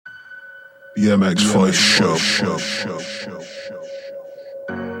The MX Vice Show.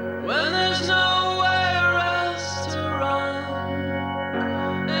 When there's nowhere else to run,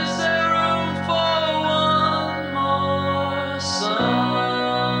 is there room for one more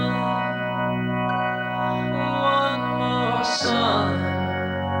sun? One more sun.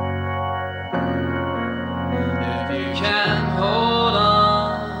 If you can hold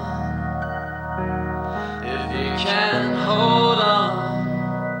on, if you can hold on.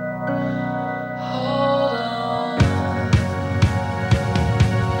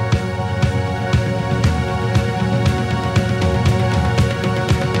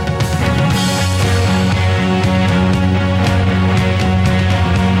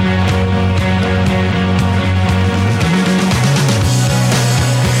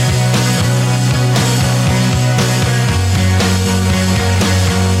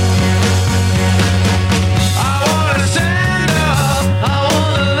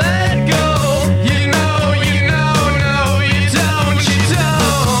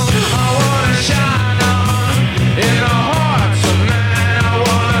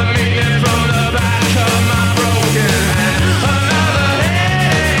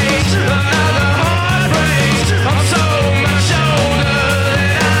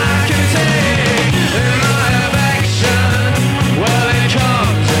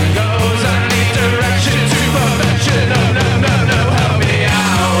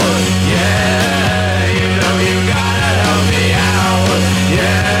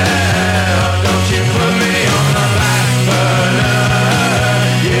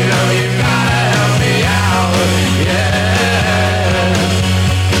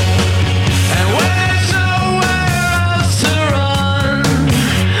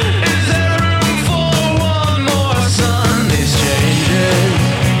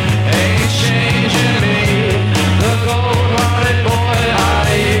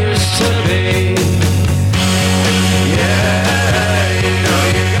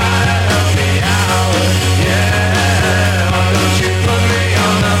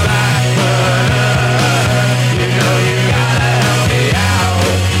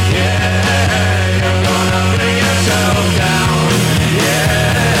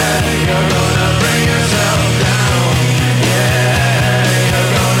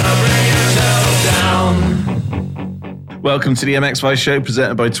 Welcome to the MX Vice Show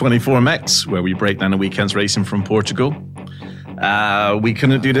presented by 24MX, where we break down the weekend's racing from Portugal. We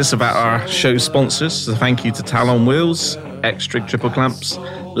couldn't do this without our show sponsors, so thank you to Talon Wheels, X-Trig Triple Clamps,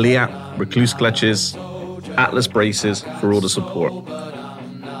 Liat, Recluse Clutches, Atlas Braces for all the support.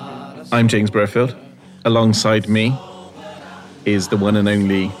 I'm James Burfield. Alongside me is the one and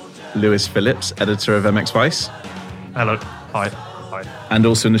only Lewis Phillips, editor of MX Vice. Hello. Hi. And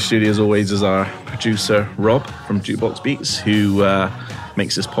also in the studio, as always, is our producer, Rob, from Jukebox Beats, who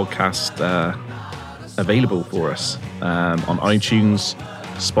makes this podcast available for us on iTunes,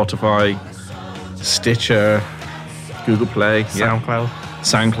 Spotify, Stitcher, Google Play,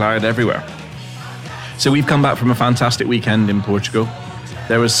 SoundCloud, everywhere. So we've come back from a fantastic weekend in Portugal.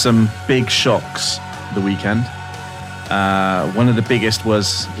 There was some big shocks the weekend. One of the biggest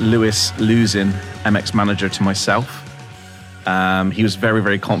was Lewis losing MX Manager to myself. He was very,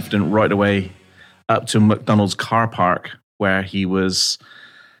 very confident right away up to McDonald's car park, where he was,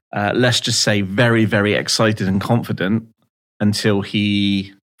 let's just say, very, very excited and confident until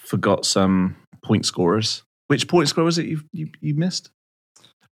he forgot some point scorers. Which point score was it you missed?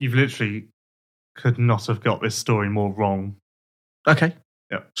 You've literally could not have got this story more wrong. Okay.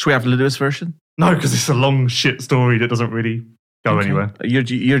 Yeah. Should we have the Lewis version? No, because it's a long shit story that doesn't really go anywhere.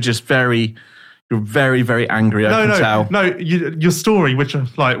 You're just very... You're very, very angry, I can tell. No, your story, which,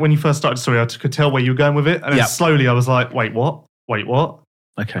 like, when you first started the story, I could tell where you were going with it. And then slowly I was like, wait, what?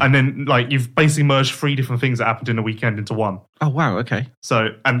 Okay. And then, like, you've basically merged three different things that happened in the weekend into one. Oh, wow, okay.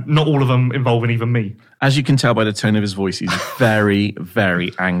 So, and not all of them involving even me. As you can tell by the tone of his voice, he's very,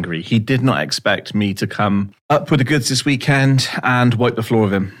 very angry. He did not expect me to come up with the goods this weekend and wipe the floor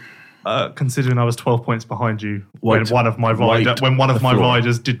with him. Considering I was 12 points behind you when one of my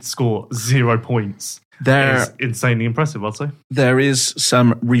riders did score 0 points, is insanely impressive, I'd say. There is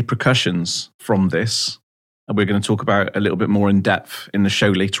some repercussions from this, and we're going to talk about a little bit more in depth in the show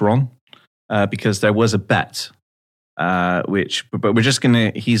later on, because there was a bet, but we're just going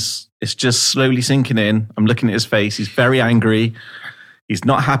to, it's just slowly sinking in. I'm looking at his face. He's very angry. He's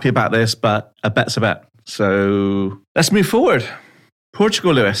not happy about this, but a bet's a bet. So let's move forward.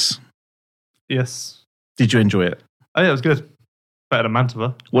 Portugal, Lewis. Yes. Did you enjoy it? Oh, yeah, it was good. Better than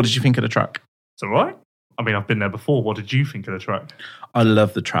Mantova. What did you think of the track? It's all right. I mean, I've been there before. What did you think of the track? I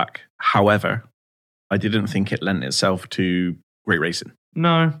love the track. However, I didn't think it lent itself to great racing.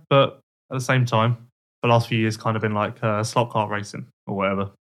 No, but at the same time. The last few years kind of been like slot car racing or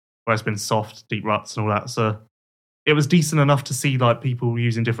whatever, where it's been soft, deep ruts and all that. So it was decent enough to see like people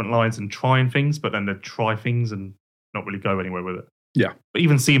using different lines and trying things, but then they'd try things and not really go anywhere with it. Yeah. But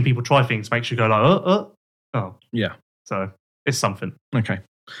even seeing people try things makes you go like, oh. Yeah. So it's something. Okay.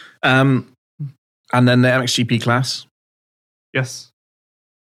 And then the MXGP class. Yes.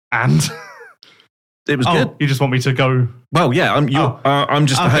 And it was good. You just want me to go? Well, yeah, I'm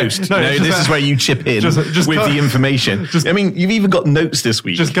just the host. No, this is where you chip in just with the information. I mean, you've even got notes this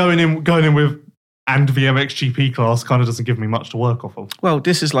week. Just going in with and the MXGP class kind of doesn't give me much to work off of. Well,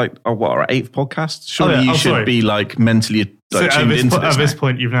 this is like our 8th podcast. Surely you should be like mentally tuned into this. At this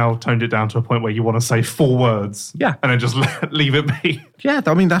point, you've now toned it down to a point where you want to say 4 words. Yeah. And then just leave it be. Yeah,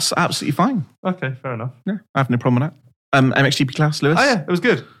 I mean, that's absolutely fine. Okay, fair enough. Yeah, I have no problem with that. MXGP class, Lewis? Oh, yeah, it was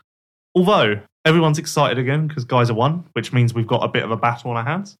good. Although, everyone's excited again because guys are won, which means we've got a bit of a battle on our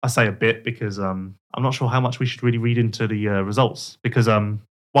hands. I say a bit because I'm not sure how much we should really read into the results. Because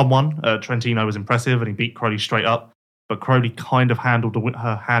 1-1, Trentino was impressive and he beat Crowley straight up, but Crowley kind of handed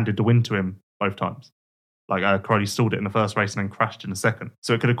the win to him both times. Like Crowley stalled it in the first race and then crashed in the second.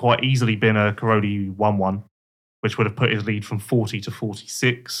 So it could have quite easily been a Crowley 1-1, which would have put his lead from 40 to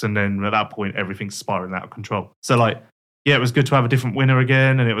 46, and then at that point, everything's spiraling out of control. So yeah, it was good to have a different winner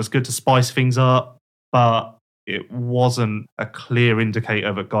again, and it was good to spice things up, but it wasn't a clear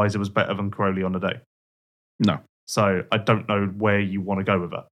indicator that Geiser was better than Crowley on the day. No. So I don't know where you want to go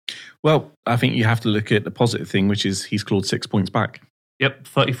with that. Well, I think you have to look at the positive thing, which is he's clawed 6 points back. Yep,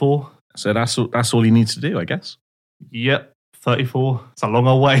 34. So that's all he needs to do, I guess. Yep, 34. It's a long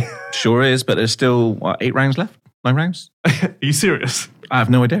old way. Sure is, but there's still, 8 rounds left? 9 rounds? Are you serious? I have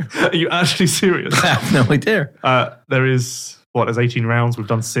no idea. Are you actually serious? I have no idea. There's 18 rounds. We've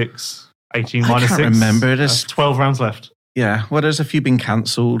done 6. 18 minus 6. I can't remember. There's 12 rounds left. Yeah, well, there's a few been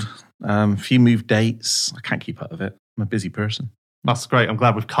cancelled. A few moved dates. I can't keep up with it. I'm a busy person. That's great. I'm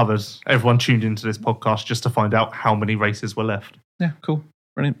glad we've covered. Everyone tuned into this podcast just to find out how many races were left. Yeah, cool.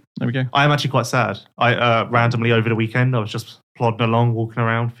 Brilliant. There we go. I am actually quite sad. I randomly over the weekend, I was just plodding along, walking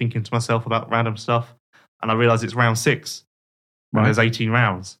around, thinking to myself about random stuff. And I realised it's round 6. Right. And there's 18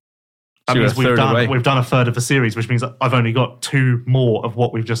 rounds. That means we've done a third of the series, which means I've only got 2 more of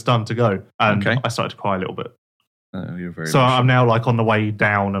what we've just done to go. And I started to cry a little bit. You're very so emotional. I'm now on the way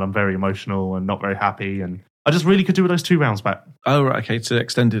down, and I'm very emotional and not very happy. And I just really could do with those 2 rounds back. Oh, right. Okay. So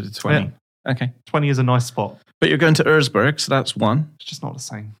extended to 20. Yeah. Okay. 20 is a nice spot. But you're going to Erzberg, so that's 1. It's just not the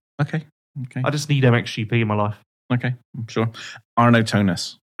same. Okay. I just need MXGP in my life. Okay. I'm sure. Arnaud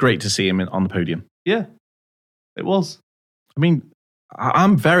Tonus. Great to see him on the podium. Yeah. It was. I mean,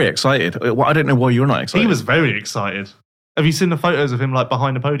 I'm very excited. I don't know why you're not excited. He was very excited. Have you seen the photos of him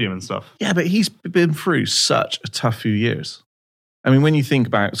behind the podium and stuff? Yeah, but he's been through such a tough few years. I mean, when you think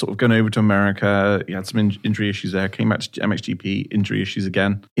about sort of going over to America, he had some injury issues there, came back to MXGP, injury issues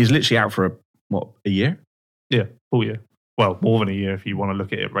again. He's literally out for a year? Yeah, full year. Well, more than a year if you want to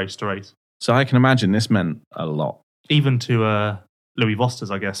look at it race to race. So I can imagine this meant a lot. Even to Louis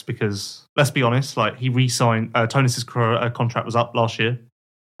Vosters, I guess, because let's be honest, he re-signed, Tonus's contract was up last year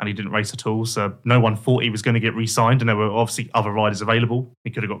and he didn't race at all. So no one thought he was going to get re-signed, and there were obviously other riders available.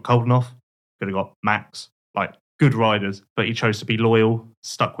 He could have got Koldenhoff, could have got Max, good riders, but he chose to be loyal,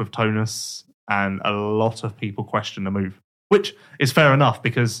 stuck with Tonus, and a lot of people questioned the move, which is fair enough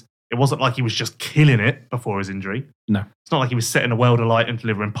because it wasn't like he was just killing it before his injury. No. It's not like he was setting a world alight and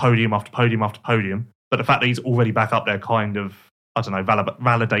delivering podium after podium after podium. But the fact that he's already back up there kind of,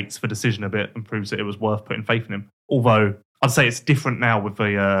 validates the decision a bit and proves that it was worth putting faith in him. Although, I'd say it's different now with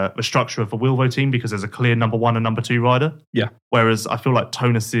the structure of the Wilvo team because there's a clear number 1 and number 2 rider. Yeah. Whereas I feel like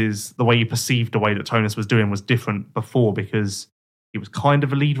the way you perceived the way that Tonus was doing was different before because he was kind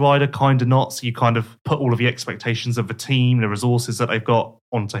of a lead rider, kind of not. So you kind of put all of the expectations of the team, the resources that they've got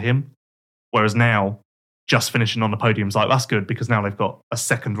onto him. Whereas now, just finishing on the podium's that's good because now they've got a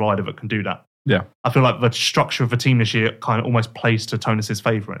second rider that can do that. Yeah. I feel like the structure of the team this year kind of almost plays to Tonus's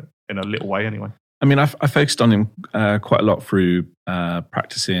favour in a little way anyway. I mean, I focused on him quite a lot through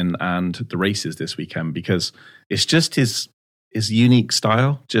practicing and the races this weekend because it's just his unique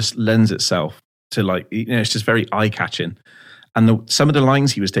style just lends itself to it's just very eye-catching. And some of the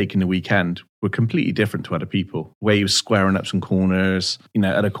lines he was taking the weekend were completely different to other people, where he was squaring up some corners,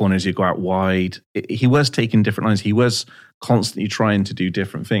 other corners he'd go out wide. He was taking different lines. He was constantly trying to do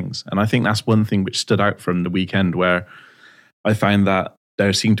different things. And I think that's one thing which stood out from the weekend where I found that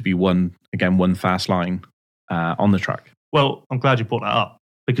there seemed to be one fast line on the track. Well, I'm glad you brought that up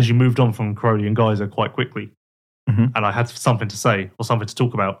because you moved on from Crowley and Geiser quite quickly. Mm-hmm. And I had something to say or something to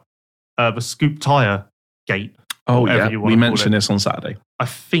talk about. The scoop tyre gate. Oh, whatever yeah. you wanna We call mentioned it. this on Saturday. I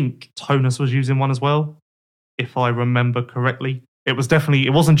think Tonus was using one as well, if I remember correctly. It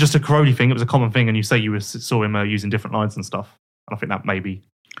wasn't just a Crowley thing, it was a common thing, and you say saw him using different lines and stuff. And I think that maybe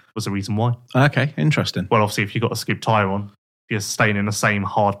was the reason why. Okay, interesting. Well, obviously, if you've got a scoop tyre on, if you're staying in the same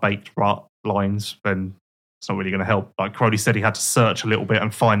hard-baked lines, then it's not really going to help. Like Crowley said, he had to search a little bit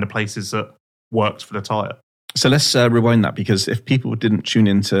and find the places that worked for the tyre. So let's rewind that, because if people didn't tune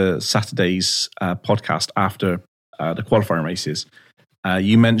into Saturday's podcast after the qualifying races,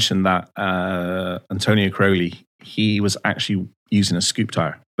 you mentioned that Antonio Crowley, he was actually using a scoop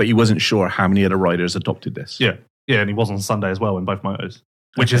tyre, but he wasn't sure how many other riders adopted this. Yeah, and he was on Sunday as well in both motos,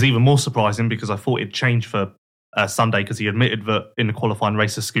 which is even more surprising because I thought it'd change for Sunday, because he admitted that in the qualifying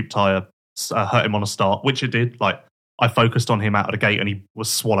race, a scoop tyre hurt him on a start, which it did. Like, I focused on him out of the gate and he was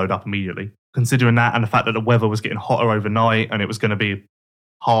swallowed up immediately. Considering that and the fact that the weather was getting hotter overnight and it was going to be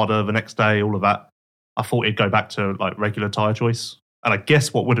harder the next day, all of that, I thought he'd go back to like regular tyre choice. And I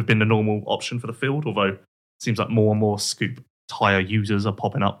guess what would have been the normal option for the field, although it seems like more and more scoop tyre users are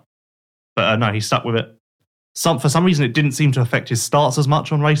popping up. But no, he stuck with it. For some reason, it didn't seem to affect his starts as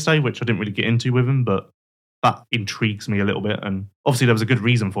much on race day, which I didn't really get into with him, but that intrigues me a little bit. And obviously there was a good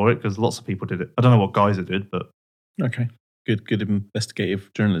reason for it because lots of people did it. I don't know what guys it did, but... Okay, good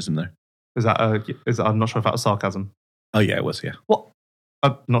investigative journalism there. Is that I'm not sure if that was sarcasm. Oh, yeah, it was, yeah. What?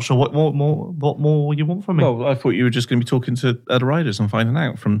 I'm not sure what more you want from me. Well, I thought you were just going to be talking to other riders and finding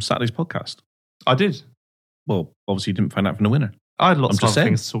out from Saturday's podcast. I did. Well, obviously you didn't find out from the winner. I had lots I'm of just other saying.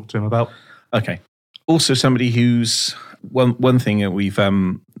 things to talk to him about. Okay. Also, somebody who's one thing that we've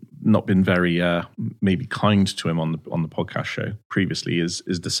not been very maybe kind to him on the podcast show previously is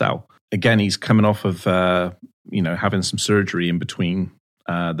DeSalle. Again, he's coming off of having some surgery in between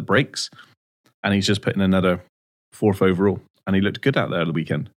the breaks, and he's just putting another 4th overall, and he looked good out there the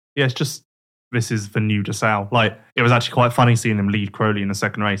weekend. Yeah, it's just this is the new DeSalle. Like, it was actually quite funny seeing him lead Crowley in the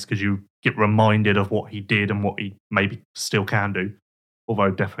second race because you get reminded of what he did and what he maybe still can do, although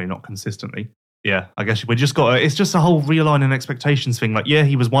definitely not consistently. Yeah, I guess we just got it's just a whole realigning expectations thing. Like, yeah,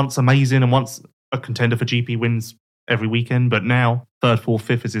 he was once amazing and once a contender for GP wins every weekend, but now 3rd, 4th,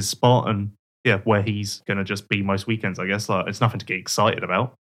 5th is his spot, and yeah, where he's going to just be most weekends, I guess. Like, it's nothing to get excited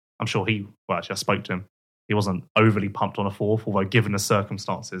about. I'm sure I spoke to him. He wasn't overly pumped on a 4th, although given the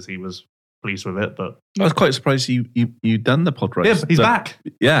circumstances, he was pleased with it. But I was quite surprised you done the pod race. yeah, he's back.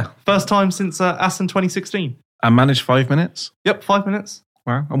 Yeah. First time since Assen 2016. And managed 5 minutes. Yep, 5 minutes.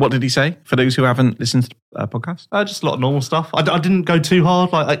 Wow. And what did he say, for those who haven't listened to the podcast? Just a lot of normal stuff. I didn't go too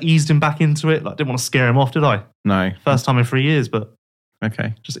hard. Like, I eased him back into it. Like, didn't want to scare him off, did I? No. First time in 3 years, but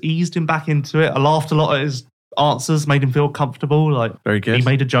Okay. just eased him back into it. I laughed a lot at his answers, made him feel comfortable. Like, Very good. he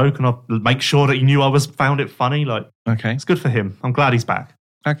made a joke, and I make sure that he knew I found it funny. Like, Okay. it's good for him. I'm glad he's back.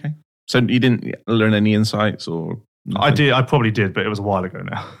 Okay. So you didn't learn any insights or nothing? I did. I probably did, but it was a while ago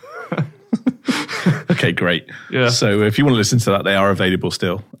now. Okay, great. Yeah. So if you want to listen to that, they are available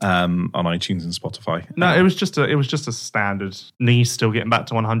still on iTunes and Spotify. No, it was just a standard. Knees still getting back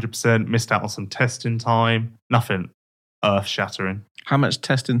to 100%. Missed out on some testing time. Nothing earth shattering. How much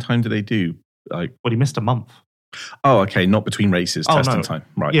testing time do they do? Like, Well, he missed a month. oh, okay, not between races, Oh, testing no. time.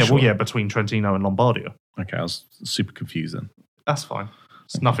 Right. Yeah, sure. well, yeah, between Trentino and Lombardia. Okay, I was super confused then. That's fine.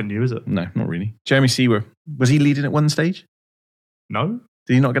 It's nothing new, is it? No, not really. Jeremy Seawer, was he leading at one stage? No,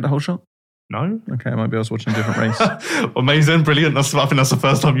 Did he not get the whole shot? no. Okay, maybe I was watching a different race. Amazing, brilliant. I think that's the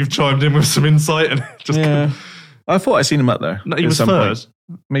first time you've chimed in with some insight and just. Yeah. I thought I seen him up there. No, he at was some third.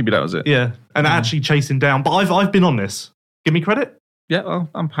 point. Maybe that was it. Yeah, and actually chasing down. But I've been on this. Give me credit. Yeah, well,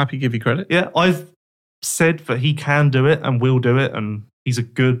 I'm happy to give you credit. Yeah, I've said that he can do it and will do it, and he's a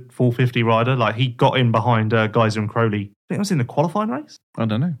good 450 rider. Like, he got in behind Geyser and Crowley. I think it was in the qualifying race. I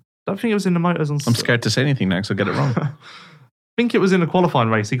don't know. Don't think it was in the motors. I'm scared to say anything now because I'll get it wrong. I think it was in the qualifying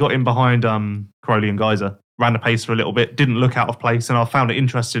race. He got in behind Crowley and Geyser, ran the pace for a little bit, didn't look out of place, and I found it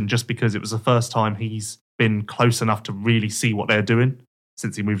interesting just because it was the first time he's been close enough to really see what they're doing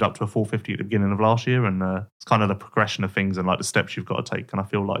since he moved up to a 450 at the beginning of last year, and it's kind of the progression of things and like the steps you've got to take, and I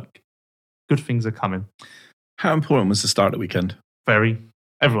feel like good things are coming. How important was the start of the weekend? Very.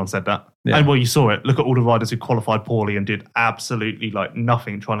 Everyone said that. Yeah. And well, you saw it. Look at all the riders who qualified poorly and did absolutely like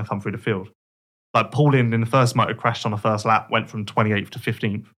nothing trying to come through the field. Like Paulin in the first motor crashed on the first lap, went from 28th to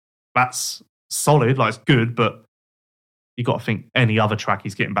 15th. That's solid, like it's good, but you got to think any other track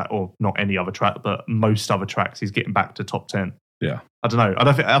he's getting back, or not any other track, but most other tracks he's getting back to top 10. Yeah. I don't know.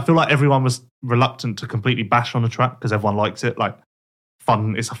 I feel like everyone was reluctant to completely bash on the track because everyone likes it. Like,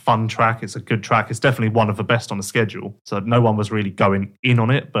 fun. It's a fun track. It's a good track. It's definitely one of the best on the schedule. So no one was really going in on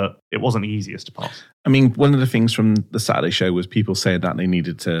it, but it wasn't the easiest to pass. I mean, one of the things from the Saturday show was people saying that they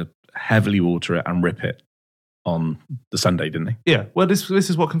needed to heavily water it and rip it. on the Sunday, didn't they? Yeah, well, this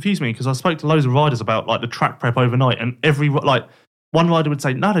is what confused me because I spoke to loads of riders about like the track prep overnight, and one rider would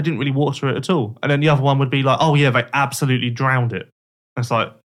say, no, they didn't really water it at all, and then the other one would be like, oh yeah, they absolutely drowned it. And it's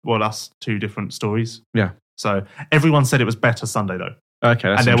like, well, that's two different stories. Yeah. So everyone said it was better Sunday though. Okay,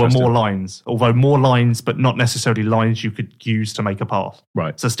 that's and there were interesting. more lines, although more lines, but not necessarily lines you could use to make a path.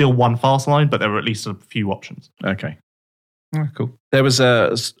 Right. So still one fast line, but there were at least a few options. Okay. Oh, cool. There was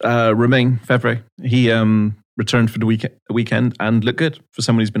Romain Fevre. He returned for the weekend and looked good for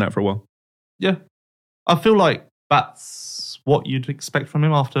someone who's been out for a while. Yeah. I feel like that's what you'd expect from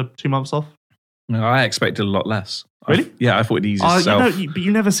him after 2 months off. No, I expected a lot less. Really? I thought he'd ease himself. But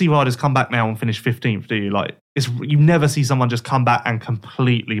you never see riders come back now and finish 15th, do you? Like, you never see someone just come back and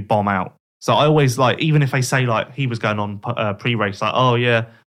completely bomb out. So I always even if they say like he was going on pre-race, like, oh yeah,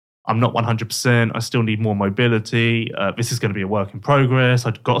 I'm not 100%. I still need more mobility. This is going to be a work in progress.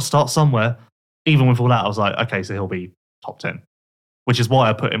 I've got to start somewhere. Even with all that, I was like, okay, so he'll be top 10, which is why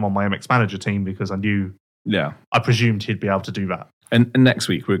I put him on my MX Manager team because I knew, I presumed he'd be able to do that. And this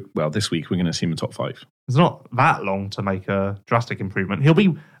week, we're going to see him in top 5. It's not that long to make a drastic improvement. He'll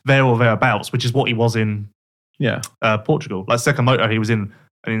be there or thereabouts, which is what he was in Portugal. Like Sakamoto, he was in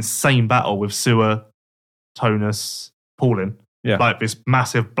an insane battle with Sewer, Tonus, Paulin. Yeah. Like this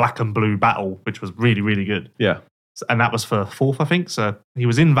massive black and blue battle, which was really, really good. Yeah. And that was for 4th, I think. So he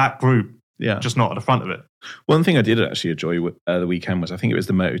was in that group, just not at the front of it. One thing I did actually enjoy the weekend was, I think it was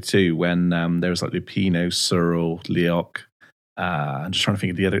the Moto2 when there was like Lupino, Searle, Leoc. I'm just trying to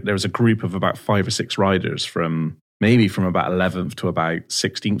think of the other. There was a group of about 5 or 6 riders from about 11th to about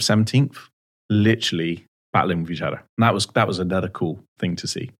 16th, 17th, literally battling with each other. And that was another cool thing to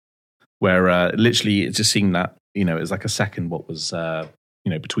see, where literally it just seemed that, it was like a second what was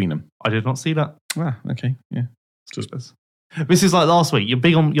between them. I did not see that. Ah, okay, yeah. This is like last week. You're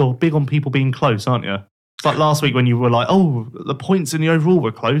big on people being close, aren't you? It's like last week when you were like, oh, the points in the overall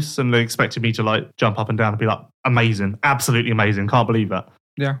were close, and they expected me to like jump up and down and be like, amazing, absolutely amazing, can't believe that.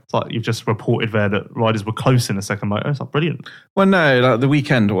 Yeah. It's like you've just reported there that riders were close in the second moto. It's like brilliant. Well, no, like the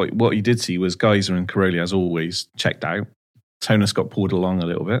weekend, what you did see was Geyser and Caroli, as always, checked out. Tonus got pulled along a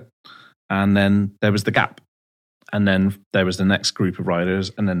little bit, and then there was the gap. And then there was the next group of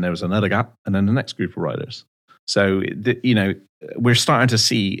riders, and then there was another gap, and then the next group of riders. So, we're starting to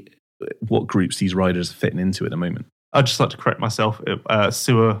see what groups these riders are fitting into at the moment. I'd just like to correct myself.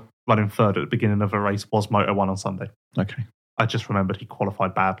 Sewer running third at the beginning of a race was Moto 1 on Sunday. Okay. I just remembered he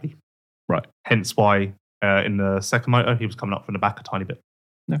qualified badly. Right. Hence why in the second moto he was coming up from the back a tiny bit.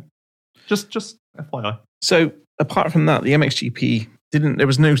 No. Just FYI. So apart from that, the MXGP there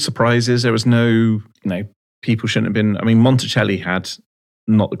was no surprises. There was no, people shouldn't have been. I mean, Monticelli had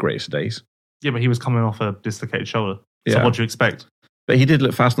not the greatest of days. Yeah, but he was coming off a dislocated shoulder. So Yeah. what do you expect? But he did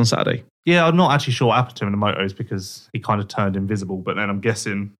look fast on Saturday. Yeah, I'm not actually sure what happened to him in the motos because he kind of turned invisible. But then I'm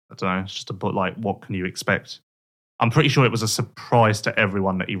guessing, I don't know, it's just a bit like, what can you expect? I'm pretty sure it was a surprise to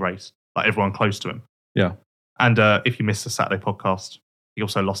everyone that he raced, like everyone close to him. Yeah. And if you missed the Saturday podcast, he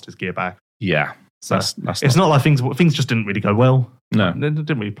also lost his gear bag. Yeah. So That's it's not like things just didn't really go well. No. It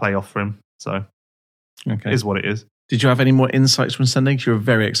didn't really play off for him. So Okay. it is what it is. Did you have any more insights from Sunday? 'Cause you were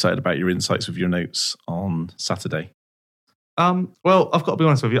very excited about your insights with your notes on Saturday. Well, I've got to be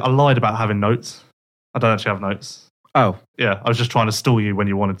honest with you. I lied about having notes. I don't actually have notes. Oh. Yeah, I was just trying to stall you when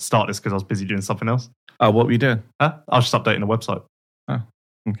you wanted to start this because I was busy doing something else. Oh, what were you doing? I was just updating the website. Oh,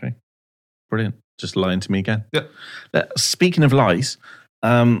 okay. Brilliant. Just lying to me again. Yeah. Speaking of lies,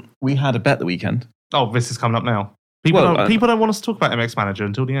 we had a bet the weekend. Oh, this is coming up now. People don't want us to talk about MX Manager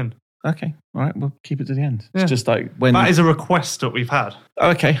until the end. Okay. All right. We'll keep it to the end. Yeah. It's just like when... That is a request that we've had.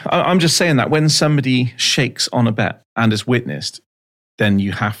 Okay. I'm just saying that when somebody shakes on a bet and is witnessed, then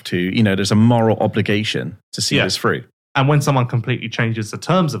you have to, there's a moral obligation to see this through. And when someone completely changes the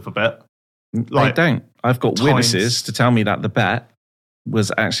terms of a bet... I don't. I've got witnesses to tell me that the bet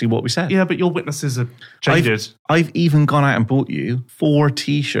was actually what we said. Yeah, but your witnesses are jaded. I've even gone out and bought you 4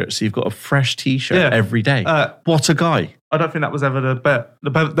 T-shirts. So you've got a fresh T-shirt every day. What a guy. I don't think that was ever the bet.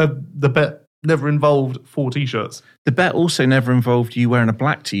 The bet never involved 4 T-shirts. The bet also never involved you wearing a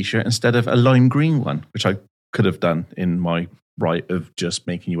black T-shirt instead of a lime green one, which I could have done in my right of just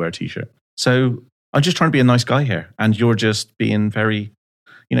making you wear a T-shirt. So I'm just trying to be a nice guy here. And you're just being very,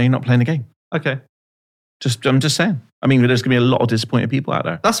 you're not playing the game. Okay. I'm just saying. I mean, there's going to be a lot of disappointed people out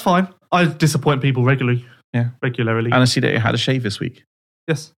there. That's fine. I disappoint people regularly. Yeah. Regularly. And I see that you had a shave this week.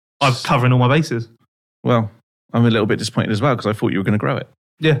 Yes. I'm covering all my bases. Well, I'm a little bit disappointed as well because I thought you were going to grow it.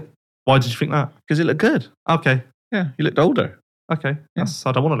 Yeah. Why did you think that? Because it looked good. Okay. Yeah, you looked older. Okay. Yeah.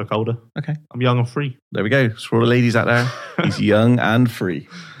 I don't want to look older. Okay. I'm young and free. There we go. So for all the ladies out there, he's young and free.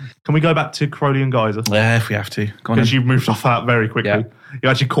 Can we go back to Crowley and Geyser? Yeah, if we have to. Go on Because then. you moved off that very quickly. Yeah. You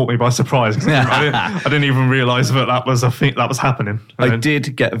actually caught me by surprise. 'Cause I didn't even realise that was a thing that was happening. And I then-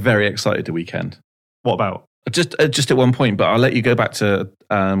 did get very excited the weekend. What about? Just at one point, but I'll let you go back to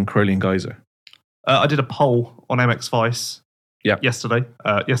Crowley and Geyser. I did a poll on MX Vice yesterday.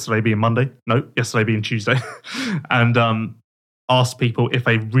 Yesterday being Monday. No, yesterday being Tuesday. And asked people if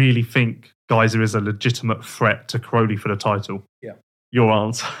they really think Geyser is a legitimate threat to Crowley for the title. Yeah. Your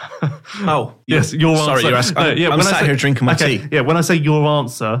answer. Oh, yes, your answer. Sorry, you're asking. I'm when I sat say- here drinking my tea. Yeah, when I say your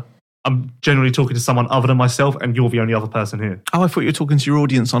answer, I'm generally talking to someone other than myself, and you're the only other person here. Oh, I thought you were talking to your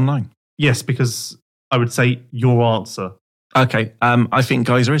audience online. Yes, because I would say your answer. Okay, I think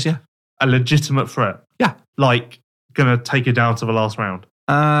Geyser is, yeah. A legitimate threat. Yeah. Like, going to take it down to the last round.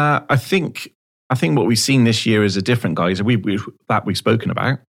 I think what we've seen this year is a different Geyser that we've spoken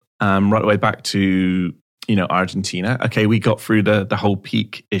about right away back to Argentina. Okay, we got through the whole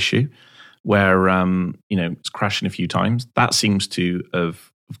peak issue where it's crashing a few times. That seems to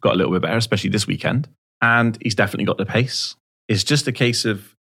have got a little bit better, especially this weekend. And he's definitely got the pace. It's just a case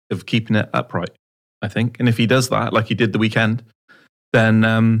of keeping it upright, I think. And if he does that, like he did the weekend, then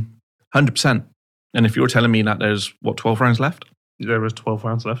 100%. And if you're telling me that there's 12 rounds left? There was 12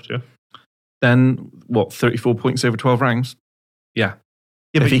 rounds left, yeah. Then 34 points over 12 rounds? Yeah.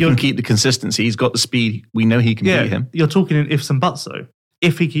 Yeah, if he can keep the consistency, he's got the speed. We know he can beat him. You're talking in ifs and buts, though.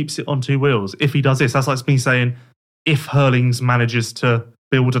 If he keeps it on two wheels, if he does this, that's like me saying, if Hurlings manages to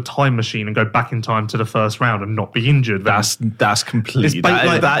build a time machine and go back in time to the first round and not be injured, then That's completely.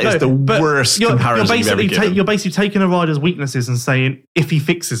 That is no, the but worst comparison you've ever given. You're basically taking a rider's weaknesses and saying, if he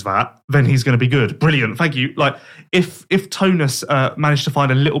fixes that, then he's going to be good. Brilliant, thank you. Like, if Tonus managed to find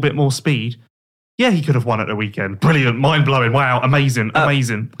a little bit more speed, yeah, he could have won at the weekend. Brilliant, mind-blowing, wow, amazing.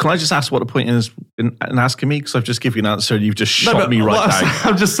 Can I just ask what the point is in asking me? Because I've just given you an answer and you've just shot me right down.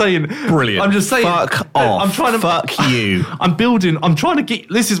 I'm just saying. Brilliant. I'm just saying. Fuck off. I'm trying to. Fuck you. I'm trying to get.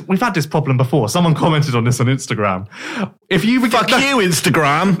 We've had this problem before. Someone commented on this on Instagram. Fuck you,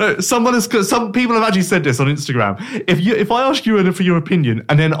 Instagram. Some people have actually said this on Instagram. If I ask you for your opinion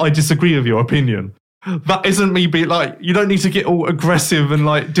and then I disagree with your opinion, that isn't me being like, you don't need to get all aggressive and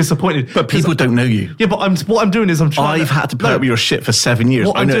like disappointed. But people don't know you. Yeah, but what I'm doing is I'm trying. I've had to put up with your shit for 7 years.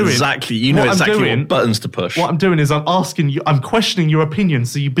 I know exactly. You know exactly what buttons to push. What I'm doing is I'm asking you. I'm questioning your opinion,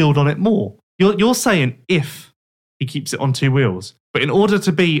 so you build on it more. You're saying if he keeps it on two wheels, but in order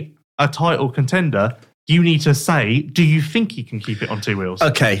to be a title contender, you need to say, do you think he can keep it on two wheels?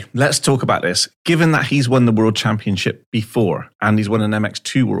 Okay, let's talk about this. Given that he's won the World Championship before and he's won an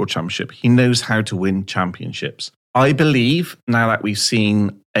MX2 World Championship, he knows how to win championships. I believe now that we've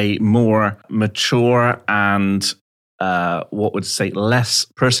seen a more mature and less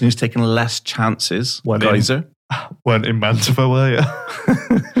person who's taken less chances, Geyser. Weren't in Mantova, were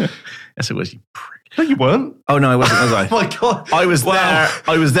you? Yes, it was, you prick. No, you weren't. Oh, no, I wasn't, was I? Oh, my God. I was there.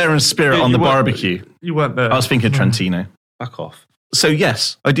 I was there in spirit on the barbecue. You weren't there. I was thinking Trentino. Fuck off. So,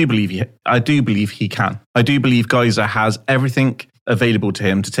 yes, I do believe he can. I do believe Geyser has everything available to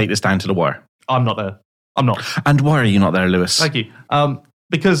him to take this down to the wire. I'm not there. I'm not. And why are you not there, Lewis? Thank you.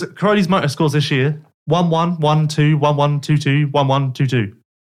 Because Crowley's motor scores this year, 1-1, 1-2, 1-1, 2-2, 1-1, 2-2.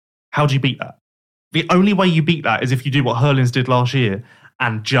 How do you beat that? The only way you beat that is if you do what Hurlings did last year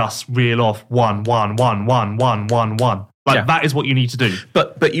and just reel off 1-1, 1-1, 1-1, 1-1. Like, that is what you need to do.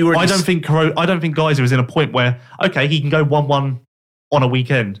 But you were. I don't think Geyser is in a point where, okay, he can go 1-1 on a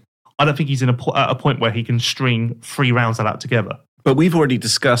weekend. I don't think he's at a point where he can string 3 rounds of that together. But we've already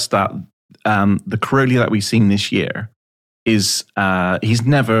discussed that the Crowley that we've seen this year is he's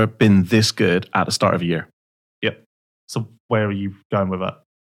never been this good at the start of a year. Yep. So where are you going with that?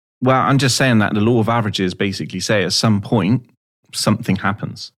 Well, I'm just saying that the law of averages basically say at some point something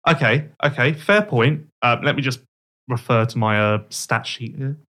happens. Okay, fair point. Let me just refer to my stat sheet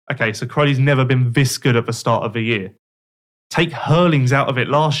here. Okay, so Crowley's never been this good at the start of the year. Take Hurlings out of it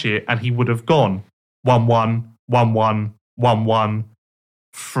last year and he would have gone 1-1, 1-1, 1-1,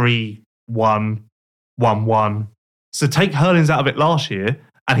 3-1, 1-1. So take Hurlings out of it last year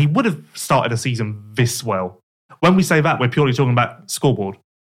and he would have started a season this well. When we say that, we're purely talking about scoreboard.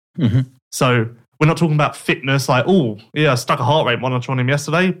 Mm-hmm. So we're not talking about fitness, like, oh, yeah, I stuck a heart rate monitor on him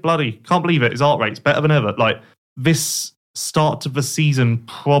yesterday. Bloody, can't believe it. His heart rate's better than ever. Like, this start to the season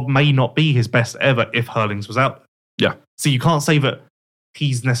may not be his best ever if Hurlings was out. Yeah. So you can't say that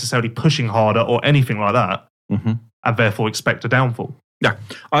he's necessarily pushing harder or anything like that, and therefore expect a downfall. Yeah.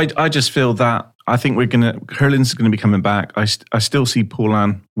 I just feel that I think Hurlings is going to be coming back. I still see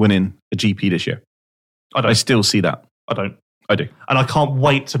Paulin winning a GP this year. I still see that. I don't. I do. And I can't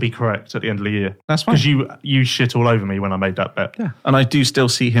wait to be correct at the end of the year. That's fine. Because you shit all over me when I made that bet. Yeah, and I do still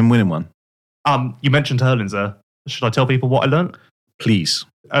see him winning one. You mentioned Hurlins there. Should I tell people what I learned? Please.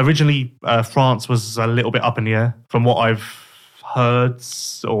 Originally, France was a little bit up in the air. From what I've heard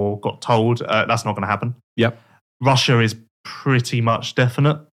or got told, that's not going to happen. Yep. Russia is pretty much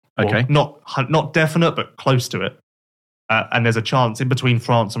definite. Okay. Not definite, but close to it. And there's a chance in between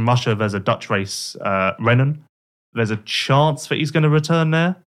France and Russia. There's a Dutch race, Renan. There's a chance that he's going to return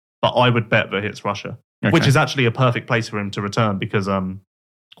there, but I would bet that it's Russia, which is actually a perfect place for him to return because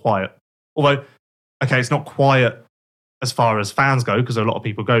quiet. Although, okay, it's not quiet as far as fans go because a lot of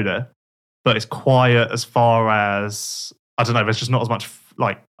people go there, but it's quiet as far as, I don't know, there's just not as much,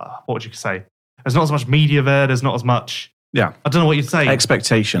 what would you say? There's not as much media there. There's not as much, yeah. I don't know what you'd say.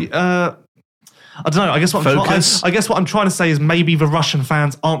 Expectation. I don't know. I guess what I'm trying to say is maybe the Russian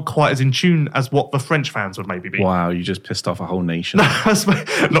fans aren't quite as in tune as what the French fans would maybe be. Wow, you just pissed off a whole nation. That's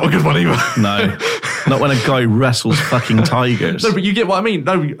not a good one either. No, not when a guy wrestles fucking tigers. No, but you get what I mean.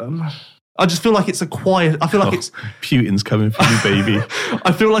 No, I just feel like it's a quiet. I feel like it's Putin's coming for you, baby.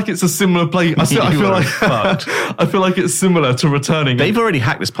 I feel like it's a similar play. I feel like it's similar to returning. They've already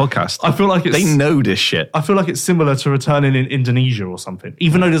hacked this podcast. I feel like they know this shit. I feel like it's similar to returning in Indonesia or something.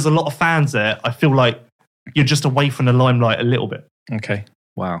 Even though there's a lot of fans there, I feel like you're just away from the limelight a little bit. Okay.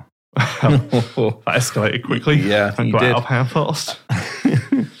 Wow. That escalated quickly. Yeah, and you got did. out of hand fast.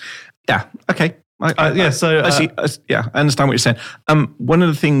 Yeah. Okay. I understand what you're saying. One of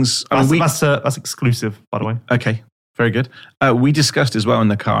the things that's exclusive, by the way. Okay, very good. We discussed as well in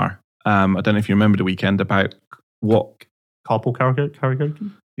the car. I don't know if you remember the weekend about what carpool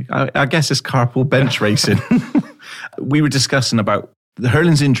karaoke. I guess it's carpool bench racing. We were discussing about the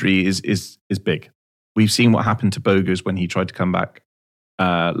Hurlin's injury is big. We've seen what happened to Bogers when he tried to come back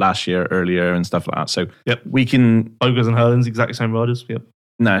last year, earlier, and stuff like that. So we can Bogers and Hurlin's exactly same riders. Yep.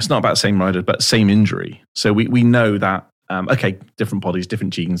 No, it's not about same rider, but same injury. So we know that, different bodies,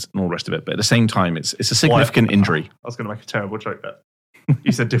 different genes and all the rest of it. But at the same time, it's a significant injury. I was going to make a terrible joke there.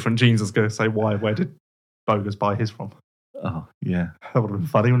 You said different genes. I was going to say, why? Where did Bogers buy his from? Oh, yeah. That would have been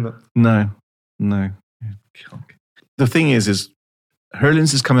funny, wouldn't it? No. The thing is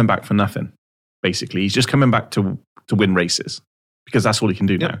Hurlins is coming back for nothing, basically. He's just coming back to win races because that's all he can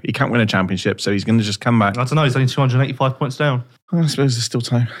do now. He can't win a championship, so he's going to just come back. I don't know. He's only 285 points down. I suppose there's still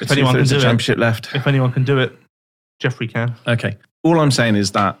time. If anyone can do it. Championship left. If anyone can do it, Jeffrey can. Okay. All I'm saying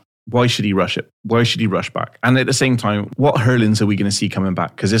is that why should he rush it? Why should he rush back? And at the same time, what Hurlins are we going to see coming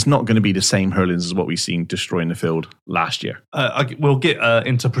back? Because it's not going to be the same Hurlins as what we've seen destroying the field last year. We'll get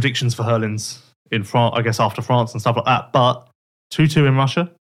into predictions for Hurlins in France, I guess, after France and stuff like that. But 2-2 in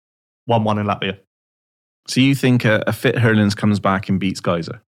Russia, 1-1 in Latvia. So you think a fit Hurlins comes back and beats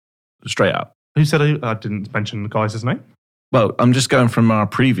Geyser? Straight up. Who said I didn't mention Geyser's name? Well, I'm just going from our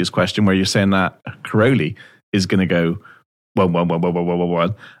previous question where you're saying that Caroli is going to go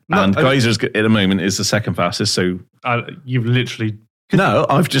 1-1. And Geyser's at the moment is the second fastest. So you've literally... No,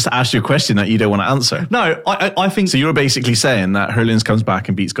 I've just asked you a question that you don't want to answer. No, I think... So you're basically saying that Hurlins comes back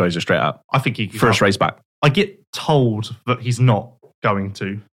and beats Geyser straight up? I think he... First race back. I get told that he's not going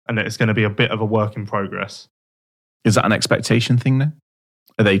to, and that it's going to be a bit of a work in progress. Is that an expectation thing now?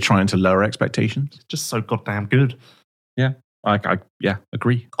 Are they trying to lower expectations? It's just so goddamn good. Yeah, I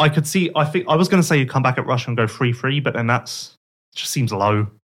agree. I was going to say he'd come back at Russia and go 3-3, but then just seems low.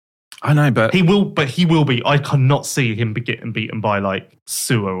 I know, but he will be. I cannot see him getting beaten by like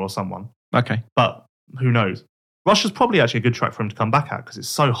Sewer or someone. Okay, but who knows? Russia's probably actually a good track for him to come back at because it's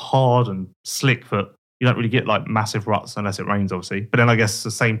so hard and slick that you don't really get like massive ruts unless it rains, obviously. But then I guess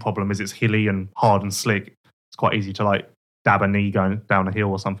the same problem is it's hilly and hard and slick. It's quite easy to like dab a knee going down a hill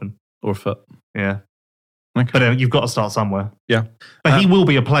or something. Or a foot. Yeah. Okay. But then you've got to start somewhere. Yeah. But he will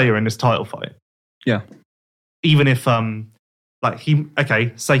be a player in this title fight. Yeah. Even if say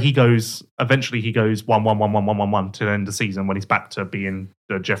he goes 1-1-1-1-1-1-1 to the end of the season when he's back to being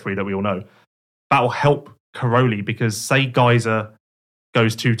the Jeffrey that we all know. That will help Caroli because say Geyser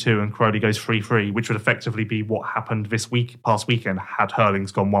goes 2-2 and Caroli goes 3-3, which would effectively be what happened past weekend had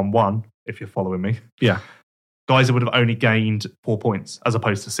Hurlings gone 1-1, if you're following me. Yeah. Geyser would have only gained 4 points as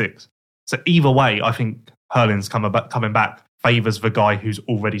opposed to 6. So either way, I think Hurlings coming back favours the guy who's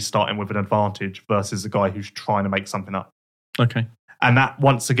already starting with an advantage versus the guy who's trying to make something up. Okay. And that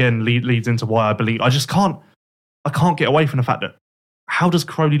once again leads into why I believe I can't get away from the fact that how does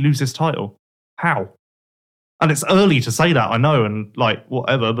Caroli lose this title? How? And it's early to say that, I know, and like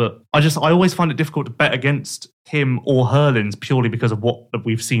whatever, but I always find it difficult to bet against him or Hurlins purely because of what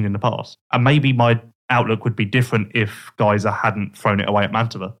we've seen in the past. And maybe my outlook would be different if Geyser hadn't thrown it away at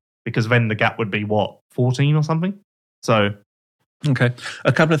Mantova, because then the gap would be 14 or something. So Okay.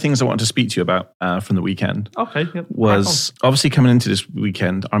 A couple of things I wanted to speak to you about from the weekend Okay. Yep. was obviously coming into this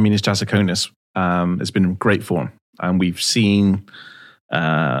weekend, Arminas Jasikonis has been in great form. And we've seen,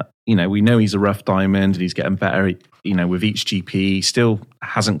 we know he's a rough diamond and he's getting better, with each GP. He still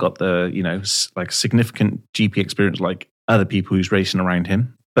hasn't got the, like significant GP experience like other people who's racing around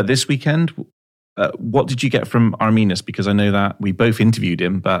him. But this weekend, what did you get from Arminas? Because I know that we both interviewed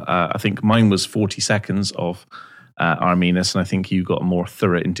him, but I think mine was 40 seconds of Arminas, and I think you got a more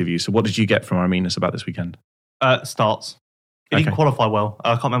thorough interview. So what did you get from Arminas about this weekend? Starts. He didn't qualify well.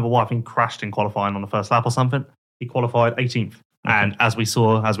 I can't remember why. I think he crashed in qualifying on the first lap or something. He qualified 18th. And as we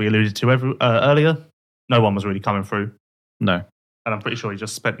alluded to earlier, no one was really coming through. No. And I'm pretty sure he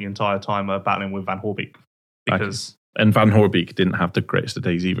just spent the entire time battling with Van Horbeek. Because And Van Horbeek didn't have the greatest of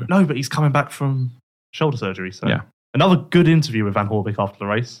days either. No, but he's coming back from shoulder surgery. So yeah. Another good interview with Van Horbeek after the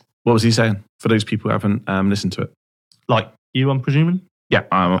race. What was he saying? For those people who haven't listened to it. Like you, I'm presuming? Yeah,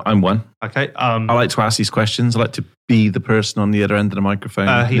 I'm one. Okay. I like to ask these questions. I like to be the person on the other end of the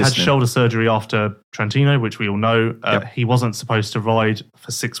microphone. He had shoulder surgery after Trentino, which we all know. He wasn't supposed to ride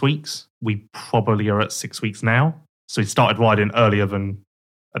for 6 weeks. We probably are at 6 weeks now. So he started riding earlier than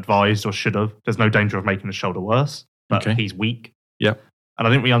advised or should have. There's no danger of making his shoulder worse, but he's weak. Yeah. And I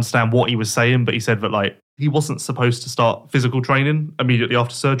didn't really understand what he was saying, but he said that he wasn't supposed to start physical training immediately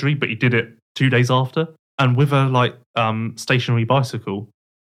after surgery, but he did it 2 days after. And with a stationary bicycle,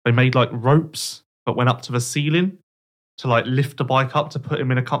 they made ropes that went up to the ceiling to lift the bike up to put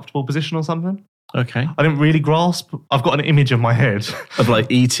him in a comfortable position or something. Okay. I didn't really grasp. I've got an image in my head of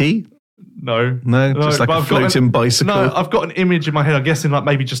E.T. No, just a floating bicycle. No, I've got an image in my head. I'm guessing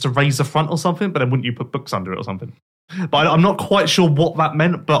maybe just to raise the front or something. But then wouldn't you put books under it or something? But I'm not quite sure what that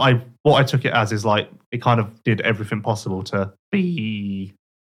meant. But what I took it as is it kind of did everything possible to be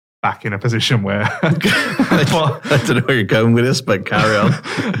back in a position where I don't know where you're going with this, but carry on.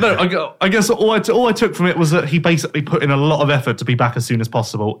 No, I guess all I took from it was that he basically put in a lot of effort to be back as soon as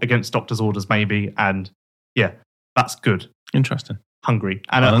possible against doctor's orders, maybe, and yeah, that's good. Interesting. Hungry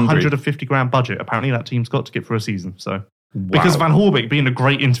and a 150 grand budget. Apparently, that team's got to get through a season. So because Van Horbeek being a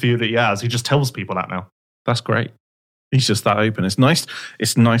great interview that he has, he just tells people that now. That's great. He's just that open. It's nice.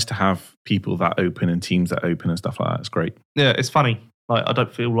 It's nice to have people that open and teams that open and stuff like that. It's great. Yeah, it's funny. I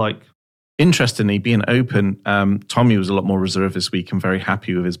don't feel like... Interestingly, being open, Tommy was a lot more reserved this week and very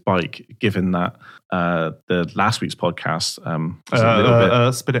happy with his bike, given that the last week's podcast was a little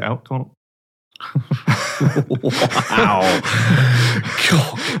bit... Spit it out, come on. Wow.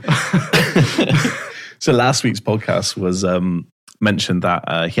 God. So last week's podcast was mentioned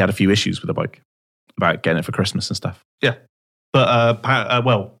that he had a few issues with the bike about getting it for Christmas and stuff. Yeah. But,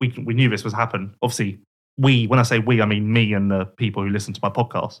 we knew this was happen. Obviously... when I say we, I mean me and the people who listen to my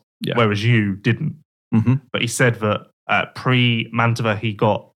podcast, whereas you didn't. Mm-hmm. But he said that pre-Mantova, he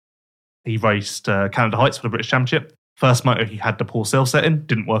raced Canada Heights for the British Championship. First motor, he had the poor sail setting,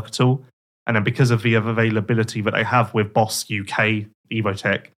 didn't work at all. And then because of the availability that they have with Boss UK,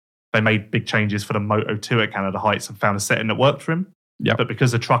 Evotech, they made big changes for the Moto 2 at Canada Heights and found a setting that worked for him. Yep. But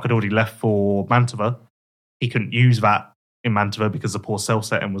because the truck had already left for Mantova, he couldn't use that in Mantova because the poor sail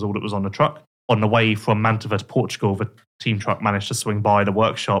setting was all that was on the truck. On the way from Mantova to Portugal, the team truck managed to swing by the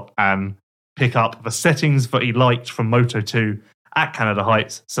workshop and pick up the settings that he liked from Moto 2 at Canada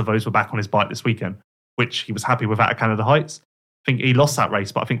Heights. So those were back on his bike this weekend, which he was happy with at Canada Heights. I think he lost that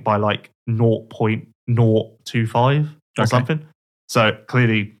race, but I think by 0.025 or something. So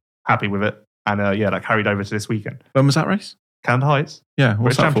clearly happy with it. And that carried over to this weekend. When was that race? Canada Heights. Yeah,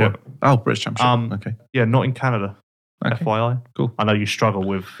 what's British that Championship. for? Oh, British Championship. Okay. Yeah, not in Canada. Okay. FYI. Cool. I know you struggle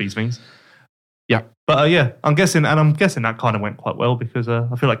with these things. Yeah. But I'm guessing that kind of went quite well because I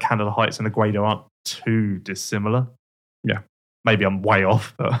feel like Canada Heights and the Grader aren't too dissimilar. Yeah. Maybe I'm way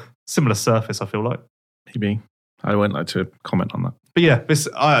off, but similar surface, I feel like. Maybe. I wouldn't like to comment on that. But yeah, this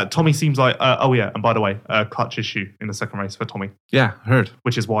Tommy seems like... and by the way, clutch issue in the second race for Tommy. Yeah, heard.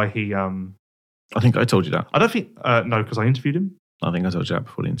 Which is why he... I think I told you that. I don't think... no, because I interviewed him. I think I told you that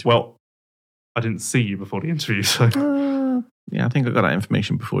before the interview. Well, I didn't see you before the interview, so... yeah, I think I got that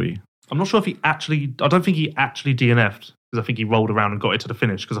information before you. I'm not sure if he actually... I don't think he actually DNF'd because I think he rolled around and got it to the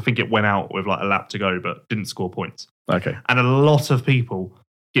finish because I think it went out with a lap to go but didn't score points. Okay. And a lot of people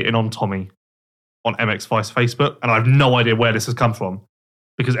getting on Tommy on MX Vice Facebook, and I have no idea where this has come from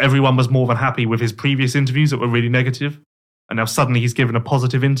because everyone was more than happy with his previous interviews that were really negative, and now suddenly he's given a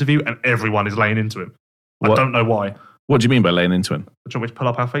positive interview and everyone is laying into him. I don't know why. What do you mean by laying into him? Do you want me to pull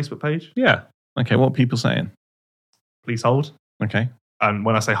up our Facebook page? Yeah. Okay, what are people saying? Please hold. Okay. And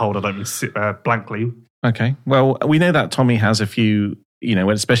when I say hold, I don't mean sit blankly. Okay. Well, we know that Tommy has a few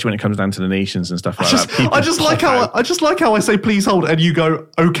especially when it comes down to the nations and stuff like that. people I just like pop how out. I say please hold and you go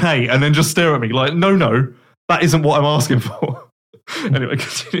okay and then just stare at me like no, that isn't what I'm asking for. Anyway,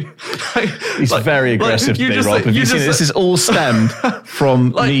 continue. He's very aggressive today, Rob. Have you seen it? This is all stemmed from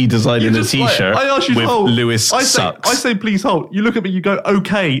me designing a T-shirt I ask you to with hold. Lewis I sucks. say please hold. You look at me, you go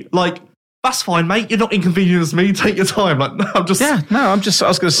okay. Like that's fine, mate. You're not inconveniencing me. Take your time. Like no, I'm just I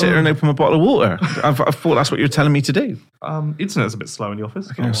was going to sit here and open my bottle of water. I thought that's what you're telling me to do. Internet's a bit slow in the office.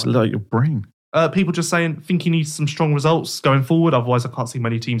 It's like your brain. People just saying think he needs some strong results going forward. Otherwise, I can't see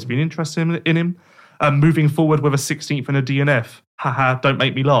many teams being interested in him. Moving forward with a 16th and a DNF. Haha, don't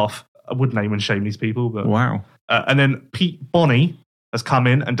make me laugh. I would name and shame these people, but Wow. and then Pete Bonney has come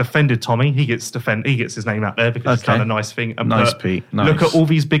in and defended Tommy. He gets his name out there because he's Okay. done a nice thing. And Nice, Pete. Nice. Look at all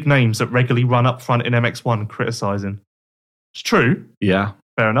these big names that regularly run up front in MX1 criticising. It's true. Yeah.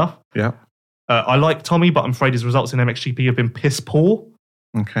 Fair enough. Yeah. I like Tommy, but I'm afraid his results in MXGP have been piss poor.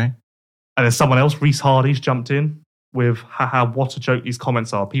 Okay. And then someone else, Reese Hardy's jumped in with, haha, what a joke these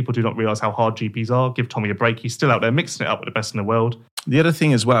comments are. People do not realise how hard GPs are. Give Tommy a break. He's still out there mixing it up with the best in the world. The other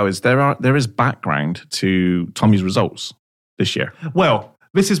thing as well is there is background to Tommy's results this year. Well,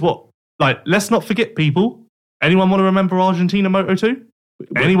 this is what, let's not forget people. Anyone want to remember Argentina Moto 2?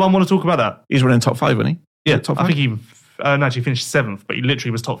 Anyone want to talk about that? He's running top 5, wasn't he? Yeah, top I 5. think he actually finished 7th, but he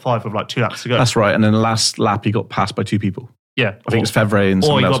literally was top 5 with 2 laps to go. That's right. And then the last lap, he got passed by 2 people. Yeah. I think it was Fevre and Or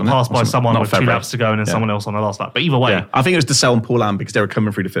someone he else. got passed by someone with 2 laps to go and then Yeah. someone else on the last lap. But either way. Yeah. I think it was DeSalle and Paul Lamb because they were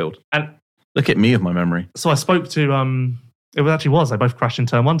coming through the field. And Look at me of my memory. so I spoke to, they both crashed in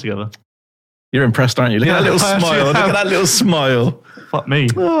turn 1 together. You're impressed, aren't you? Look at that little I actually smile. Look am. at that little smile. Fuck me.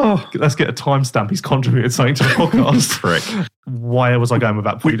 Oh, Let's get a timestamp. He's contributed something to the podcast. frick. Why was I going with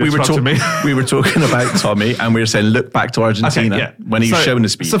that? Before you We were interrupted me. we were talking about Tommy and we were saying look back to Argentina when he was showing the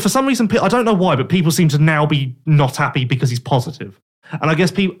speed. So for some reason, I don't know why, but people seem to now be not happy because he's positive. And I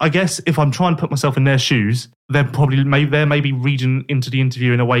guess if I'm trying to put myself in their shoes, they're maybe reading into the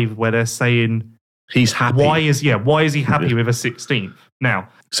interview in a way where they're saying, He's happy. why is he happy with a 16th? Now,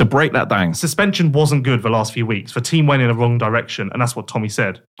 So break that down. suspension wasn't good the last few weeks. The team went in the wrong direction, and that's what Tommy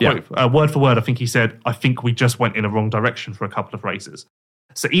said. Yeah. Quote, word for word, I think he said, I think we just went in the wrong direction for a couple of races.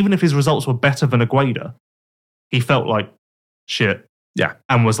 So even if his results were better than Agueda, he felt like shit. Yeah.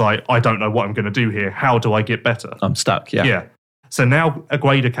 And was like, I don't know what I'm going to do here. How do I get better? I'm stuck. Yeah. So now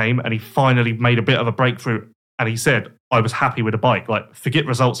Agueda came and he finally made a bit of a breakthrough. And he said, I was happy with the bike. Like, forget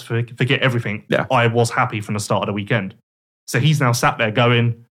results, forget everything. Yeah. I was happy from the start of the weekend. So he's now sat there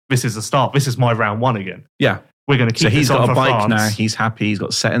going, this is the start. This is my round 1 again. Yeah. We're going to keep So he's this on got a for bike France. now. He's happy. He's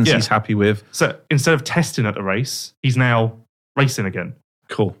got settings Yeah. he's happy with. So instead of testing at the race, he's now racing again.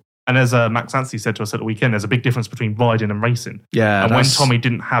 Cool. And as Max Anstey said to us at the weekend, there's a big difference between riding and racing. Yeah. And when that's- Tommy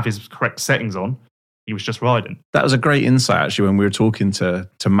didn't have his correct settings on, he was just riding. That was a great insight, actually, when we were talking to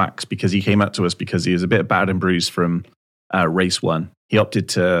Max, because he came up to us because he was a bit battered and bruised from race 1. He opted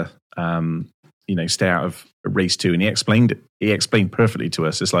to, stay out of race 2, and he explained it. He explained perfectly to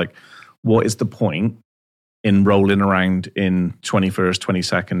us. It's like, what is the point in rolling around in 21st,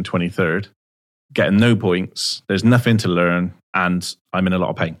 22nd, 23rd, getting no points? There's nothing to learn, and I'm in a lot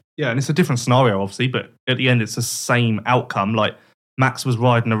of pain. Yeah, and it's a different scenario, obviously, but at the end, it's the same outcome. Like, Max was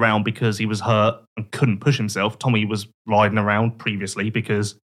riding around because he was hurt and couldn't push himself. Tommy was riding around previously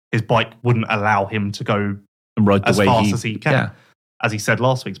because his bike wouldn't allow him to go And ride the as way fast as he can. Yeah. As he said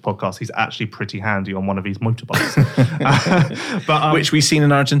last week's podcast, he's actually pretty handy on one of these motorbikes. But Which we've seen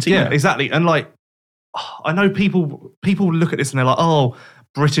in Argentina. yeah, exactly. And I know people look at this and they're like, "Oh,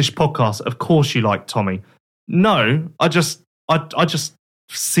 British podcast. Of course you like Tommy." No, I just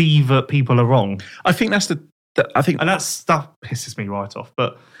see that people are wrong, I think that's I think and that stuff pisses me right off.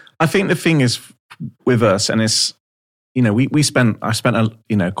 But I think the thing is with us, and it's, I spent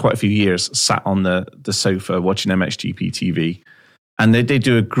quite a few years sat on the sofa watching MXGP TV, and they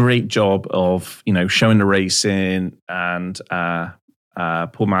do a great job of, showing the racing, and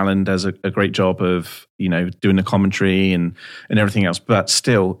Paul Mallon does a great job of, doing the commentary and everything else. But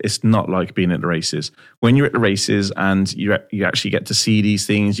still, it's not like being at the races. When you're at the races and you actually get to see these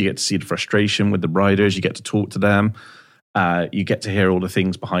things, you get to see the frustration with the riders, you get to talk to them, you get to hear all the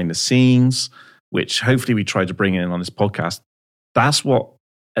things behind the scenes, which hopefully we try to bring in on this podcast. That's what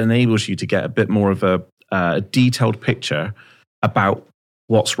enables you to get a bit more of a detailed picture about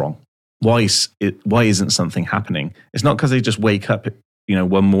what's wrong. Why isn't something happening? It's not because they just wake up,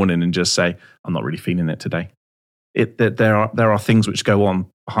 one morning and just say, "I'm not really feeling it today." There are things which go on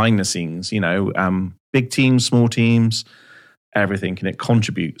behind the scenes. Big teams, small teams, everything, and it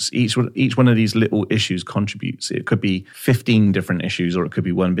contributes. Each one of these little issues contributes. It could be 15 different issues, or it could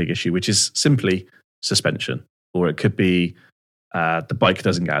be one big issue, which is simply suspension, or it could be the bike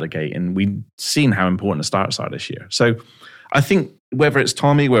doesn't get out of the gate. And we've seen how important the starts are this year. So I think whether it's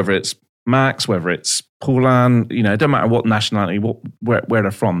Tommy, whether it's Max, whether it's Paulan, it doesn't matter what nationality, where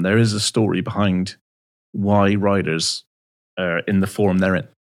they're from, there is a story behind why riders are in the form they're in.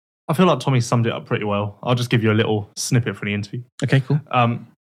 I feel like Tommy summed it up pretty well. I'll just give you a little snippet from the interview. Okay, cool.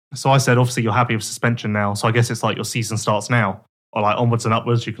 So I said, obviously, you're happy with suspension now. So I guess it's like your season starts now, or like onwards and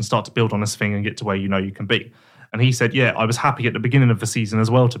upwards. You can start to build on this thing and get to where you can be. And he said, yeah, I was happy at the beginning of the season as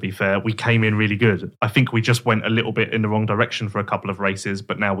well, to be fair. We came in really good. I think we just went a little bit in the wrong direction for a couple of races,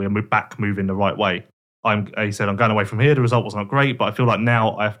 but now we're back moving the right way. He said, I'm going away from here. The result was not great, but I feel like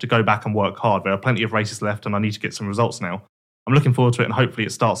now I have to go back and work hard. There are plenty of races left and I need to get some results now. I'm looking forward to it and hopefully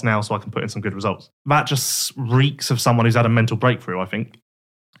it starts now so I can put in some good results. That just reeks of someone who's had a mental breakthrough, I think.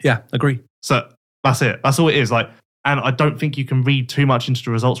 Yeah, agree. So that's it. That's all it is. And I don't think you can read too much into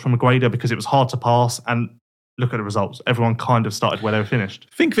the results from a grader because it was hard to pass and look at the results. Everyone kind of started where they were finished.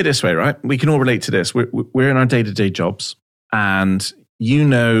 Think of it this way, right? We can all relate to this. We're in our day-to-day jobs and you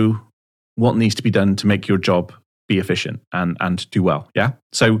know what needs to be done to make your job be efficient and do well, yeah?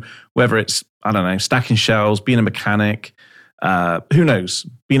 So whether it's, I don't know, stacking shelves, being a mechanic, who knows,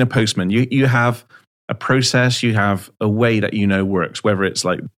 being a postman, you have a process, you have a way that works, whether it's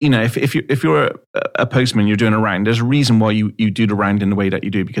like, if you're a postman, you're doing a round, there's a reason why you do the round in the way that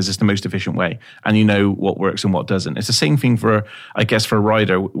you do, because it's the most efficient way and you know what works and what doesn't. It's the same thing for a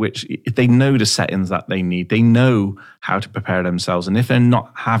rider, which they know the settings that they need, they know how to prepare themselves, and if they're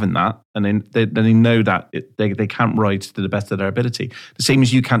not having that, and then they know that they can't ride to the best of their ability, the same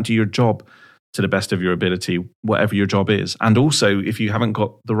as you can't do your job to the best of your ability, whatever your job is. And also, if you haven't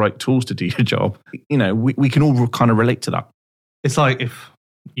got the right tools to do your job, we can all kind of relate to that. It's like if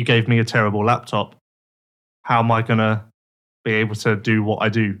you gave me a terrible laptop, how am I going to be able to do what I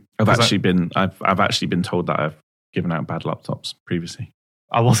do? I've actually been told that I've given out bad laptops previously.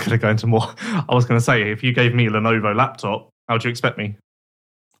 I was going to go into more. I was going to say, if you gave me a Lenovo laptop, how would you expect me?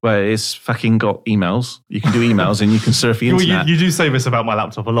 Well, it's fucking got emails. You can do emails and you can surf the internet. You do say this about my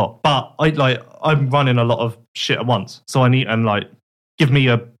laptop a lot, but I'm running a lot of shit at once. So I need, give me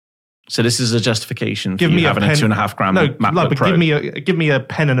a... So this is a justification for you having a 2.5 grand MacBook Pro. Give me a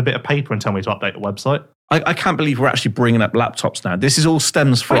pen and a bit of paper and tell me to update the website. I can't believe we're actually bringing up laptops now. This is all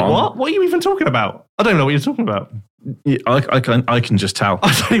stems from... Wait, what? What are you even talking about? I don't know what you're talking about. I can just tell.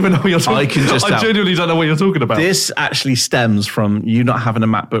 I don't even know what you're talking about. I can just tell. I genuinely don't know what you're talking about. This actually stems from you not having a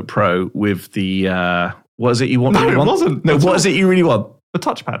MacBook Pro with the... what is it you want? No, it wasn't. No, what is it you really want? The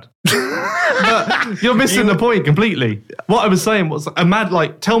touchpad. But you're missing the point completely. What I was saying was,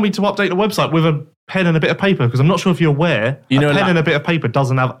 tell me to update the website with a pen and a bit of paper, because I'm not sure if you're aware, a pen and a bit of paper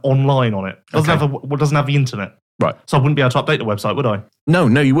doesn't have online on it. Doesn't have the internet. Right. So I wouldn't be able to update the website, would I? No,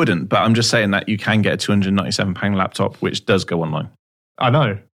 you wouldn't. But I'm just saying that you can get a £297 laptop, which does go online. I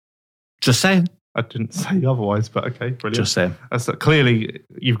know. Just saying. I didn't say otherwise, but okay, brilliant. Just saying. Clearly,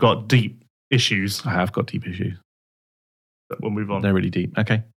 you've got deep issues. I have got deep issues. But we'll move on. They're really deep.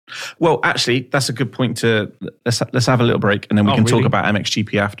 Okay. Well, actually, that's a good point to... Let's have a little break, and then we can talk about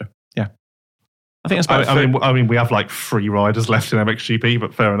MXGP after. Yeah. I think that's about I mean, we have 3 riders left in MXGP,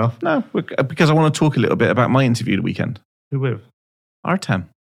 but fair enough. No, because I want to talk a little bit about my interview the weekend. Who with? Artem.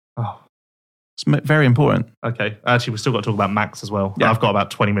 Oh. It's very important. Okay. Actually, we've still got to talk about Max as well. Yeah. I've got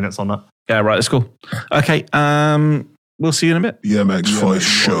about 20 minutes on that. Yeah, right. That's cool. Okay. We'll see you in a bit. The MX5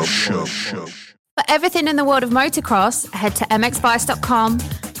 Show. For everything in the world of motocross, head to mxvice.com,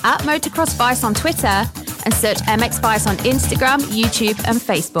 @motocrossvice on Twitter, and search MXVice on Instagram, YouTube, and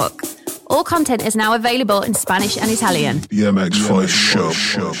Facebook. All content is now available in Spanish and Italian. The MX5 Show.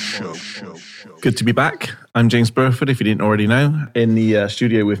 Good to be back. I'm James Burford, if you didn't already know. In the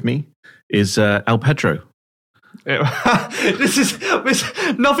studio with me is El Pedro.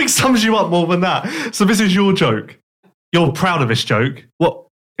 Nothing sums you up more than that. So this is your joke. You're proud of this joke. What?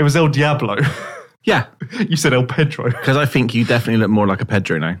 It was El Diablo. Yeah. You said El Pedro. Because I think you definitely look more like a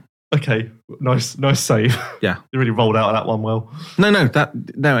Pedro now. Okay, nice save. Yeah. You really rolled out of that one well. No,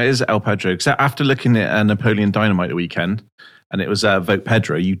 it is El Pedro. Because after looking at Napoleon Dynamite the weekend, and it was Vote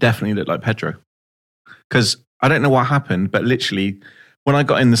Pedro, you definitely look like Pedro. Because I don't know what happened, but literally, when I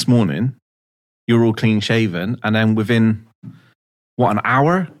got in this morning, you were all clean shaven, and then within, an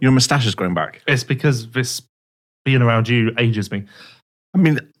hour, your moustache has grown back. It's because this being around you ages me. I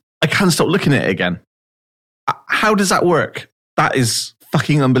mean, I can't stop looking at it again. How does that work? That is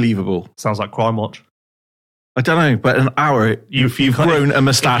fucking unbelievable. Sounds like Crime Watch. I don't know, but an hour, you've grown a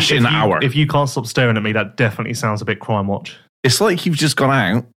moustache in an hour. If you can't stop staring at me, that definitely sounds a bit Crime Watch. It's like you've just gone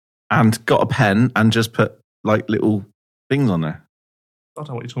out and got a pen and just put little things on there. I don't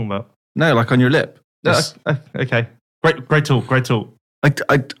know what you're talking about. No, like on your lip. Okay. Great talk.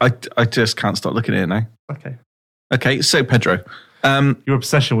 I just can't stop looking at it now. Okay. Okay, so Pedro, Your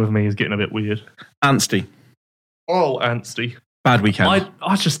obsession with me is getting a bit weird. Anstey, Oh, Anstey. bad weekend,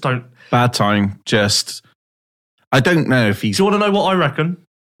 I just don't. bad time. Just, I don't know if he's. Do you want to know what I reckon?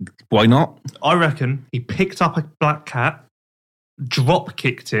 Why not? I reckon he picked up a black cat, drop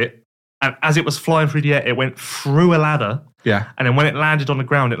kicked it, and as it was flying through the air, it went through a ladder. Yeah. And then when it landed on the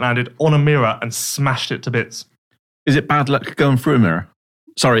ground, it landed on a mirror and smashed it to bits. Is it bad luck going through a mirror?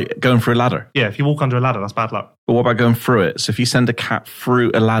 Sorry, going through a ladder. Yeah, if you walk under a ladder, that's bad luck. But what about going through it? So if you send a cat through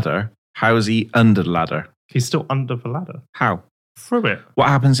a ladder, how is he under the ladder? He's still under the ladder. How? Through it. What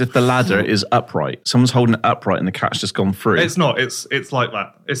happens if the ladder is upright? Someone's holding it upright and the cat's just gone through. It's not. It's like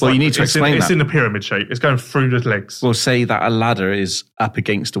that. It's Well, like, you need to explain It's that. in a pyramid shape. It's going through the legs. We'll say that a ladder is up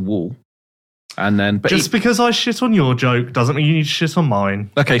against a wall. And then... But Just because I shit on your joke doesn't mean you need to shit on mine.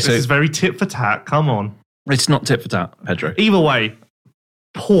 Okay, This so is very tit for tat. Come on. it's not tit for tat, Pedro. Either way,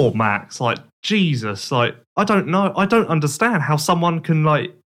 poor Max. Like, Jesus. Like, I don't know. I don't understand how someone can,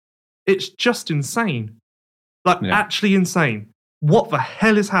 like... It's just insane. Like, Yeah. actually insane. What the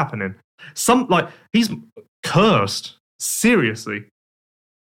hell is happening? He's cursed. Seriously.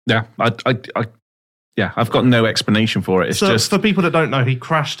 Yeah, I've got no explanation for it. It's So just... for people that don't know, he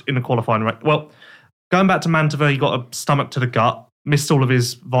crashed in the qualifying race. Well, going back to Mantova, he got a stomach to the gut, missed all of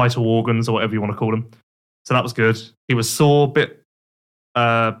his vital organs or whatever you want to call them. So that was good. He was sore, bit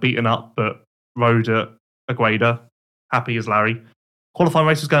beaten up, but rode at Agueda. Happy as Larry. Qualifying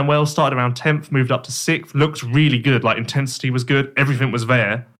race was going well. Started around 10th, moved up to 6th. Looked really good. Like, intensity was good. Everything was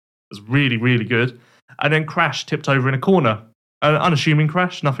there. It was really, really good. And then crashed, tipped over in a corner. An unassuming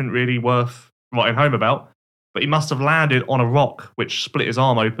crash. Nothing really worth writing home about. But he must have landed on a rock, which split his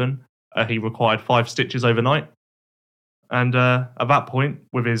arm open. He required 5 stitches overnight. And at that point,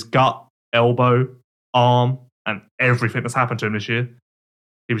 with his gut, elbow, arm, and everything that's happened to him this year,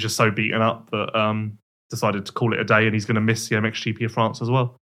 he was just so beaten up that decided to call it a day, and he's going to miss the MXGP of France as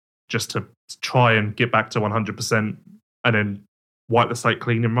well, just to try and get back to 100% and then wipe the slate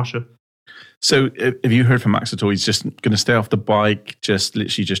clean in Russia. So have you heard from Max at all? He's just going to stay off the bike, just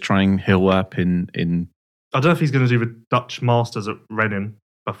literally just try and hill up in... I don't know if he's going to do the Dutch Masters at Reading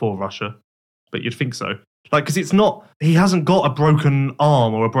before Russia, but you'd think so. Like, because it's not, he hasn't got a broken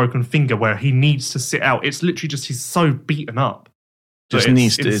arm or a broken finger where he needs to sit out. It's literally just he's so beaten up. Just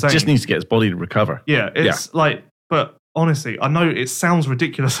needs to get his body to recover. Yeah, it's like, but honestly, I know it sounds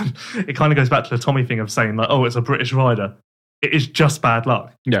ridiculous. And it kind of goes back to the Tommy thing of saying, like, oh, it's a British rider. It is just bad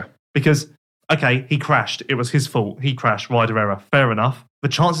luck. Yeah. Because, okay, he crashed. It was his fault. He crashed, rider error. Fair enough. The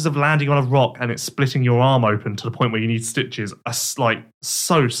chances of landing on a rock and it splitting your arm open to the point where you need stitches are like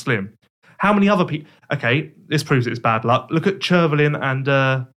so slim. How many other people? Okay, this proves it's bad luck. Look at Chervelin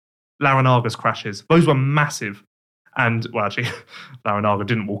and Laranaga's crashes. Those were massive. And, well, actually, Laranaga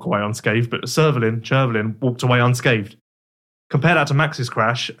didn't walk away unscathed, but Chervelin walked away unscathed. Compare that to Max's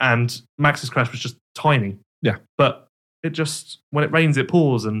crash, and Max's crash was just tiny. Yeah. But it just, when it rains, it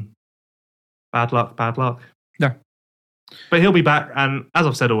pours, and bad luck. Yeah. But he'll be back, and as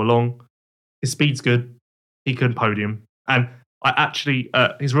I've said all along, his speed's good. He can podium. And I actually,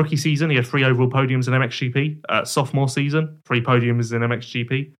 his rookie season, he had 3 overall podiums in MXGP. Sophomore season, 3 podiums in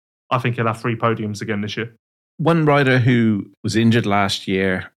MXGP. I think he'll have 3 podiums again this year. One rider who was injured last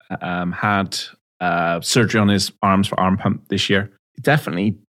year had surgery on his arms for arm pump this year.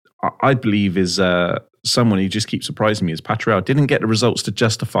 Definitely, I believe, is someone who just keeps surprising me is Patrell. Didn't get the results to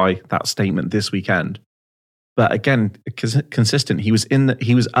justify that statement this weekend. But again, consistent. He was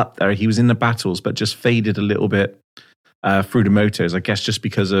up there. He was in the battles, but just faded a little bit through the motos. I guess just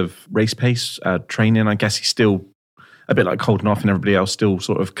because of race pace, training. I guess he's still a bit like holding off, and everybody else still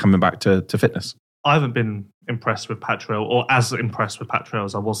sort of coming back to fitness. I haven't been impressed with Patrell, or as impressed with Patrell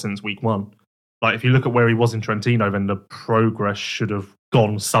as I was since week 1. Like, if you look at where he was in Trentino, then the progress should have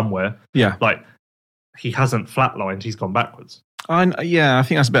gone somewhere. Yeah. Like, he hasn't flatlined, he's gone backwards. I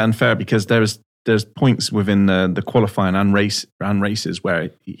think that's a bit unfair because there's points within the qualifying and races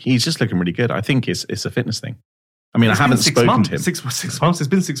where he's just looking really good. I think it's a fitness thing. I mean, I haven't spoken to him. 6 months. It's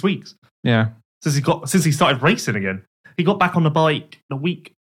been 6 weeks. Yeah. Since he started racing again. He got back on the bike the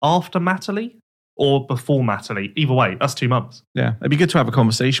week after Matterley or before Matterley. Either way, that's 2 months. Yeah. It'd be good to have a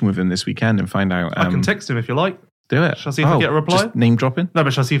conversation with him this weekend and find out. I can text him if you like. Do it. Shall I see if I get a reply? Just name dropping? No,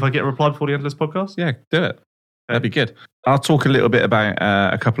 but shall I see if I get a reply before the end of this podcast? Yeah, do it. That'd be good. I'll talk a little bit about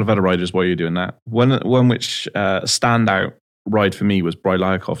a couple of other riders while you're doing that. One which standout ride for me was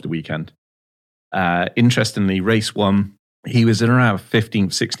Brylyakov the weekend. Interestingly, race 1, he was in around 15th,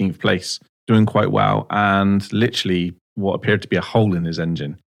 16th place, doing quite well, and literally what appeared to be a hole in his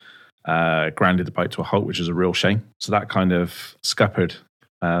engine. grounded the bike to a halt, which was a real shame. So that kind of scuppered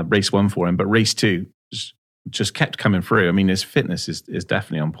race 1 for him. But race 2 just kept coming through. I mean, his fitness is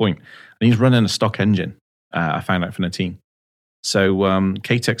definitely on point. And he's running a stock engine, I found out from the team. So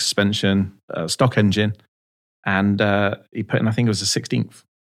K-Tech suspension, stock engine, and he put in, I think it was the 16th.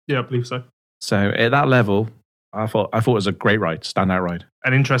 Yeah, I believe so. So at that level, I thought it was a great ride, standout ride.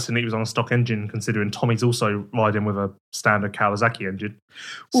 And interesting that he was on a stock engine, considering Tommy's also riding with a standard Kawasaki engine.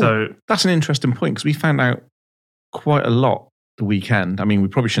 So that's an interesting point, because we found out quite a lot the weekend. I mean, we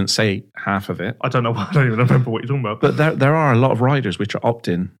probably shouldn't say half of it. I don't even remember what you're talking about. But there are a lot of riders which are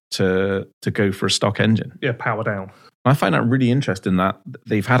opting to go for a stock engine. Yeah, power down. I find that really interesting that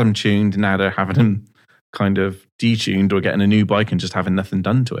they've had them tuned, and now they're having them kind of detuned or getting a new bike and just having nothing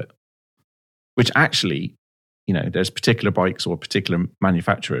done to it. Which actually, you know, there's particular bikes or particular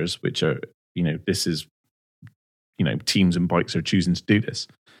manufacturers which are, you know, this is, you know, teams and bikes are choosing to do this.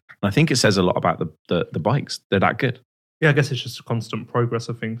 And I think it says a lot about the bikes. They're that good. Yeah, I guess it's just a constant progress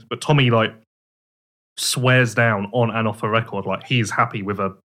of things. But Tommy, like, swears down on and off a record, like, he's happy with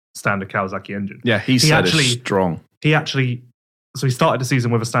a standard Kawasaki engine. Yeah, he said it's strong. So he started the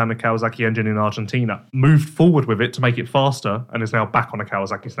season with a standard Kawasaki engine in Argentina, moved forward with it to make it faster, and is now back on a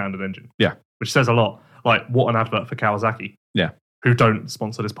Kawasaki standard engine. Yeah. Which says a lot. Like, what an advert for Kawasaki. Yeah. Who don't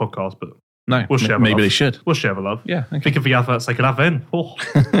sponsor this podcast, but no, we'll share maybe love. They should. We'll share the love. Yeah. Okay. Think of the adverts they could have then. Oh.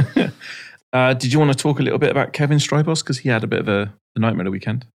 Did you want to talk a little bit about Kevin Strybos? Because he had a bit of a nightmare the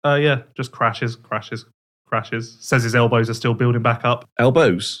weekend. Yeah, just crashes. Says his elbows are still building back up.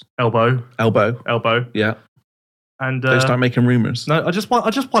 Elbows? Elbow. Yeah. And they start making rumours. No, I just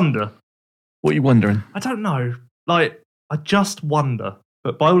wonder. What are you wondering? I don't know. Like, I just wonder.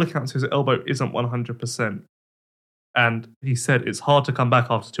 But by all accounts, his elbow isn't 100%. And he said it's hard to come back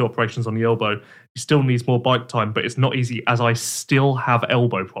after 2 operations on the elbow. He still needs more bike time, but it's not easy as I still have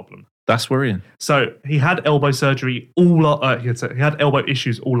elbow problem. That's worrying. So he had elbow surgery he had elbow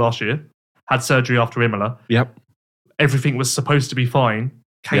issues all last year. Had surgery after Imola. Yep. Everything was supposed to be fine.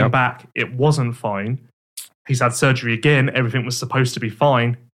 Came back, it wasn't fine. He's had surgery again. Everything was supposed to be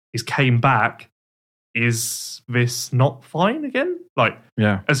fine. He's came back. Is this not fine again? Like,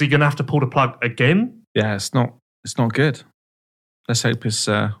 is he going to have to pull the plug again? Yeah, it's not good. Let's hope it's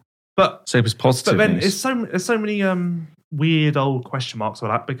positive. But then news. there's so many weird old question marks on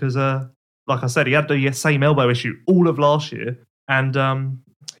that because, like I said, he had the same elbow issue all of last year, and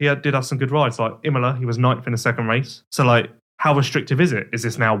he did have some good rides. Like Imola, he was 9th in the second race. So, like, how restrictive is it? Is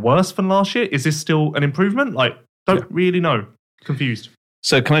this now worse than last year? Is this still an improvement? Like, don't really know. Confused.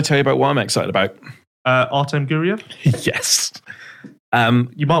 So, can I tell you about what I'm excited about? Artem Guriev? Yes.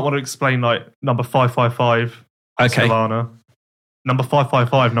 You might want to explain, like, number 555, Savannah. Number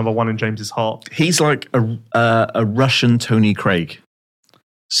 555, number 1 in James's heart. He's like a Russian Tony Craig.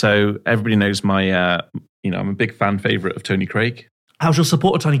 So everybody knows my, I'm a big fan favourite of Tony Craig. How's your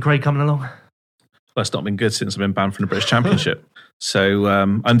support of Tony Craig coming along? Well, it's not been good since I've been banned from the British Championship. So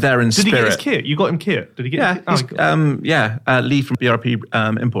I'm there in spirit. Did he get his kit? You got him kit? Did he get his kit? Lee from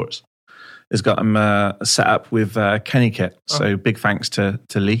BRP Imports has got him set up with Kenny kit. So big thanks to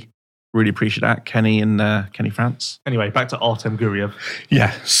Lee. Really appreciate that. Kenny and Kenny France. Anyway, back to Artem Guriev.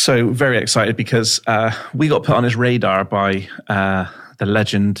 Yeah, so very excited because we got put on his radar by the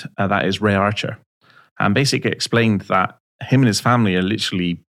legend that is Ray Archer. And basically explained that him and his family are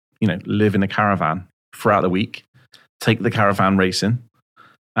literally, live in a caravan throughout the week, take the caravan racing.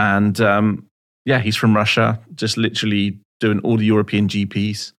 And he's from Russia, just literally doing all the European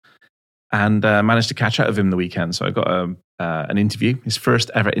GPs. And managed to catch up with him the weekend. So I got an interview, his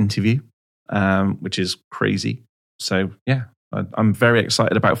first ever interview, which is crazy. So yeah, I'm very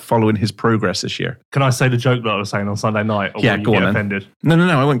excited about following his progress this year. Can I say the joke that I was saying on Sunday night? Or yeah, will go you on get then. offended?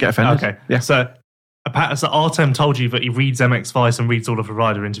 No, I won't get offended. Okay, yeah. So Artem told you that he reads MX Vice and reads all of the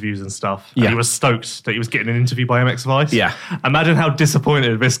rider interviews and stuff. And he was stoked that he was getting an interview by MX Vice. Yeah. Imagine how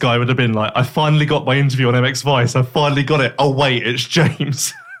disappointed this guy would have been. Like, I finally got my interview on MX Vice. I finally got it. Oh wait, it's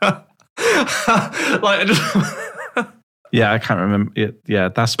James. Yeah, I can't remember it. Yeah,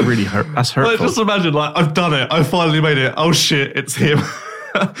 that's really that's hurtful. Like, just imagine, like, I've done it. I finally made it. Oh shit, it's him.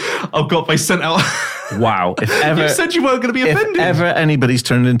 They sent out. Wow. If ever you said you weren't going to be offended. If ever anybody's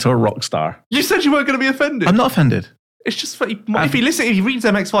turned into a rock star. You said you weren't going to be offended. I'm not offended. It's just that if he reads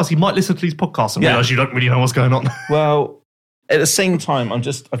MX Vice, he might listen to these podcasts and realise you don't really know what's going on. Well, at the same time, I've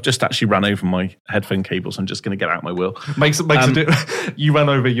just actually run over my headphone cables. I'm just going to get out my wheel. Makes a difference. You ran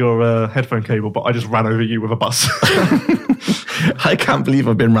over your headphone cable, but I just ran over you with a bus. I can't believe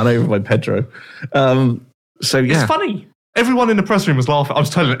I've been run over by Pedro. So yeah, it's funny. Everyone in the press room was laughing. I was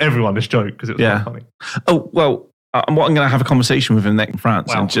telling everyone this joke because it was funny. Oh well, I'm going to have a conversation with him next in France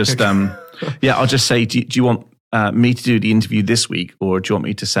Wow. and just, I'll just say, do you want me to do the interview this week, or do you want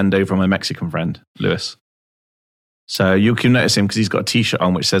me to send over my Mexican friend, Lewis? So you can notice him because he's got a T-shirt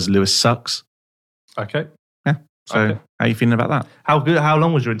on which says "Lewis sucks." Okay. Yeah. So Okay. how are you feeling about that? How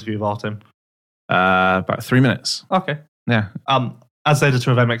long was your interview with Artem? About 3 minutes. Okay. Yeah. As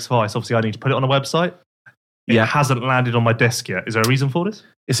editor of MX Vice, obviously I need to put it on a website. It Yeah. hasn't landed on my desk yet. Is there a reason for this?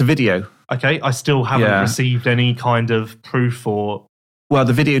 It's a video. Okay, I still haven't Yeah. received any kind of proof or... Well,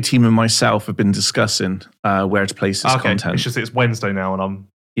 the video team and myself have been discussing where to place this Okay, content. it's just it's Wednesday now and I'm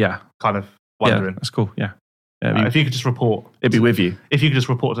Yeah. kind of Yeah, wondering. that's cool. Yeah. If you could just report. It'd be with you. If you could just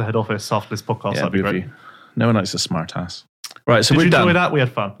report to head office after this podcast, Yeah, that'd be it'd be great. with you. No one likes a smart ass. Right, so Did we're you enjoy done. that? We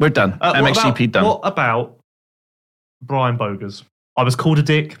had fun. We're done. MXGP done. What about Brian Bogers? I was called a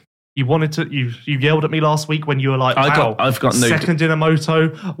dick. You wanted to. You yelled at me last week when you were like, "Wow, I've got no second in a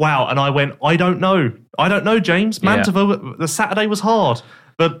moto." Wow, and I went, "I don't know, James. Yeah. Mantova, the Saturday was hard,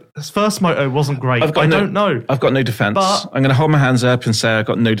 but his first moto wasn't great. I don't know." I've got no defense. But- I'm going to hold my hands up and say I've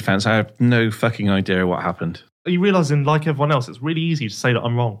got no defense. I have no fucking idea what happened. Are you realizing, like everyone else, it's really easy to say that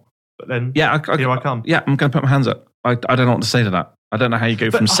I'm wrong, but then Yeah, here I come. Yeah, I'm going to put my hands up. I don't know what to say to that. I don't know how you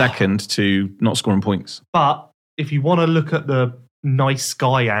go from But- second to not scoring points. But if you want to look at the nice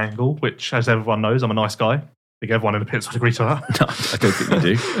guy angle, which, as everyone knows, I'm a nice guy. I think everyone in the pits would agree to that. No, I don't think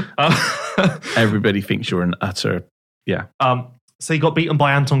you do. Everybody thinks you're an utter... Yeah. So he got beaten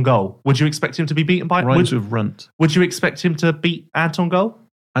by Anton Goal. Would you expect him to be beaten by... Rhymes with runt. Would you expect him to beat Anton Goal?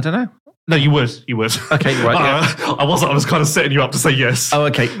 I don't know. No, you would. You would. Okay, right, yeah. I wasn't. I was kind of setting you up to say yes. Oh,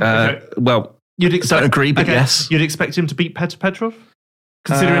 okay. Okay. Well, You'd don't agree, but yes. You'd expect him to beat Petr Petrov?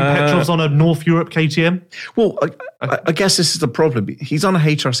 Considering Uh, Petrov's on a North Europe KTM? Well, I guess this is the problem. He's on a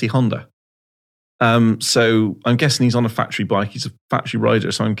HRC Honda. So I'm guessing he's on a factory bike. He's a factory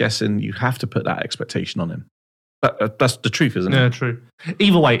rider. So I'm guessing you have to put that expectation on him. But that's the truth, isn't Yeah, it? true.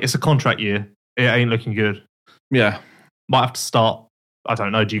 Either way, it's a contract year. It ain't looking good. Yeah. Might have to start, I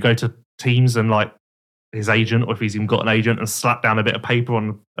don't know, do you go to teams and like his agent, or if he's even got an agent, and slap down a bit of paper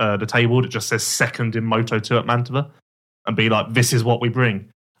on the table that just says second in Moto2 at Mantova and be like, this is what we bring.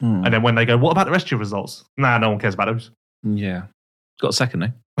 Hmm. And then when they go, what about the rest of your results? Nah, no one cares about those. Yeah. Got a second, eh?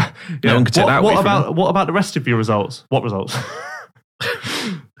 Yeah. No one can take that away from him. What about the rest of your results? What results?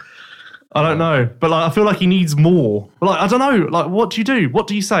 I don't know, but like I feel like he needs more. But like I don't know, like what do you do? What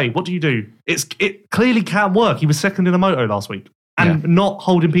do you say? What do you do? It clearly can work. He was second in a moto last week and not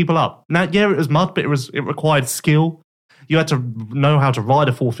holding people up. Now, yeah, it was mud, but it required skill. You had to know how to ride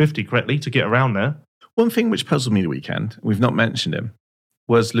a 450 correctly to get around there. One thing which puzzled me the weekend, we've not mentioned him,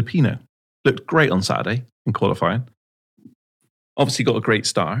 was Lupino. Looked great on Saturday in qualifying. Obviously got a great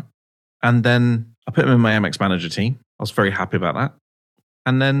start. And then I put him in my MX Manager team. I was very happy about that.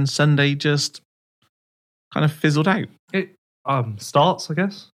 And then Sunday just kind of fizzled out. It starts, I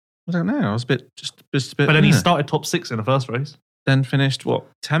guess. I don't know. I was a bit... But then he started top 6 in the first race. Then finished, 10th?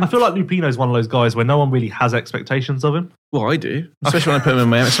 I feel like Lupino's one of those guys where no one really has expectations of him. Well, I do. Especially when I put him in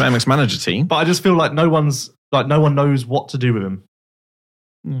my MX Manager team. But I just feel like no one knows what to do with him.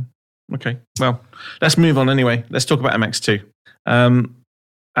 Okay. Well, let's move on anyway. Let's talk about MX2.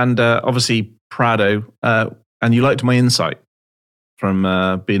 And obviously Prado. And you liked my insight from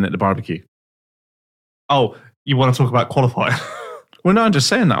being at the barbecue. Oh, you want to talk about qualifying? Well, no, I'm just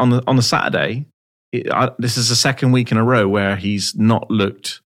saying that on the Saturday, this is the second week in a row where he's not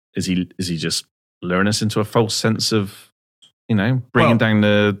looked. Is he just luring us into a false sense of, bringing down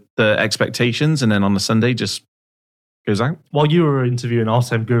the expectations, and then on the Sunday just goes out? While you were interviewing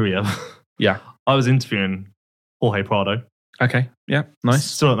Artem Guriev, Yeah. I was interviewing Jorge Prado. Okay. Yeah. Nice.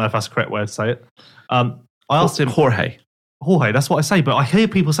 Still don't know if that's the correct way to say it. I asked him, Jorge. that's what I say, but I hear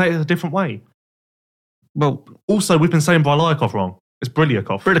people say it a different way. Well, Also, we've been saying Brylyakov wrong. It's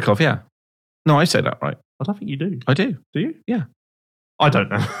Brylyakov. Bridikov, yeah. No, I say that right. I don't think you do. I do. Do you? Yeah. I don't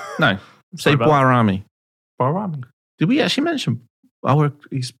know. No. Say Sorry about Boirami. Brylyakov. Did we actually mention? Oh,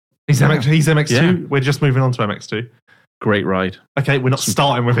 he's He's MX2. Yeah. We're just moving on to MX2. great ride. Okay, we're not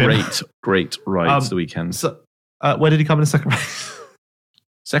starting with him. Great rides the weekend. So, where did he come in the second race?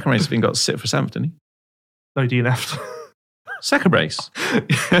 Second race, I think got sit for 7th, didn't he? No, DNF. Second race.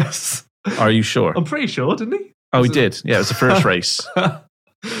 Yes. Are you sure? I'm pretty sure, didn't he? Oh, he did. Yeah, it was the first race. Yeah,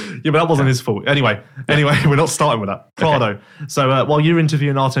 but that wasn't his fault. Anyway, we're not starting with that. Prado. So while you're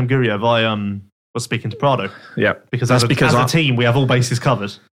interviewing Artem Guriev, I was speaking to Prado. Yeah, Because as a team, we have all bases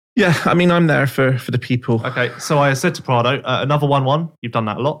covered. Yeah, I mean, I'm there for the people. Okay, so I said to Prado, another 1-1. You've done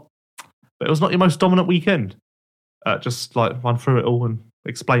that a lot. But it was not your most dominant weekend. Just like run through it all and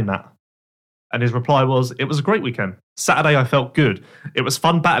explain that. And his reply was, it was a great weekend. Saturday, I felt good. It was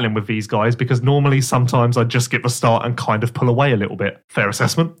fun battling with these guys because normally sometimes I just get the start and kind of pull away a little bit. Fair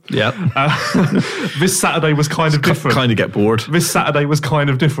assessment. Yeah. This Saturday was kind of different. Kind of get bored. This Saturday was kind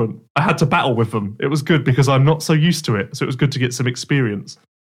of different. I had to battle with them. It was good because I'm not so used to it. So it was good to get some experience.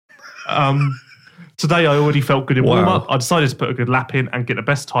 Today, I already felt good in warm-up. I decided to put a good lap in and get the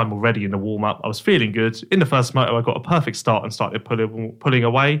best time already in the warm-up. I was feeling good. In the first moto, I got a perfect start and started pulling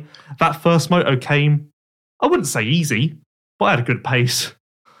away. That first moto came, I wouldn't say easy, but I had a good pace.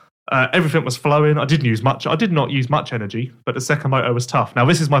 Everything was flowing. I did not use much energy, but the second moto was tough. Now,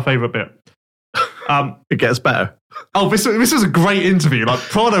 this is my favourite bit. It gets better. Oh, this was a great interview. Like,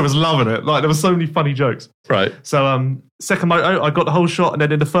 Prado was loving it. Like, there were so many funny jokes. Right. So, second moto, I got the whole shot, and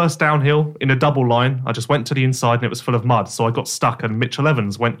then in the first downhill, in a double line, I just went to the inside, and it was full of mud. So I got stuck, and Mitchell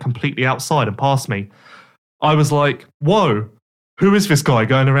Evans went completely outside and past me. I was like, whoa, who is this guy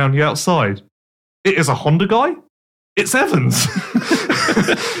going around the outside? It is a Honda guy? It's Evans.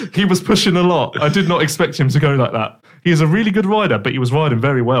 He was pushing a lot. I did not expect him to go like that. He is a really good rider, but he was riding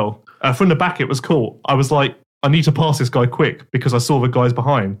very well. From the back, it was cool. I was like, I need to pass this guy quick because I saw the guys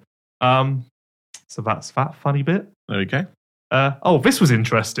behind. So that's that funny bit. Okay. This was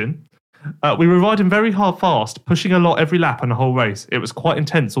interesting. We were riding very hard fast, pushing a lot every lap and the whole race. It was quite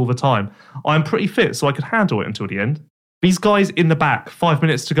intense all the time. I'm pretty fit, so I could handle it until the end. These guys in the back, 5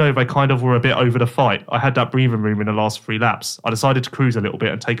 minutes to go, they kind of were a bit over the fight. I had that breathing room in the last 3 laps. I decided to cruise a little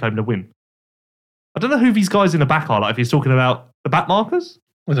bit and take home the win. I don't know who these guys in the back are, like if he's talking about the back markers.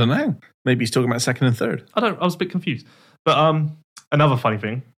 I don't know. Maybe he's talking about second and third. I was a bit confused. But another funny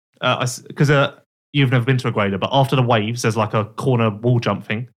thing, because you've never been to a grader, but after the waves, there's like a corner wall jump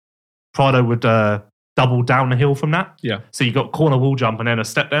thing. Prado would double down the hill from that. Yeah. So you got corner wall jump and then a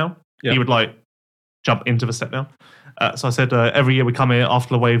step down. Yeah. He would like jump into the step down. So I said, every year we come here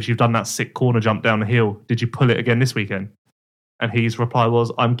after the waves, you've done that sick corner jump down the hill. Did you pull it again this weekend? And his reply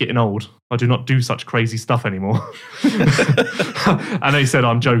was, I'm getting old. I do not do such crazy stuff anymore. And he said,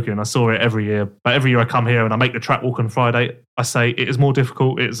 I'm joking. I saw it every year. But every year I come here and I make the track walk on Friday, I say it is more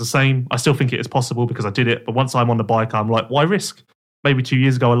difficult. It is the same. I still think it is possible because I did it. But once I'm on the bike, I'm like, why risk? Maybe 2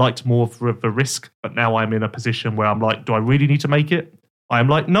 years ago, I liked more of the risk. But now I'm in a position where I'm like, do I really need to make it? I am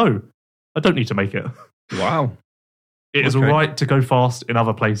like, no, I don't need to make it. Wow. It is all right to go fast in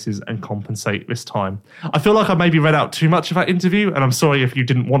other places and compensate this time. I feel like I maybe read out too much of that interview, and I'm sorry if you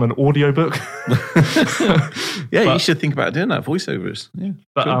didn't want an audiobook. You should think about doing that, voiceovers. Yeah.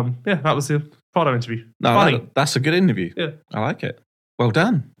 But cool. that was the Prado interview. No, Funny. that's a good interview. Yeah. I like it. Well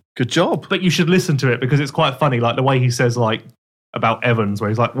done. Good job. But you should listen to it because it's quite funny, like the way he says like about Evans, where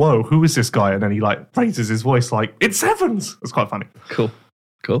he's like, whoa, who is this guy? And then he like raises his voice like, it's Evans. It's quite funny. Cool.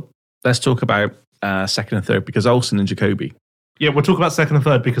 Let's talk about second and third because Olsen and Jacoby. Yeah, we'll talk about second and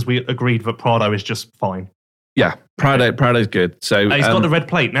third because we agreed that Prado is just fine. Yeah, Prado's good. So he's got the red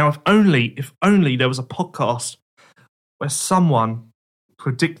plate. Now, if only there was a podcast where someone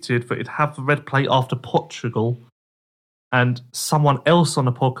predicted that it'd have the red plate after Portugal and someone else on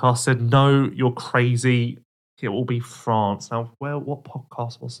the podcast said, no, you're crazy. It will be France. Now, what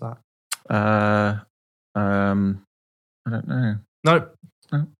podcast was that? I don't know.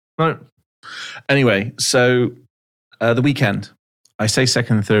 No. Anyway, so the weekend, I say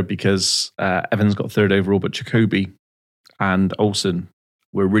second and third because Evans got third overall, but Jacoby and Olsen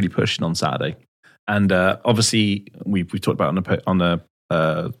were really pushing on Saturday. And obviously, we've talked about on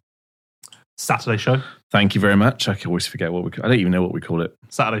the Saturday show. Thank you very much. I can always forget I don't even know what we call it.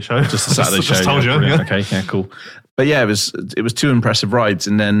 Saturday show. Just a Saturday show. Just told you. Yeah. Okay, yeah, cool. But yeah, it was 2 impressive rides.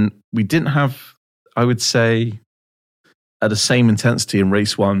 And then we didn't have, I would say, at the same intensity in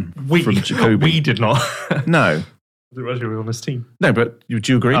race 1 from Jacoby. We did not. No. I didn't realize you were on this team. No, but do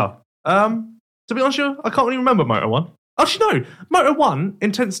you agree? Oh. To be honest, I can't really remember Moto 1. Actually, no. Moto 1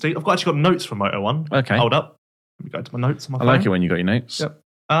 intensity. I've actually got notes from Moto 1. Okay. Hold up. Let me go to my notes on my phone. I like it when you got your notes. Yep.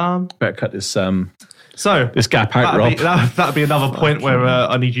 Better cut this this gap out, Rob. That'd be another point where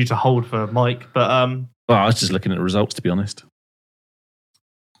I need you to hold for Mike. But well, I was just looking at the results, to be honest.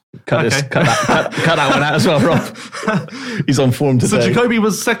 Cut that one out as well, Rob. He's on form today. So Jacoby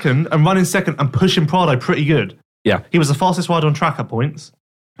was second and running second and pushing Prado pretty good. Yeah. He was the fastest rider on track at points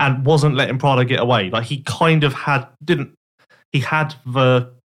and wasn't letting Prado get away. Like he kind of had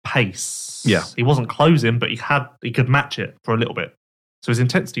the pace. Yeah. He wasn't closing, but he could match it for a little bit. So his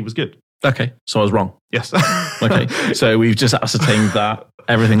intensity was good. Okay, so I was wrong. Yes. Okay, so we've just ascertained that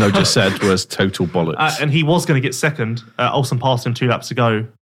everything I just said was total bollocks. And he was going to get second. Olsen passed him 2 laps to go.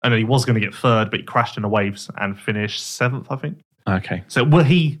 And then he was going to get third, but he crashed in the waves and finished 7th, I think. Okay. So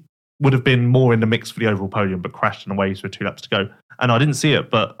he would have been more in the mix for the overall podium, but crashed in the waves with 2 laps to go. And I didn't see it,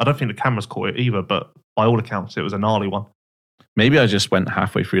 but I don't think the cameras caught it either. But by all accounts, it was a gnarly one. Maybe I just went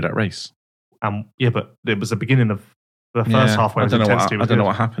halfway through that race. Yeah, but it was the beginning of the first half where I don't know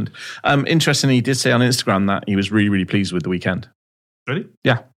what happened. Interestingly, he did say on Instagram that he was really, really pleased with the weekend. Really?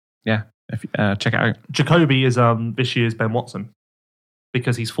 Yeah. If, check it out. Jacoby is this year's Ben Watson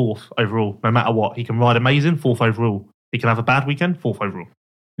because he's 4th overall. No matter what, he can ride amazing, 4th overall. He can have a bad weekend, 4th overall.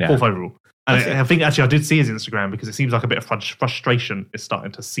 Yeah. 4th overall. And I think actually I did see his Instagram because it seems like a bit of frustration is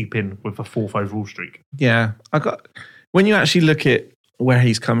starting to seep in with the 4th overall streak. Yeah, when you actually look at where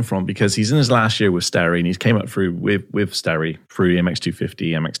he's come from, because he's in his last year with Sterry and he's came up through with Sterry through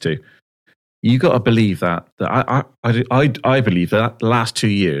MX250, MX2. You got to believe that I believe that the last 2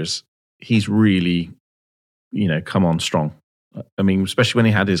 years he's really, come on strong. I mean, especially when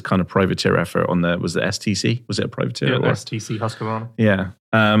he had his kind of privateer effort on was it STC? Was it a privateer? Yeah, STC Husqvarna. Yeah.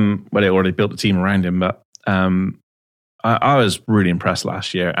 Well, they already built a team around him, but I was really impressed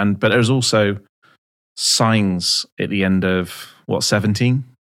last year. But there was also signs at the end of 17.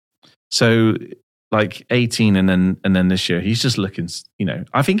 So like 18 and then this year, he's just looking,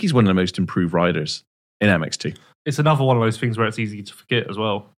 I think he's one of the most improved riders in MX2. It's another one of those things where it's easy to forget as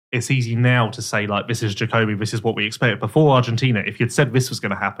well. It's easy now to say, like, this is Jacoby, this is what we expect. Before Argentina, if you'd said this was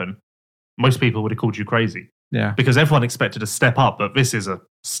going to happen, most people would have called you crazy. Yeah. Because everyone expected a step up, but this is a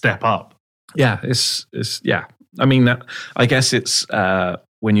step up. Yeah, it's yeah. I mean, I guess it's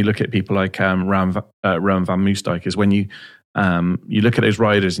when you look at people like Rowan van Moosdijk, is when you look at those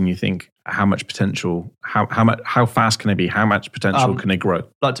riders and you think how much potential, how fast can they be? How much potential can they grow?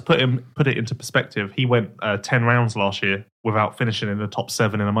 Like, to put it into perspective, he went 10 rounds last year without finishing in the top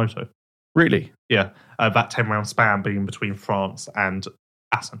 7 in a moto. Really? Yeah, that 10 round span being between France and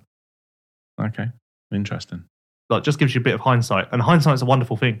Assen. Okay, interesting. Like, just gives you a bit of hindsight, and hindsight's a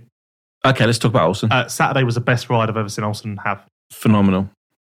wonderful thing. Okay, let's talk about Olsen. Saturday was the best ride I've ever seen Olsen have. Phenomenal.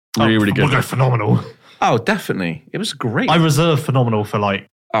 Really good. We'll go phenomenal. Oh, definitely. It was great. I reserve phenomenal for like...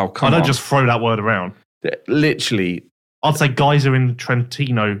 Oh, come on. I don't just throw that word around. Literally. I'd say Geyser in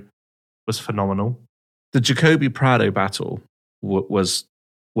Trentino was phenomenal. The Jacoby Prado battle was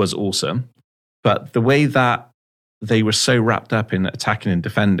awesome. But the way that they were so wrapped up in attacking and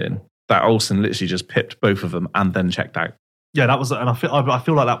defending, that Olsen literally just pipped both of them and then checked out. Yeah, that was... And I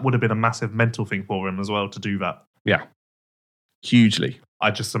feel like that would have been a massive mental thing for him as well to do that. Yeah. Hugely.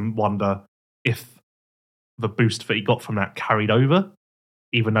 I just wonder if the boost that he got from that carried over,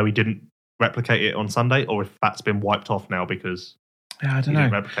 even though he didn't replicate it on Sunday, or if that's been wiped off now because I don't he know.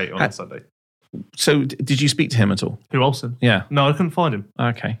 didn't replicate it on Sunday. So did you speak to him at all? Who, Olsen? Yeah. No, I couldn't find him.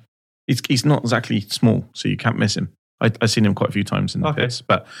 Okay. He's not exactly small, so you can't miss him. I've seen him quite a few times in the pits,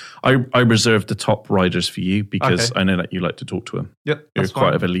 but I reserved the top riders for you because I know that you like to talk to them. Yep, You're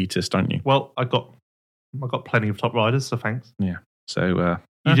quite of elitist, aren't you? Well, I got plenty of top riders, so thanks. Yeah. So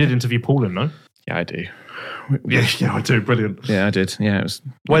you did interview Paulin, no? Yeah, I do. Yeah, I do. Brilliant. Yeah, I did. Yeah,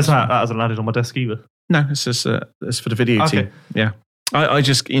 Where's that? That hasn't landed on my desk either. No, it's just it's for the video team. Yeah, I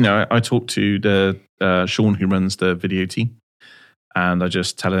just I talked to the Sean who runs the video team, and I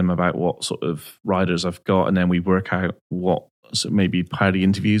just tell him about what sort of riders I've got, and then we work out what maybe party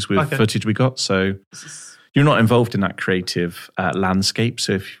interviews with footage we got. So you're not involved in that creative landscape.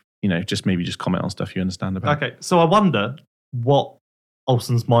 So if just maybe just comment on stuff you understand about. Okay, so I wonder what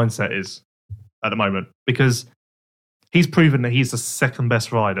Olsen's mindset is at the moment, because he's proven that he's the second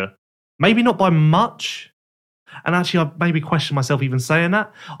best rider. Maybe not by much. And actually, I maybe question myself even saying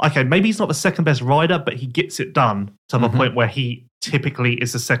that. Okay, maybe he's not the second best rider, but he gets it done to the point where he typically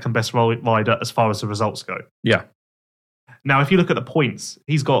is the second best rider as far as the results go. Yeah. Now, if you look at the points,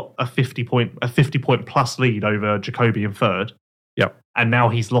 he's got a 50 point plus lead over Jacoby in third. Yep. And now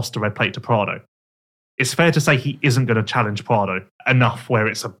he's lost the red plate to Prado. It's fair to say he isn't going to challenge Prado enough where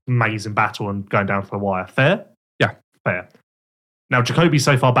it's an amazing battle and going down to the wire. Fair? Yeah. Fair. Now, Jacoby's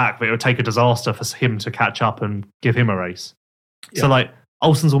so far back that it would take a disaster for him to catch up and give him a race. Yeah. So,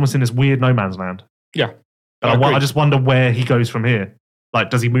 Olsen's almost in this weird no man's land. Yeah. I just wonder where he goes from here.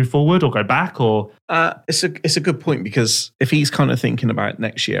 Does he move forward or go back? Or it's a good point, because if he's kind of thinking about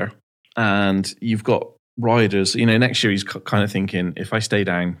next year and you've got riders, next year he's kind of thinking, if I stay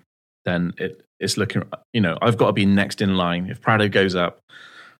down, then it's looking, I've got to be next in line. If Prado goes up,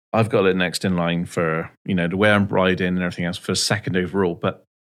 I've got it next in line for, the way I'm riding and everything else for second overall. But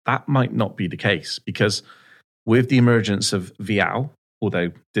that might not be the case, because with the emergence of Vial,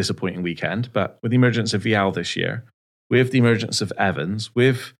 although disappointing weekend, but with the emergence of Vial this year, with the emergence of Evans,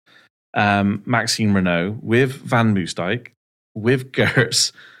 with Maxime Renault, with Van Moosdijk, with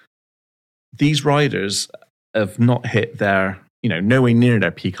Geerts, these riders have not hit their, nowhere near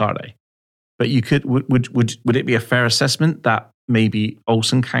their peak, are they? But you could would it be a fair assessment that maybe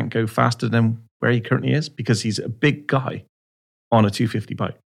Olsen can't go faster than where he currently is because he's a big guy on a 250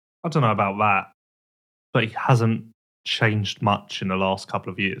 bike? I don't know about that, but he hasn't changed much in the last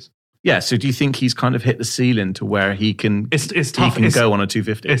couple of years. Yeah, so do you think he's kind of hit the ceiling to where he can It's he tough. can go on a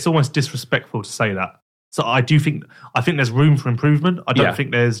 250? It's almost disrespectful to say that. So I think there's room for improvement. I don't Yeah. think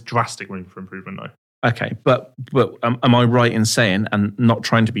there's drastic room for improvement though. Okay, but am I right in saying, and not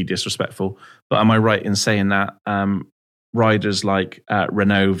trying to be disrespectful, but am I right in saying that riders like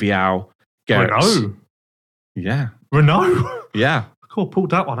Renault, Vial, Gerrits, Renault? yeah, Cool,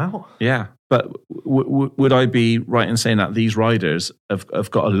 pulled that one out. yeah. But would I be right in saying that these riders have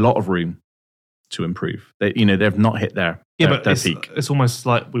got a lot of room to improve? They've not hit their peak. It's almost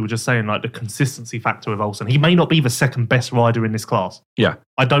like we were just saying, like the consistency factor with Olsen. He may not be the second best rider in this class. Yeah,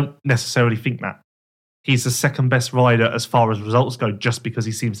 I don't necessarily think that. He's the second best rider as far as results go, just because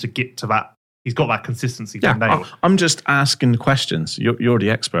he seems to get to that. He's got that consistency yeah. to nail. I'm just asking questions. You're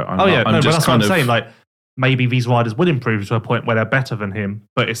the expert. I'm But just that's what I'm kind of saying. Like, maybe these riders will improve to a point where they're better than him,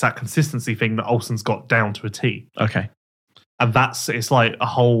 but it's that consistency thing that Olsen's got down to a T. Okay, And it's like a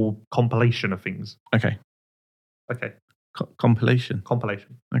whole compilation of things. okay. Okay. Compilation.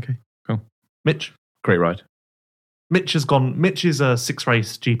 Okay, cool. Mitch Great ride. Mitch's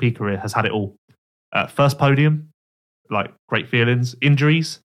 6-race GP career has had it all. First podium, like great feelings.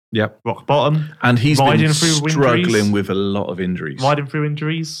 Injuries, Yep. rock bottom. And he's Riding been through struggling injuries. with a lot of injuries. Riding through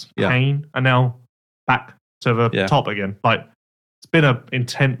injuries, Yeah. pain, and now back to the Yeah. top again. Like, it's been an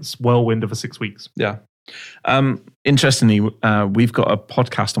intense whirlwind of 6 weeks. Yeah. Interestingly, we've got a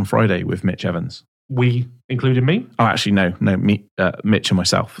podcast on Friday with Mitch Evans. We, including me? Oh, actually, no, me, Mitch and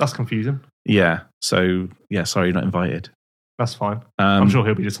myself. That's confusing. Yeah. So, yeah, sorry, you're not invited. That's fine. I'm sure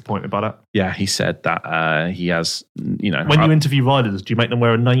he'll be disappointed by that. Yeah, he said that he has, When you interview riders, do you make them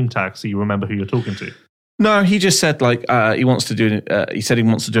wear a name tag so you remember who you're talking to? No, he just said like he wants to do. He said he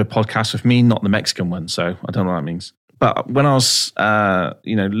wants to do a podcast with me, not the Mexican one. So I don't know what that means. But when I was,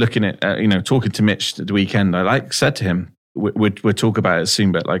 looking at, talking to Mitch the weekend, I said to him, we'll talk about it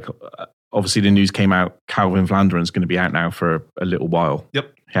soon. But obviously the news came out, Calvin Vlandren's going to be out now for a little while.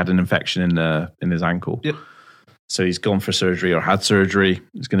 Yep. He had an infection in his ankle. Yep. So he's gone for surgery or had surgery.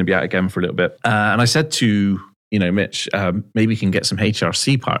 He's going to be out again for a little bit. And I said to Mitch, maybe we can get some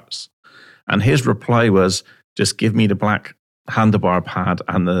HRC parts. And his reply was, just give me the black handlebar pad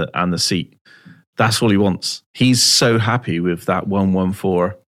and the seat. That's all he wants. He's so happy with that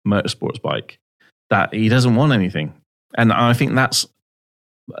 114 motorsports bike that he doesn't want anything. And I think that's,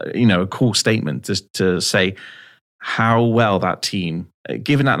 a cool statement to say how well that team,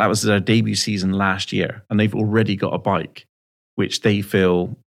 given that was their debut season last year, and they've already got a bike which they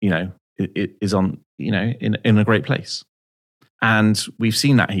feel, is on, in a great place. And we've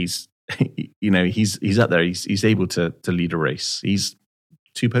seen that he's up there. He's able to lead a race. He's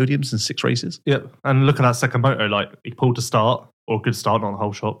 2 podiums in 6 races. Yeah, and look at that second moto. Like, he pulled to start, or a good start, not the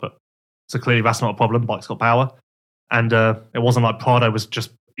whole shot, but so clearly that's not a problem. Bike's got power, and it wasn't like Prado was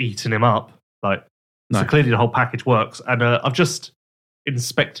just eating him up. Like, so No. clearly the whole package works. And I've just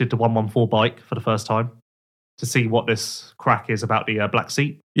inspected the 114 bike for the first time to see what this crack is about the black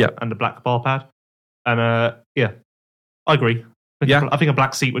seat, and the black bar pad. And I agree. I think a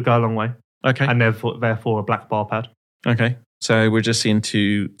black seat would go a long way, Okay. and therefore a black bar pad. Okay. So we're just seeing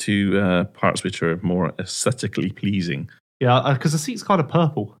two parts which are more aesthetically pleasing. Yeah, because the seat's kind of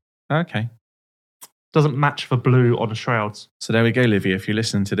purple. Okay. Doesn't match the blue on the shrouds. So there we go, Livia. If you're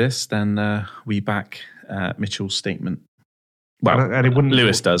listening to this, then we back Mitchell's statement. Well, and it wouldn't,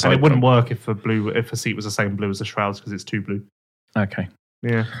 Lewis does. and it wouldn't work if the seat was the same blue as the shrouds because it's too blue. Okay.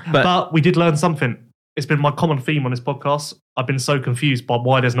 Yeah, But- but we did learn something. It's been my common theme on this podcast. I've been so confused by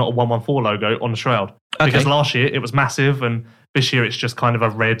why there's not a 114 logo on the shroud. Okay. Because last year it was massive, and this year it's just kind of a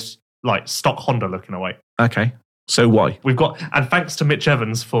red, like stock Honda looking away. Okay. So why? And thanks to Mitch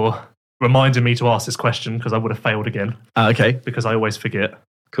Evans for reminding me to ask this question because I would have failed again Okay. because I always forget.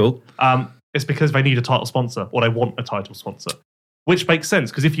 Cool. It's because they need a title sponsor, or they want a title sponsor, which makes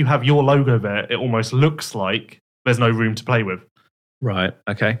sense because if you have your logo there, it almost looks like there's no room to play with. Right.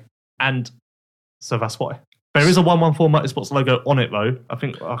 Okay. And so that's why. There is a 114 Motorsports logo on it, though. I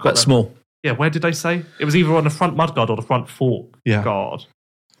think. But small. Yeah, where did they say? It was either on the front mudguard or the front fork Yeah. guard.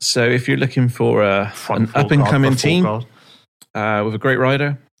 So if you're looking for an Front fork up and guard, coming the fork team guard. with a great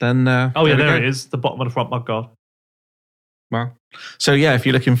rider, then Oh yeah, there we go. it is. The bottom of the front mudguard. Well, so yeah, if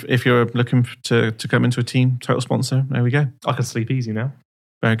you're looking to come into a team title sponsor, there we go. I can sleep easy now.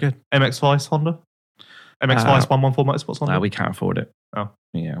 Very good. MX Vice Honda. MX Vice 114 Motorsports Honda. We can't afford it. Oh.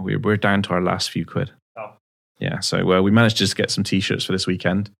 Yeah, we're down to our last few quid. Oh. Yeah, so we managed to just get some t-shirts for this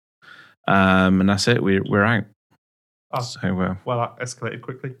weekend. And that's it. We're out. Oh. So Well, that escalated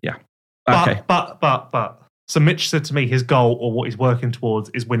quickly. yeah. But, Okay. but. So Mitch said to me his goal or what he's working towards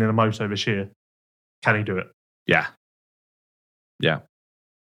is winning a moto this year. Can he do it? Yeah.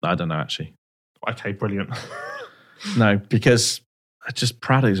 I don't know actually. Okay, brilliant. No, because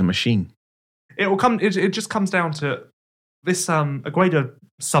Prado's a machine. It will come. It just comes down to this. Aguado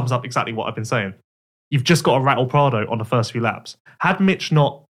sums up exactly what I've been saying. You've just got to rattle Prado on the first few laps. Had Mitch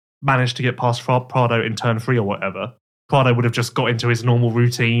not managed to get past Prado in turn 3 or whatever, Prado would have just got into his normal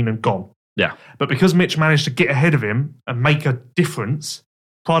routine and gone. Yeah. But because Mitch managed to get ahead of him and make a difference,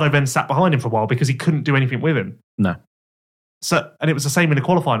 Prado then sat behind him for a while because he couldn't do anything with him. No. So, and it was the same in the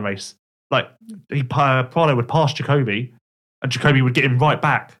qualifying race. Like Prado would pass Jacoby, and Jacoby would get him right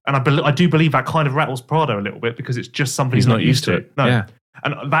back. And I do believe that kind of rattles Prado a little bit because it's just something He's not used to it. No. Yeah.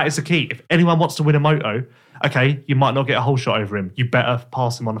 And that is the key. If anyone wants to win a moto, okay, you might not get a whole shot over him. You better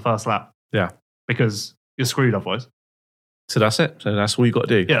pass him on the first lap. Yeah. Because you're screwed otherwise. So that's it. So that's all you got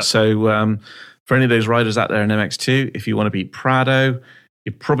to do. Yeah. So for any of those riders out there in MX2, if you want to beat Prado,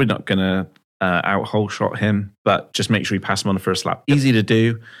 you're probably not going to out whole shot him, but just make sure you pass him on the first lap. Easy to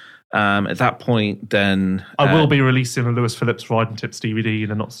do. At that point, then I will be releasing a Lewis Phillips Riding Tips DVD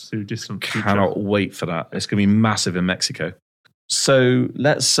in a not so distant future. cannot wait for that. It's going to be massive in Mexico. So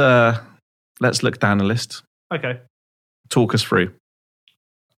let's look down the list. Okay. Talk us through.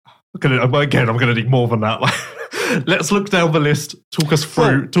 I'm gonna need more than that. Let's look down the list. Talk us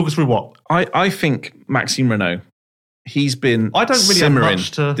through. Talk us through what? I think Maxime Renault, he's been I don't really have simmering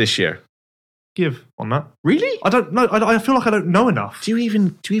much to- this year. Give on that. Really? I don't know. I feel like I don't know enough. Do you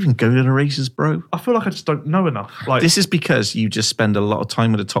even go to the races, bro? I feel like I just don't know enough. Like This is because you just spend a lot of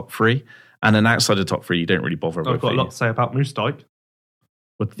time with the top 3, and then outside the top 3, you don't really bother I've with got a it. lot to say about Moose Dyke.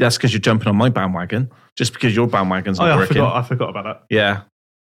 Well, that's because you're jumping on my bandwagon, just because your bandwagon's Oh, not yeah, working. I forgot about that. Yeah.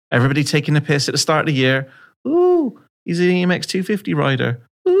 Everybody taking the piss at the start of the year. Ooh, he's an EMX 250 rider.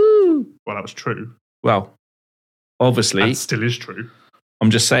 Ooh. Well, that was true. Well, obviously, That still is true. I'm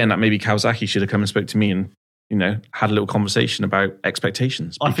just saying that maybe Kawasaki should have come and spoke to me and, had a little conversation about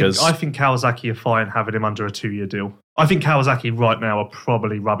expectations. Because I think Kawasaki are fine having him under a 2-year deal. I think Kawasaki right now are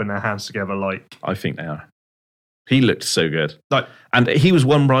probably rubbing their hands together like... I think they are. He looked so good. Like And he was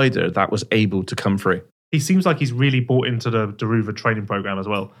one rider that was able to come through. he seems like he's really bought into the Daruva training program as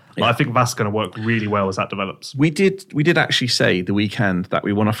well. Yeah. I think that's going to work really well as that develops. We did actually say the weekend that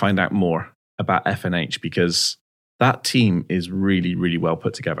we want to find out more about FNH because that team is really, really well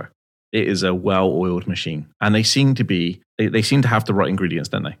put together. It is a well-oiled machine. And they seem to have the right ingredients,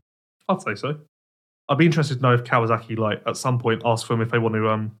 don't they? I'd say so. I'd be interested to know if Kawasaki, at some point, ask them if they want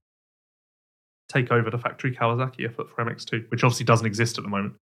to take over the factory Kawasaki effort for MX2, which obviously doesn't exist at the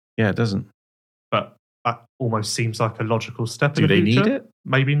moment. Yeah, it doesn't. But that almost seems like a logical step Do in the they future. need it?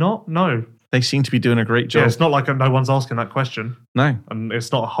 Maybe not. No. They seem to be doing a great job. Yeah, it's not like no one's asking that question. No. And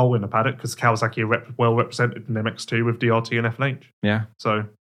it's not a hole in the paddock because Kawasaki are well represented in MX2 with DRT and FNH. Yeah. So,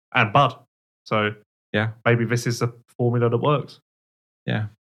 and Bud. So, Yeah. maybe this is a formula that works. Yeah.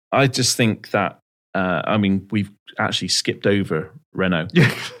 I just think that, we've actually skipped over Renault.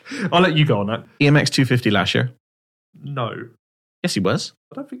 Yeah, I'll let you go on that. EMX 250 last year. No, Yes, he was.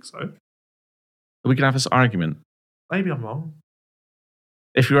 I don't think so. We can have this argument. Maybe I'm wrong.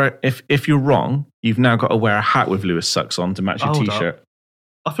 If you're wrong, you've now got to wear a hat with Lewis Sucks on to match your Hold t-shirt.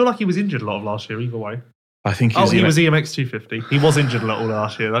 I feel like he was injured a lot of last year either way. I think He was EMX 250. He was injured a lot all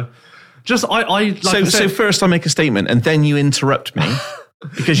last year though. Just, So first I make a statement and then you interrupt me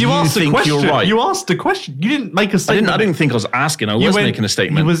because you asked a think question. you're right. You asked a question. You didn't make a statement. I didn't think I was asking. I You was went- making a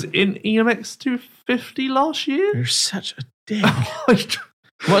statement. He was in EMX 250 last year? You're such a dick.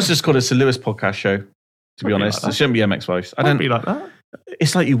 What's this called? It's a Lewis podcast show, to be Don't be honest. like that. It shouldn't be MX Vice. Don't be like that.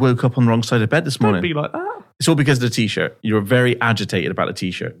 It's like you woke up on the wrong side of bed this Don't morning. be like that. It's all because of the t-shirt. You were very agitated about the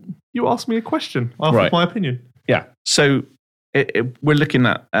t-shirt. You asked me a question. I offered Right. my opinion. Yeah. So we're looking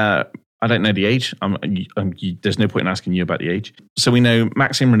at, I don't know the age. There's no point in asking you about the age. So we know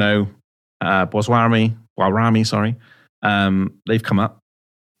Maxime Renault, Boisrami, sorry. They've come up.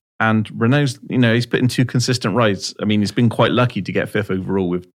 And Renault's, he's put in 2 consistent rides. I mean, he's been quite lucky to get 5th overall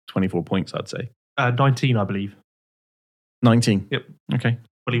with 24 points, I'd say. 19, I believe. 19. Yep. Okay.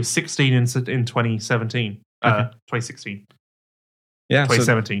 Well, he was 16 in 2017. Okay. 2016. Yeah. So,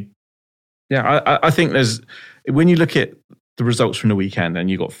 2017. yeah, I think there's, when you look at the results from the weekend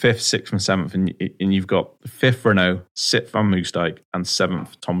and you've got 5th, 6th, and 7th, and you've got 5th Renault, 6th Van Moosdijk, and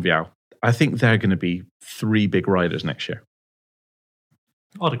 7th Tom Viau, I think they're going to be 3 big riders next year,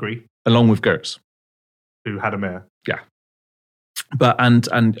 I'd agree. along with Gertz. Who had a mare. But and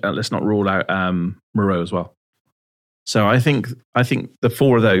let's not rule out Moreau as well. So I think the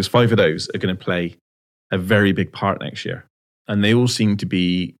 5 of those are going to play a very big part next year. And they all seem to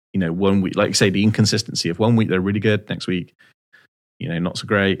be, 1 week, like you say, the inconsistency of 1 week they're really good, next week, not so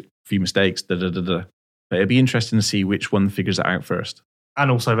great, few mistakes, But it'd be interesting to see which one figures it out first.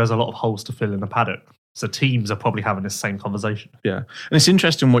 And also, there's a lot of holes to fill in the paddock. So teams are probably having this same conversation. Yeah. And it's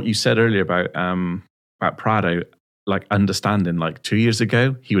interesting what you said earlier about Prado, like understanding, like 2 years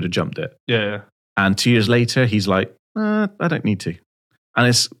ago, he would have jumped it. Yeah. And 2 years later, he's like, I don't need to. And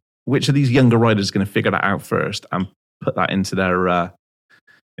it's which of these younger riders is going to figure that out first and put that into their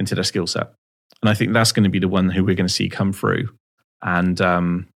skill set. And I think that's going to be the one who we're going to see come through and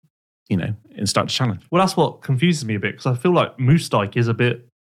start to challenge. Well, that's what confuses me a bit, because I feel like Moosdijk is a bit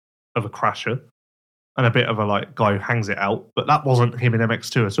of a crasher and a bit of a guy who hangs it out, but that wasn't him in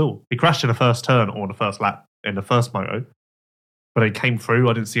MX2 at all. He crashed in the first turn or the first lap in the first moto, but he came through.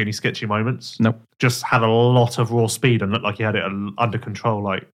 I didn't see any sketchy moments. Nope. Just had a lot of raw speed and looked like he had it under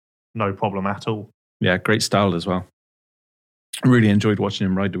control, no problem at all. Yeah, great style as well. Really enjoyed watching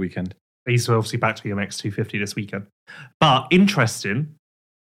him ride the weekend. He's obviously back to the MX250 this weekend. But interesting,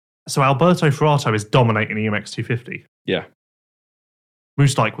 so Alberto Ferrato is dominating the MX250. Yeah.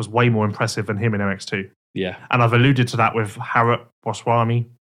 Moosdijk was way more impressive than him in MX2. Yeah. And I've alluded to that with Harat, Boswami,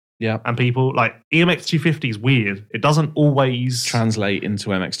 and people. EMX250 is weird. It doesn't always translate into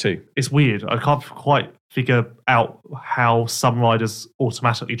MX2. It's weird. I can't quite figure out how some riders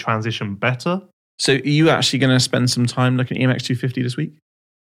automatically transition better. So are you actually going to spend some time looking at EMX250 this week?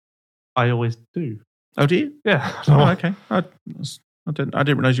 I always do. Oh, do you? Yeah. Oh, okay. I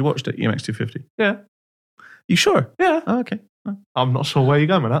didn't realize you watched it, EMX250. Yeah. You sure? Yeah. Oh, okay. I'm not sure where you're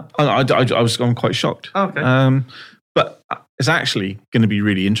going with that. I'm quite shocked. Oh, okay. But it's actually going to be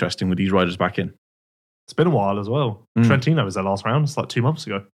really interesting with these riders back in. It's been a while as well. Trentino was their last round. It's 2 months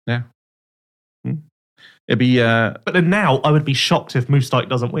ago. Yeah. It'd be. But then now I would be shocked if Moosdijk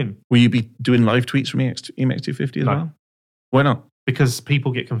doesn't win. Will you be doing live tweets from EMX250 as well? Why not? Because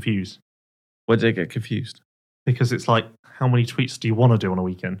people get confused. Why do they get confused? Because it's how many tweets do you want to do on a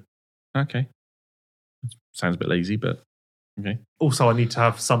weekend? Okay. Sounds a bit lazy, but okay. Also, I need to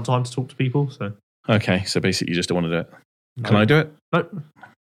have some time to talk to people. So okay, so basically you just don't want to do it. No. Can I do it? No.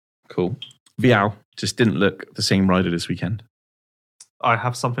 Cool. Vial just didn't look the same rider this weekend. I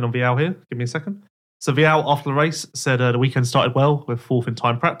have something on Vial here. Give me a second. So Vial, after the race, said the weekend started well with 4th in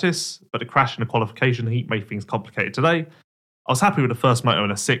time practice, but the crash in the qualification heat made things complicated today. I was happy with the first moto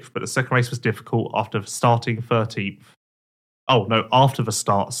and a 6th, but the second race was difficult after starting 13th. Oh, no, after the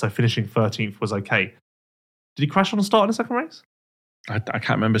start, so finishing 13th was okay. Did he crash on the start in the second race? I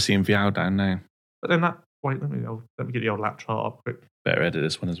can't remember seeing Vial down now. But then let me get the old lap chart up quick. Better edit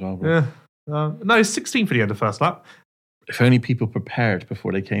this one as well, bro. Yeah. No, it's 16 for the end of the first lap. If only people prepared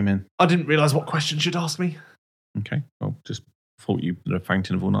before they came in. I didn't realise what questions you'd ask me. Okay, well, just thought you were a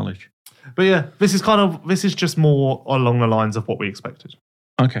fountain of all knowledge. But yeah, this is just more along the lines of what we expected.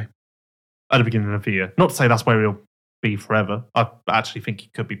 Okay. At the beginning of the year. Not to say that's where he'll be forever. I actually think he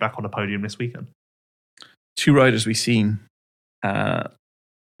could be back on the podium this weekend. 2 riders we've seen back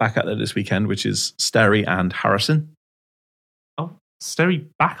out there this weekend, which is Sterry and Harrison. Oh, Sterry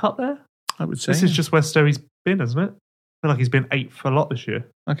back up there? I would say. This is just where Sterry's been, isn't it? I feel like he's been 8th a lot this year.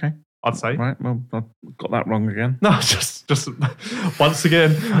 Okay. I'd say. Right, well, I got that wrong again. No, just once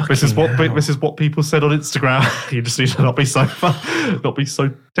again, this is what people said on Instagram. You just need to not be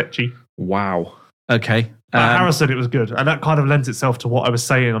so tetchy. Wow. Okay. Harrison, it was good. And that kind of lends itself to what I was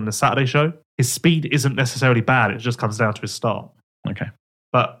saying on the Saturday show. His speed isn't necessarily bad. It just comes down to his start. Okay.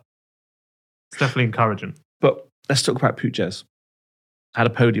 But it's definitely encouraging. But let's talk about Puigdés. Had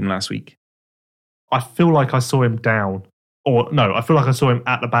a podium last week. I feel like I saw him down. Or no, I feel like I saw him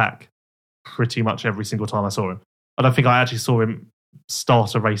at the back pretty much every single time I saw him. I don't think I actually saw him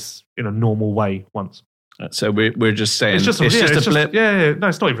start a race in a normal way once. So we're just saying it's just a blip. Yeah, no,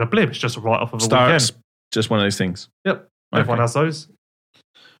 it's not even a blip. It's just a write-off of a weekend. Just one of those things. Yep. Everyone has those.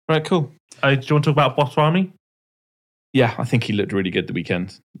 Right, cool. Do you want to talk about Boswami? Yeah, I think he looked really good the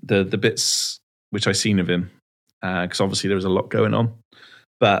weekend. The bits which I seen of him, because obviously there was a lot going on,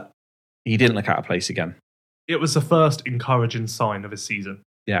 but he didn't look out of place again. It was the first encouraging sign of his season.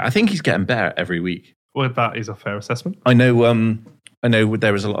 Yeah, I think he's getting better every week. Well, that is a fair assessment. I know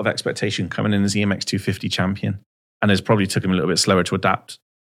there was a lot of expectation coming in as the MX250 champion, and it's probably took him a little bit slower to adapt,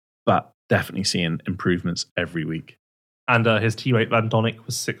 but definitely seeing improvements every week. And his teammate Van Donnick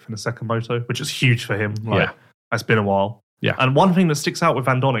was 6th in the second moto, which is huge for him. It's been a while. Yeah. And one thing that sticks out with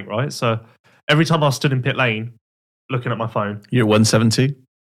Van Donnick, right? So every time I stood in pit lane, looking at my phone. You're 172?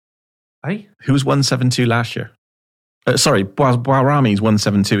 Hey? Who was 172 last year? Sorry, Boarami's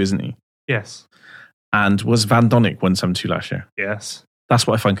 172, isn't he? Yes. And was Van Donnick 172 last year? Yes. That's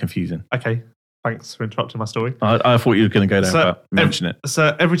what I find confusing. Okay. Thanks for interrupting my story. I thought you were going to go there, but mention it.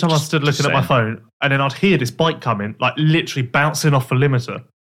 So every time I stood looking at my phone, and then I'd hear this bike coming, like literally bouncing off the limiter, and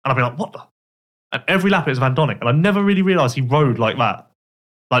I'd be like, "What the?" And every lap it was Van Donnick, and I never really realised he rode like that,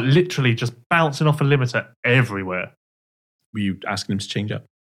 like literally just bouncing off a limiter everywhere. Were you asking him to change up?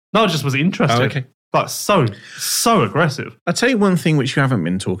 No, I just was interested. Oh, okay. Like so aggressive. I'll tell you one thing which you haven't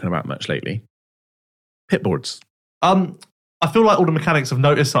been talking about much lately. Pit boards. I feel like all the mechanics have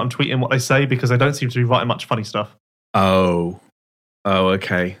noticed that I'm tweeting what they say because they don't seem to be writing much funny stuff. Oh,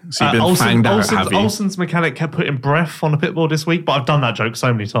 okay. So you've been fanged out, have you? Olsen's mechanic kept putting breath on the pit board this week, but I've done that joke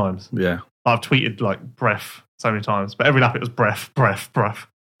so many times. Yeah. I've tweeted like breath so many times, but every lap it was breath.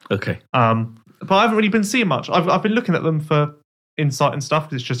 Okay. But I haven't really been seeing much. I've been looking at them for insight and stuff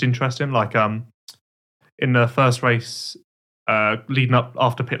because it's just interesting. Like in the first race, leading up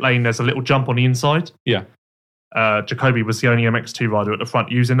after pit lane, there's a little jump on the inside. Yeah. Jacoby was the only MX2 rider at the front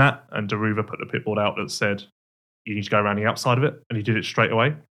using that, and Daruva put the pit board out that said you need to go around the outside of it, and he did it straight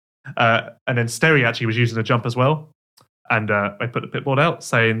away. And then Sterry actually was using the jump as well, and they put the pit board out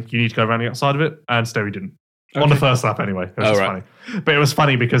saying you need to go around the outside of it, and Sterry didn't. Okay. On the first lap anyway. It was just funny. But it was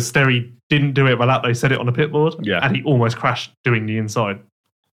funny because Sterry didn't do it by lap, they said it on the pit board, and he almost crashed doing the inside.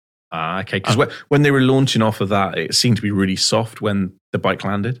 Okay, because when they were launching off of that, it seemed to be really soft when the bike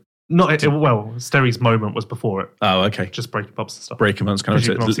landed. Well, Sterry's moment was before it. Oh, okay. Just braking bumps and stuff. Braking bumps kind of.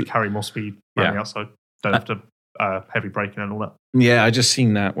 You can obviously carry more speed around the outside. Don't have to heavy braking and all that. Yeah, I just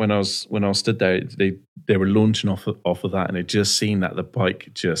seen that when I was stood there. They were launching off of that, and it just seen that the bike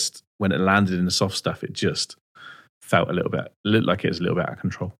just when it landed in the soft stuff, it just felt looked like it was a little bit out of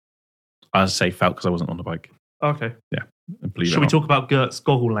control. I say felt because I wasn't on the bike. Okay. Yeah. Should we talk about Gert's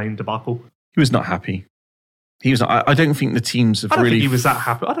goggle lane debacle? He was not happy. He was not. I don't think the teams have really. I don't think he was that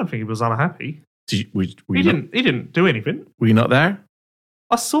happy. I don't think he was unhappy. He didn't do anything. Were you not there?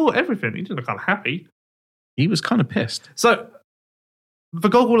 I saw everything. He didn't look unhappy. He was kind of pissed. So the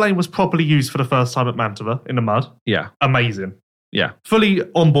goggle lane was properly used for the first time at Mantova in the mud. Yeah. Amazing. Yeah. Fully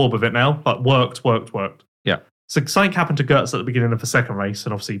on board with it now, but worked. Yeah. So something happened to Gertz at the beginning of the second race,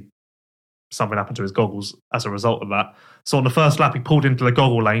 and obviously something happened to his goggles as a result of that. So on the first lap, he pulled into the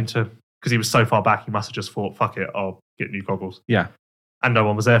goggle lane because he was so far back, he must have just thought, fuck it, I'll get new goggles. Yeah. And no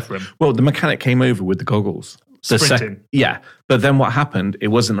one was there for him. Well, the mechanic came over with the goggles. Sprinting. Yeah. But then what happened, it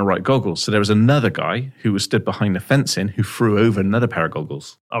wasn't the right goggles. So there was another guy who was stood behind the fencing who threw over another pair of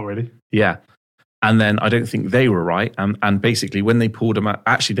goggles. Oh, really? Yeah. And then I don't think they were right. And basically when they pulled them out,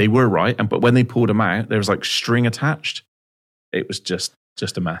 actually they were right. But when they pulled them out, there was like string attached. It was just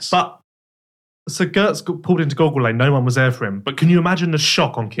a mess. But so Gertz pulled into goggle lane. No one was there for him. But can you imagine the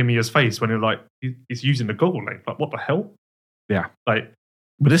shock on Kimiya's face when he's using the goggle lane? Like, what the hell? Yeah. Like,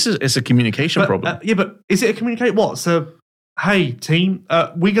 but it's a communication problem. But is it a communicate? What? So, hey, team,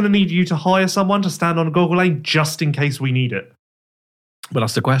 we're going to need you to hire someone to stand on a goggle lane just in case we need it. But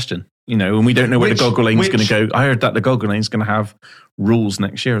that's the question. And we don't know where the goggle lane's going to go. I heard that the goggle lane's going to have rules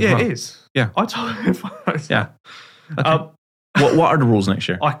next year as well. Yeah, it is. Yeah. I told him. Yeah. Okay. What are the rules next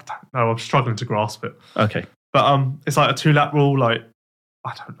year? I don't know. I'm struggling to grasp it. Okay. But it's like a 2-lap rule. Like,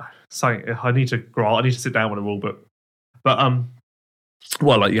 I don't know. Saying I need to sit down with a rule, but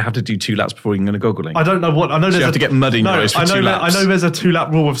well, like you have to do 2 laps before you can go to goggle lane. I don't know what. I know so you have to get mud in your eyes for 2 laps. I know there's a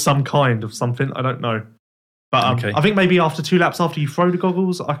 2-lap rule of some kind of something. I don't know. But okay. I think maybe after 2 laps after you throw the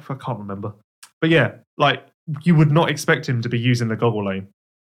goggles, I can't remember. But yeah, like you would not expect him to be using the goggle lane.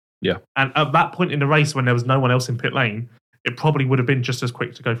 Yeah. And at that point in the race when there was no one else in pit lane, it probably would have been just as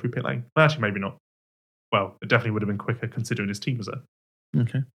quick to go through pit lane. But actually, maybe not. Well, it definitely would have been quicker considering his team was there.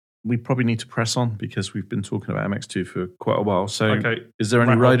 Okay. We probably need to press on because we've been talking about MX2 for quite a while. So is there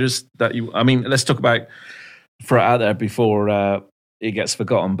any riders that you... I mean, let's talk about... Throw it out there before it gets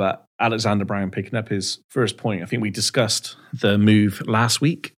forgotten, but Alexander Brown picking up his first point. I think we discussed the move last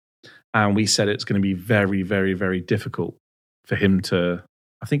week and we said it's going to be very, very, very difficult for him to...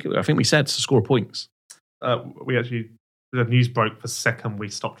 I think we said to score points. We actually... The news broke the second we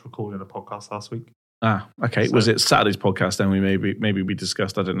stopped recording the podcast last week. Ah, okay. So, was it Saturday's podcast then maybe we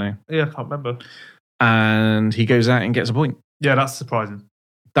discussed? I don't know. Yeah, I can't remember. And he goes out and gets a point. Yeah, that's surprising.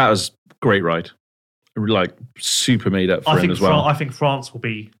 That was a great ride. Like, super made up for him as well. I think France will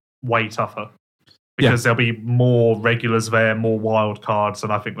be way tougher because there'll be more regulars there, more wild cards,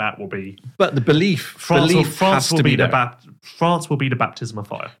 and I think that will be... But the belief has to be there. France will be the baptism of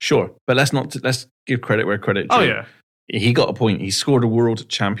fire. Sure, but let's give credit where credit due. Oh, yeah. He got a point. He scored a world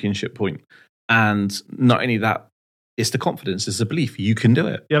championship point. And not only that, it's the confidence, it's the belief. You can do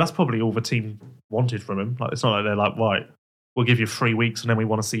it. Yeah, that's probably all the team wanted from him. Like, it's not like they're like, right, we'll give you 3 weeks and then we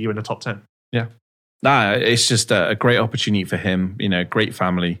want to see you in the top 10. Yeah. Nah, it's just a great opportunity for him. Great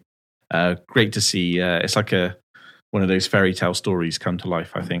family. Great to see. It's like one of those fairy tale stories come to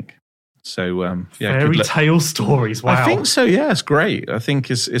life, I think. So fairy tale stories. Wow, I think so. Yeah, it's great. I think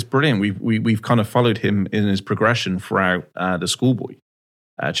it's brilliant. We've kind of followed him in his progression throughout the schoolboy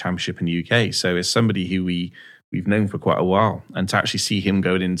championship in the UK. So it's somebody who we've known for quite a while, and to actually see him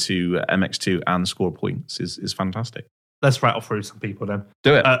going into MX2 and score points is fantastic. Let's rattle through some people then.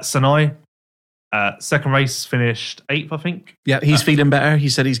 Do it. Sanai, second race finished 8th, I think. Yeah, he's feeling better. He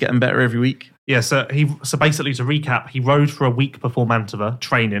said he's getting better every week. Yeah, so basically to recap, he rode for a week before Mantova,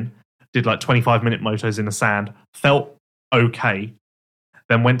 training, did like 25-minute motos in the sand, felt okay,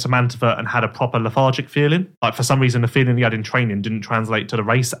 then went to Mantova and had a proper lethargic feeling. Like for some reason, the feeling he had in training didn't translate to the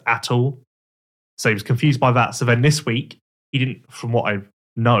race at all. So he was confused by that. So then this week, from what I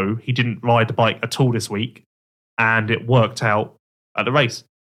know, he didn't ride the bike at all this week, and it worked out at the race.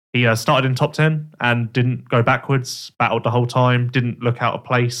 He started in top 10 and didn't go backwards, battled the whole time, didn't look out of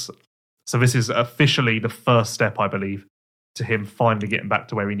place. So this is officially the first step, I believe, to him finally getting back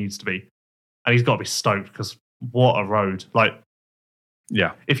to where he needs to be. And he's got to be stoked, because what a road. Like,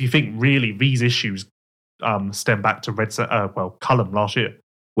 yeah, if you think really these issues stem back to Cullum last year.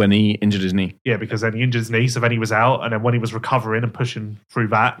 When he injured his knee. Yeah, because then he injured his knee, so then he was out, and then when he was recovering and pushing through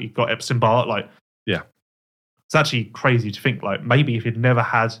that, he got Epstein-Barr. Like, yeah. It's actually crazy to think, like, maybe if he'd never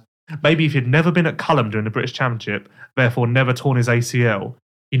been at Cullum during the British Championship, therefore never torn his ACL,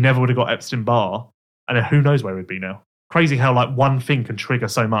 he never would have got Epstein-Barr, and then who knows where he'd be now. Crazy how, like, one thing can trigger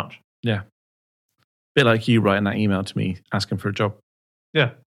so much. Yeah. Bit like you writing that email to me asking for a job.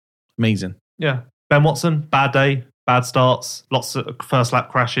 Yeah. Amazing. Yeah. Ben Watson, bad day, bad starts, lots of first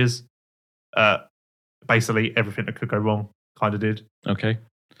lap crashes. Basically, everything that could go wrong kind of did. Okay.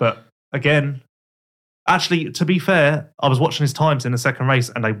 But again, actually, to be fair, I was watching his times in the second race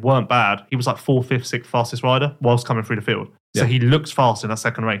and they weren't bad. He was like 4th, 5th, 6th fastest rider whilst coming through the field. So he looks fast in that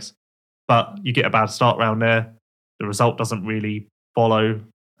second race. But you get a bad start round there. The result doesn't really follow.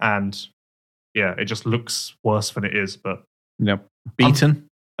 And yeah, it just looks worse than it is. But yep. Beaton?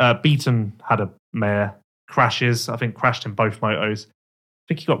 Beaton had a mare. Crashes. I think crashed in both motos. I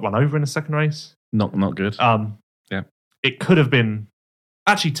think he got run over in the second race. Not good. Yeah. It could have been...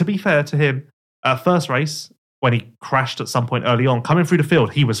 Actually, to be fair to him, first race, when he crashed at some point early on, coming through the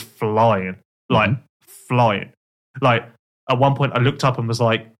field, he was flying. Like, flying. Like, at one point, I looked up and was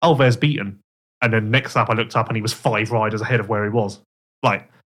like, oh, there's Beaton. And then next up, I looked up and he was 5 riders ahead of where he was. Like,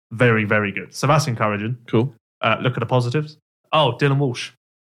 very, very good. So that's encouraging. Cool. Look at the positives. Oh, Dylan Walsh.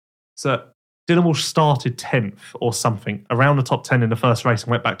 So Dylan Walsh started 10th or something, around the top 10 in the first race,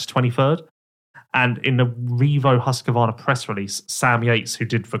 and went back to 23rd. And in the Revo Husqvarna press release, Sam Yates, who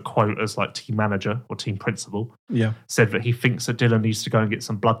did the quote as like team manager or team principal, said that he thinks that Dylan needs to go and get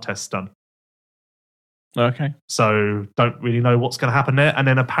some blood tests done. Okay. So don't really know what's going to happen there. And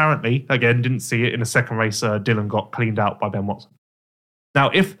then apparently, again, didn't see it in the second race, Dylan got cleaned out by Ben Watson.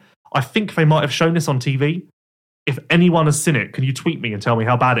 Now, I think they might have shown this on TV. If anyone has seen it, can you tweet me and tell me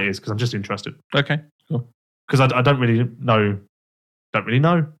how bad it is? Because I'm just interested. Okay, cool. Because I don't really know. Don't really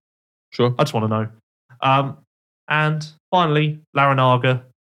know. Sure. I just want to know. And finally, Larinaga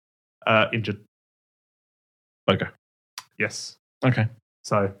injured. Okay. Yes. Okay.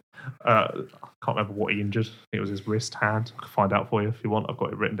 So I can't remember what he injured. I think it was his wrist, hand. I can find out for you if you want. I've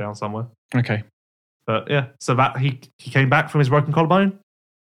got it written down somewhere. Okay. But yeah, so that he came back from his broken collarbone,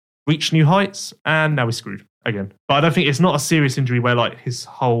 reached new heights, and now he's screwed again. But I don't think it's not a serious injury where like his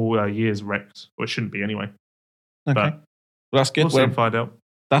whole year's wrecked, or it shouldn't be anyway. Okay. But well, that's good. We'll soon find out.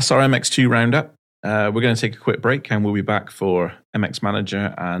 That's our MX2 roundup. We're going to take a quick break and we'll be back for MX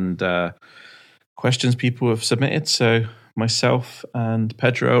Manager and questions people have submitted. So myself and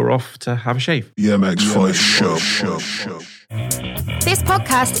Pedro are off to have a shave. The MX5 Show. This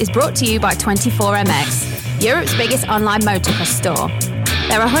podcast is brought to you by 24MX, Europe's biggest online motocross store.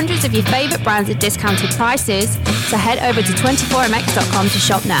 There are hundreds of your favourite brands at discounted prices, so head over to 24mx.com to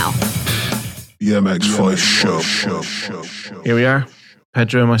shop now. The MX5 Show. Here we are,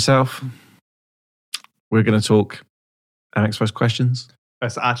 Pedro and myself. We're going to talk MX5 questions.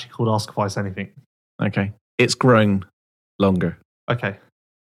 It's actually called Ask Vice Anything. Okay. It's growing longer. Okay.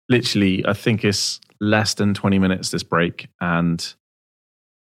 Literally, I think it's less than 20 minutes this break, and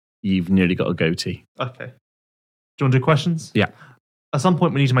you've nearly got a goatee. Okay. Do you want to do questions? Yeah. At some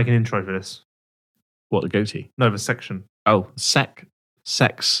point, we need to make an intro for this. What, the goatee? No, the section. Oh, sex,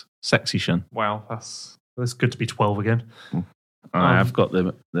 sexy shun. Wow, that's good to be 12 again. I've got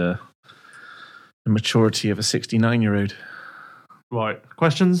the maturity of a 69-year-old. Right.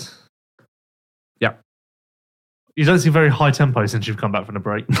 Questions? Yeah. You don't seem very high tempo since you've come back from the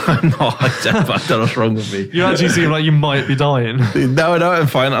break. I'm not. I don't know what's wrong with me. You actually seem like you might be dying. No, I'm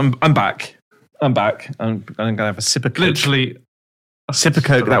fine. I'm back. I'm going to have a sip of Coke. Literally. A sip of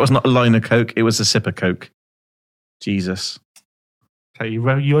Coke. That was not a line of Coke. It was a sip of Coke. Jesus. Okay,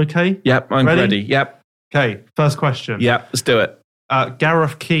 you okay? Yep, I'm ready. Yep. Okay, first question. Yep, let's do it.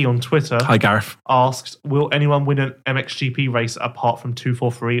 Gareth Key on Twitter Hi, Gareth. asked, will anyone win an MXGP race apart from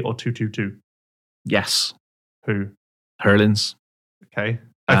 243 or 222? Yes. Who? Hurlins. Okay.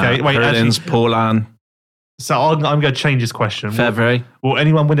 Okay, wait. Hurlins, Actually, Paulan, so I'm going to change this question. Fevre. Will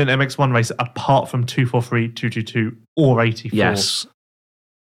anyone win an MX1 race apart from 243, 222, or 84? Yes.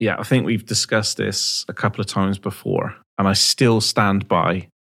 Yeah, I think we've discussed this a couple of times before, and I still stand by.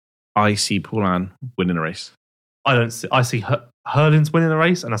 I see Paulan winning a race. I see Hurlins winning the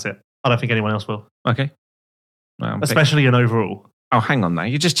race, and that's it. I don't think anyone else will. Okay. Especially an overall. Oh, hang on now.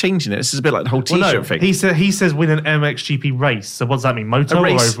 You're just changing it. This is a bit like the whole T-shirt thing. He says win an MXGP race. So what does that mean? Moto or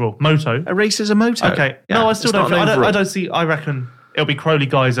overall? Moto. A race is a moto. Okay. Yeah, no, I still don't. I don't see. I reckon it'll be Crowley,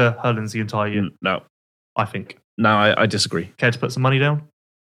 Geyser, Hurlins the entire year. No. I think. No, I disagree. Care to put some money down?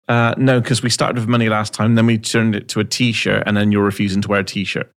 No, because we started with money last time, then we turned it to a T-shirt, and then you're refusing to wear a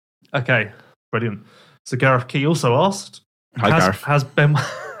T-shirt. Okay. Brilliant. So Gareth Key also asked, Gareth. Has Ben...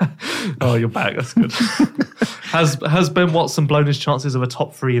 Oh, you're back. That's good. Has Ben Watson blown his chances of a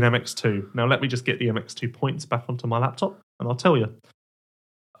top 3 in MX2? Now, let me just get the MX2 points back onto my laptop, and I'll tell you.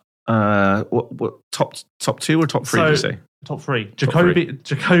 What top 2 or top 3? Did you say top 3?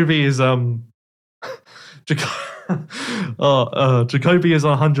 Jacoby is Jacoby is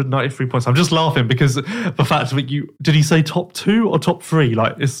on 193 points. I'm just laughing because the fact that did he say top 2 or top 3?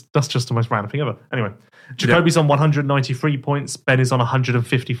 Like that's just the most random thing ever. Anyway, Jacoby's on 193 points. Ben is on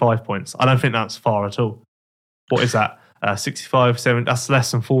 155 points. I don't think that's far at all. What is that? 65, 7. That's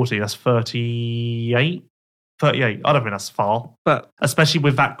less than 40. That's 38. 38. I don't think that's far, but especially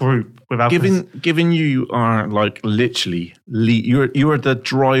with that group. Given you are like literally you are the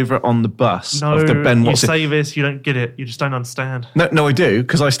driver on the bus of the Ben Watson. You say this, you don't get it. You just don't understand. No, I do,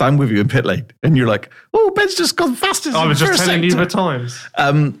 because I stand with you in pit lane, and you're like, "Oh, Ben's just gone fastest." I was just telling you the times.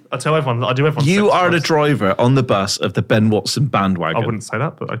 I tell everyone. I do everyone. You are the driver on the bus of the Ben Watson bandwagon. I wouldn't say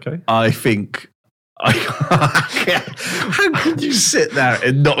that, but okay. I think. How can you sit there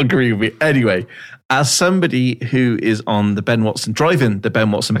and not agree with me? Anyway, as somebody who is on the Ben Watson, driving the Ben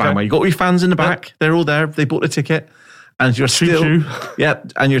Watson bandwagon, you got all your fans in the back. Yep. They're all there. They bought the ticket. And you're still...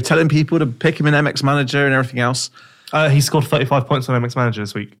 and you're telling people to pick him in MX Manager and everything else. He scored 35 points on MX Manager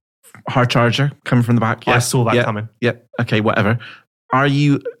this week. Hard charger coming from the back. I saw that coming. Yeah. Okay, whatever. Are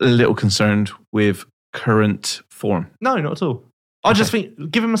you a little concerned with current form? No, not at all. I just think,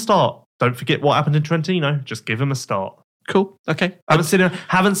 give him a start. Don't forget what happened in Trentino. Just give him a start. Cool. Okay. Haven't seen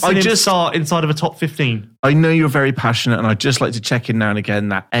him start inside of a top 15. I know you're very passionate, and I'd just like to check in now and again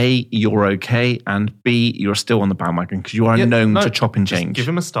that A, you're okay, and B, you're still on the bandwagon, because you are known to chop and change. Give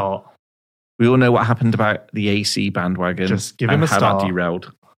him a start. We all know what happened about the AC bandwagon. Just give him a start. How that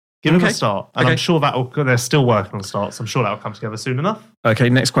derailed. Give him a start. And I'm sure they're still working on starts. I'm sure that'll come together soon enough. Okay,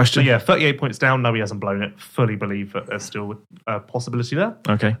 next question. So 38 points down. No, he hasn't blown it. Fully believe that there's still a possibility there.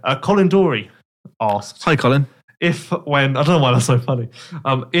 Okay. Colin Dory asked. Hi, Colin. I don't know why that's so funny.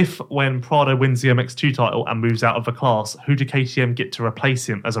 When Prado wins the MX2 title and moves out of the class, who do KTM get to replace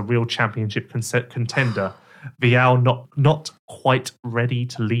him as a real championship contender? Vial not quite ready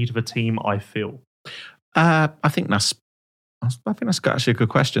to lead the team, I feel. I think that's actually a good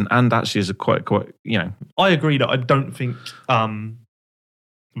question, and actually is a quite. I agree that I don't think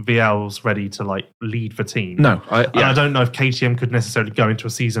Vial's ready to lead the team. No, I don't know if KTM could necessarily go into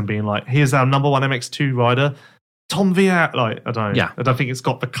a season being like, here's our number 1 MX2 rider, Tom Vial. I don't. Yeah. I don't think it's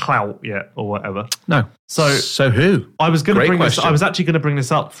got the clout yet or whatever. No. So who? I was going to bring this. I was actually going to bring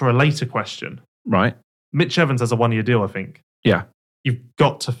this up for a later question. Right. Mitch Evans has a 1-year deal, I think. Yeah. You've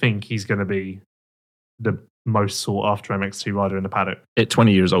got to think he's going to be the most sought after MX2 rider in the paddock. At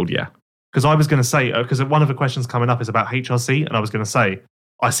 20 years old, yeah. Because I was going to say, because one of the questions coming up is about HRC, and I was going to say,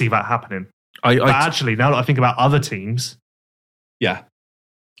 I see that happening. But actually, now that I think about other teams... Yeah.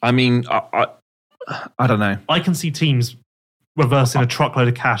 I mean, I don't know. I can see teams reversing a truckload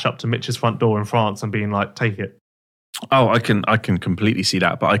of cash up to Mitch's front door in France and being like, take it. Oh, I can completely see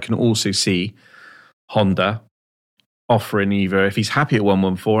that. But I can also see Honda offering either, if he's happy at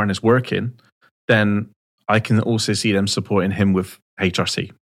 114 and it's working, then I can also see them supporting him with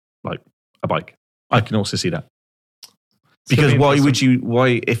HRC, like a bike. I can also see that. Because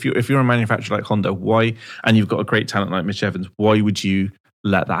if you're a manufacturer like Honda, why, and you've got a great talent like Mitch Evans, why would you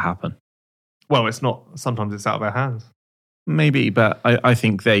let that happen? Well, it's not, sometimes it's out of their hands. maybe, but I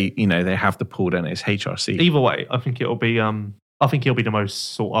think they have the pull, don't they? It's HRC. Either way, I think it'll be. I think he'll be the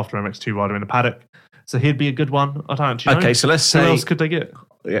most sought after MX2 rider in the paddock. So he'd be a good one. I don't actually know. Okay, so let's say who else could they get?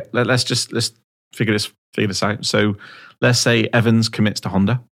 Yeah, let's figure this out. So let's say Evans commits to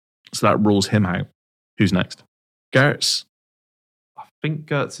Honda, so that rules him out. Who's next? Gertz. I think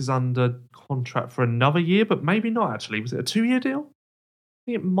Gertz is under contract for another year, but maybe not actually. Was it a 2-year deal? I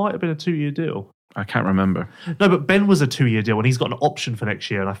think it might have been a 2-year deal. I can't remember. No, but Ben was a 2-year deal and he's got an option for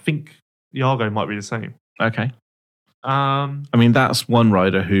next year, and I think Iago might be the same. Okay. I mean, that's one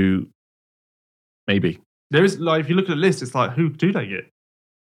rider who maybe. There is, like, if you look at the list, it's like, who do they get?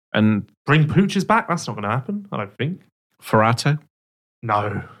 And Bring Pooches back? That's not going to happen, I don't think. Ferrato?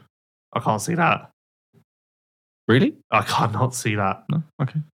 No, I can't see that. Really? I cannot see that. No?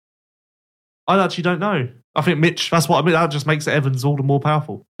 Okay. I actually don't know. I think Mitch, that's what I mean. That just makes Evans all the more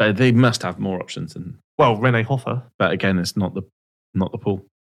powerful. But they must have more options than. Well, Rene Hoffer. But again, it's not the pool.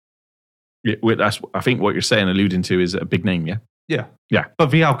 Yeah, that's, I think what you're saying, alluding to, is a big name, yeah? Yeah. Yeah.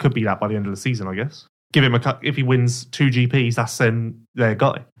 But Vial could be that by the end of the season, I guess. Give him a cut. If he wins 2 GPs, that's then their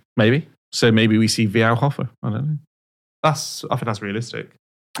guy. Maybe. So maybe we see Vial Hoffer. I don't know. I think that's realistic.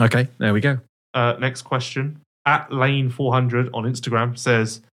 Okay, there we go. Next question. At Lane 400 on Instagram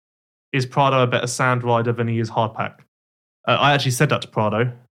says, is Prado a better sand rider than he is hardpack? I actually said that to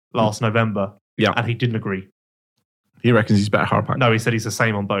Prado last November. Yeah. And he didn't agree. He reckons he's better hardpack. No, he said he's the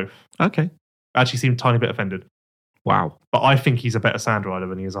same on both. Okay. Actually seemed a tiny bit offended. Wow. But I think he's a better sand rider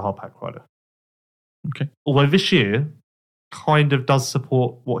than he is a hardpack rider. Okay. Although this year kind of does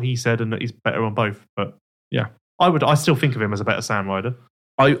support what he said and that he's better on both. But yeah, I still think of him as a better sand rider.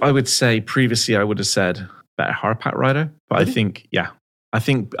 I would say previously I would have said better hardpack rider, but Really? I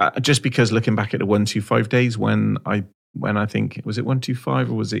think just because looking back at the 125 days when I think, was it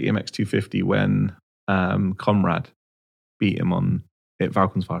 125 or was it EMX 250 when Comrade beat him on at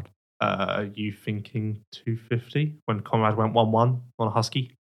Valkensvaart? Are you thinking 250 when Conrad went 1-1 on a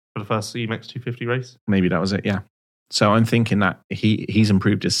Husky for the first EMX 250 race? Maybe that was it, yeah. So I'm thinking that he's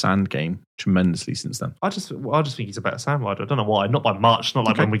improved his sand game tremendously since then. I just think he's a better sand rider. I don't know why. Not by much. Not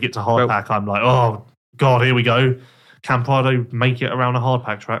like Okay. when we get to hardpack, I'm like, oh God, here we go. Can Prado make it around a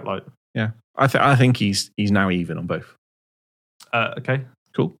hardpack track? Like, Yeah, I think he's now even on both. okay,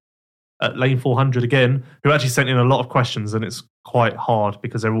 Cool. Lane 400 again, who actually sent in a lot of questions, and it's quite hard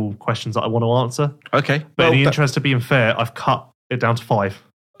because they're all questions that I want to answer. Okay. But well, in the interest of being fair, I've cut it down to 5.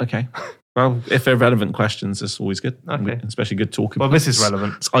 Okay. Well, if they're relevant questions, it's always good. Okay. Especially good talking. Well, this is points.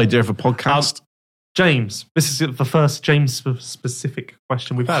 relevant. It's the idea of a podcast. James, this is the first James-specific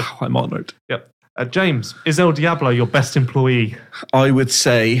question we've had. I'm honoured. Yep. James, is El Diablo your best employee? I would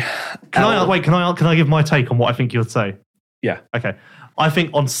say. Can I give my take on what I think you'd say? Yeah. Okay. I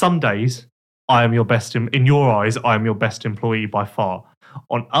think on some days, I am your best, in your eyes, I am your best employee by far.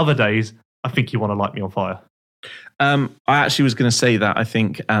 On other days, I think you want to light me on fire. I actually was going to say that I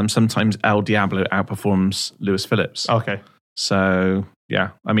think sometimes El Diablo outperforms Lewis Phillips. Okay. So,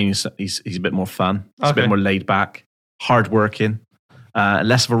 yeah. I mean, he's a bit more fun. He's a Okay. bit more laid back, hardworking,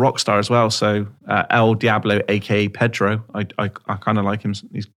 less of a rock star as well. So, El Diablo, a.k.a. Pedro, I kind of like him.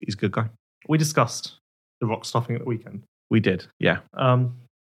 He's a good guy. We discussed the rock stuffing at the weekend. We did, yeah.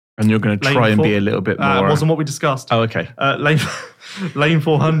 And you're going to Lane try and 4 be a little bit more... It wasn't what we discussed. Oh, okay. Lane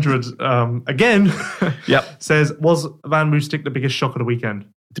 400, again, Yep. says, was Van Moostik the biggest shock of the weekend?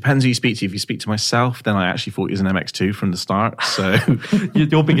 Depends who you speak to. If you speak to myself, then I actually thought he was an MX2 from the start. So,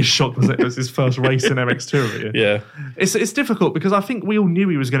 Your biggest shock was it was his first race in MX2 of it. yeah. It's difficult because I think we all knew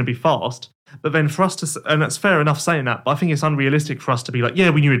he was going to be fast, but then for us to, and that's fair enough saying that, but I think it's unrealistic for us to be like, yeah,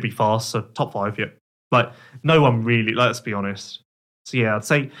 we knew he'd be fast, so top 5, yeah. Like, no one really, let's be honest. So yeah, I'd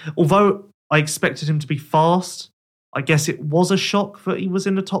say, although I expected him to be fast, I guess it was a shock that he was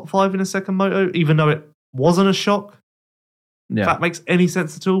in the top 5 in a second moto, even though it wasn't a shock. Yeah. If that makes any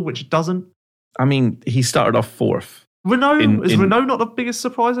sense at all, which it doesn't. I mean, he started off 4th. Renault, is in- Renault not the biggest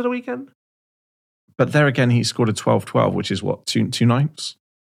surprise of the weekend? But there again, he scored a 12-12, which is what, 2 ninths?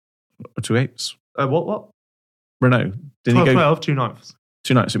 Or 2 eighths? What? Renault. Didn't 12, he go 12, 2 ninths.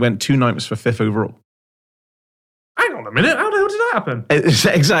 2 ninths? He went 2 ninths for 5th overall. Hang on a minute, how the hell did that happen?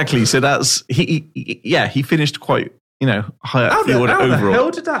 Exactly. So that's, he finished quite, high up How the order the overall.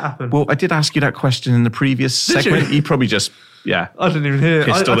 hell did that happen? Well, I did ask you that question in the previous Did segment. you? You probably just, I didn't even hear.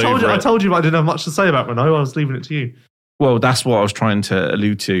 Pissed all over I it. told you I didn't have much to say about Renault. I was leaving it to you. Well, that's what I was trying to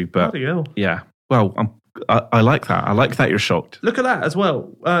allude to. But Bloody hell. yeah, well, I like that. I like that you're shocked. Look at that as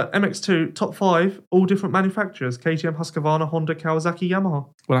well. MX2, top 5, all different manufacturers. KTM, Husqvarna, Honda, Kawasaki, Yamaha.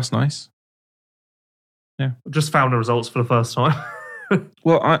 Well, that's nice. Just found the results for the first time.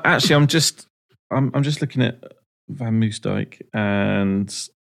 Well, I'm just looking at Van Moosdijk, and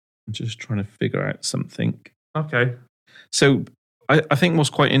I'm just trying to figure out something. Okay. So I think what's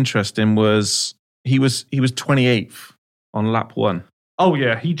quite interesting was he was 28th on lap 1, Oh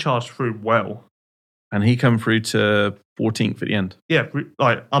yeah, he charged through well. and he come through to 14th at the end. Yeah,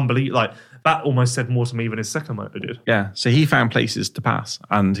 like unbelievable. Like that almost said more to me than his second motor did. Yeah, so he found places to pass,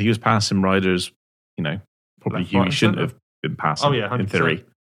 and he was passing riders, probably Left, who right, he and shouldn't centre. have been passing. Oh, yeah, in 100%. theory.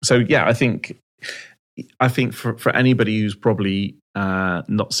 So yeah, I think for anybody who's probably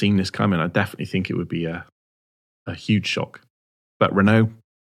not seen this coming, I definitely think it would be a huge shock. But Renault,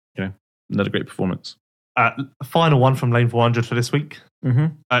 another great performance. Final one from Lane 400 for this week. Mm-hmm.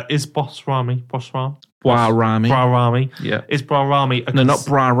 Is Boisrami? Brarami. Brarami. Yeah. Is Brarami? No, not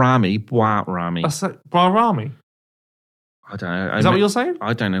Brarami. Brarami. That's it. Brarami. I don't know. Is that what you're saying?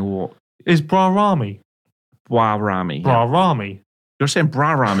 I don't know what. Is Brarami? Brarami. Brarami. You're saying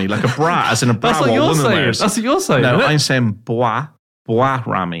Brarami, like a bra, as in a bra That's what what a you're woman saying. wears. That's what you're saying. No, isn't I'm it? saying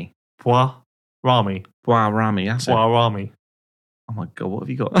Brarami. Brarami. Brarami, that's it. Brarami. Oh my God, what have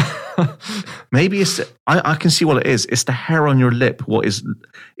you got? Maybe it's, I can see what it is. It's the hair on your lip, what is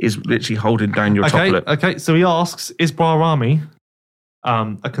literally holding down your top lip. Okay, so he asks, is Brarami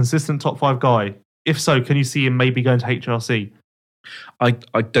a consistent top 5 guy? If so, can you see him maybe going to HRC? I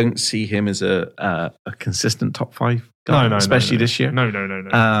don't see him as a consistent top 5 guy, No, especially no. this year.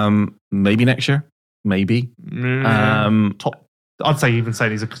 No. Maybe next year. Maybe. I'd say even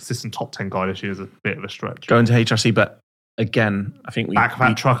saying he's a consistent top 10 guy this year is a bit of a stretch. Going to HRC, but again, I think Back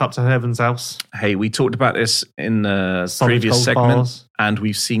that truck up to Heaven's House. Hey, we talked about this in the Solid previous gold segment, bars. and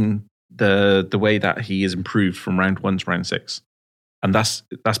we've seen the way that he has improved from round 1 to round 6, and that's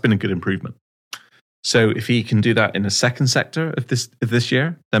been a good improvement. So if he can do that in the second sector of this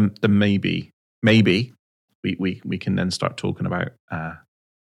year, then maybe we can then start talking about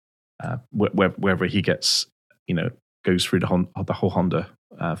whether he gets goes through the whole Honda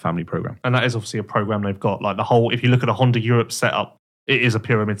family program. And that is obviously a program they've got. Like the whole, if you look at a Honda Europe setup, it is a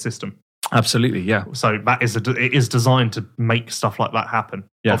pyramid system. Absolutely, yeah. So that is it is designed to make stuff like that happen.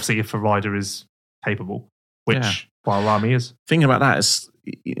 Yeah. Obviously, if a rider is capable, which Yeah. Brarami is. Thinking about that is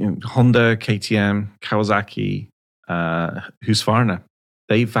Honda, KTM, Kawasaki, Husqvarna.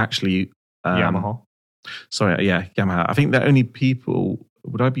 They've actually Yamaha. Sorry, yeah, Yamaha. I think the only people,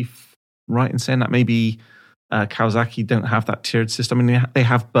 would I be right in saying that maybe Kawasaki don't have that tiered system? I mean, they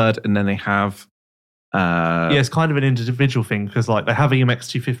have Bud, and then they have Yeah, it's kind of an individual thing because like they have EMX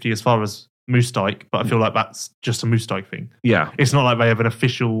 250 as far as Moosdijk, but I feel like that's just a Moosdijk thing. yeah. It's not like they have an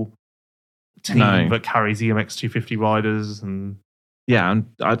official team No. that carries EMX 250 riders, and Yeah, and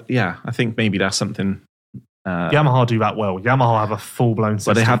I think maybe that's something. Yamaha do that well. Yamaha have a full blown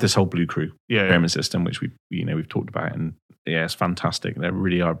system. But they have this whole Blue Crew yeah. pyramid system, which we've talked about, and yeah, it's fantastic. They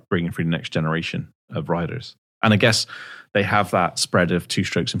really are bringing through the next generation of riders, and I guess they have that spread of 2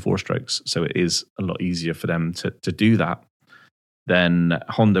 strokes and 4 strokes, so it is a lot easier for them to do that than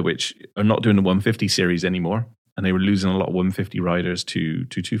Honda, which are not doing the 150 series anymore, and they were losing a lot of 150 riders to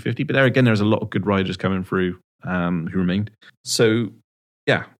 250. But there again, there's a lot of good riders coming through who remained. So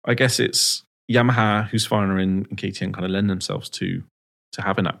yeah, I guess it's Yamaha, Husqvarna, and KTM kind of lend themselves to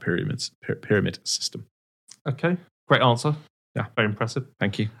having that pyramid system. Okay, great answer. Yeah. Very impressive.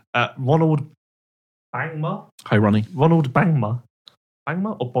 Thank you. Ronald Bangma? Hi, Ronnie. Ronald Bangma.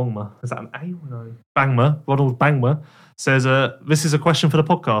 Bangma or Bongma? Is that an A or no? Bangma. Ronald Bangma says, this is a question for the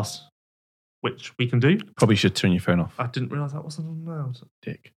podcast, which we can do. Probably should turn your phone off, I didn't realise that wasn't allowed.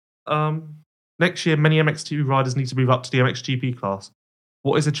 Dick. Next year, many MX2 riders need to move up to the MXGP class.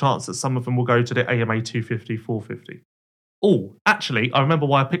 What is the chance that some of them will go to the AMA 250, 450? Oh, actually, I remember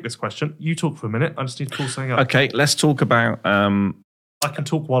why I picked this question. You talk for a minute. I just need to pull something up. Okay, let's talk about. I can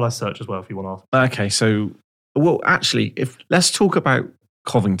talk while I search as well if you want to Okay, so actually, let's talk about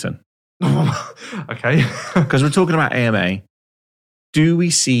Covington ask. Okay. because we're talking about AMA. Do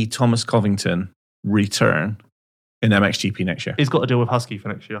we see Thomas Covington return in MXGP next year? He's got to deal with Husky for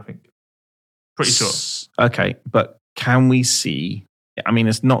next year, I think. Pretty sure. Okay, but can we see? I mean,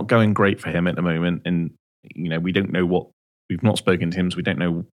 it's not going great for him at the moment, and we don't know what. We've not spoken to him, so we don't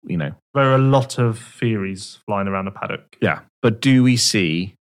know. There are a lot of theories flying around the paddock. Yeah, but do we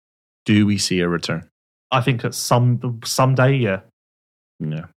see a return? I think at someday, yeah.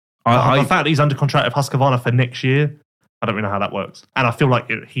 Yeah. The fact that he's under contract with Husqvarna for next year, I don't really know how that works. And I feel like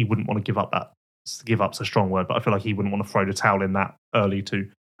he wouldn't want to give up that. Give up's a strong word, but I feel like he wouldn't want to throw the towel in that early too.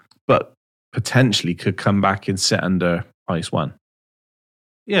 But potentially could come back and sit under Ice One.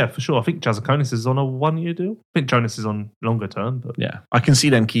 Yeah, for sure. I think Jazakonis is on a 1-year deal. I think Jonas is on longer term, but Yeah, I can see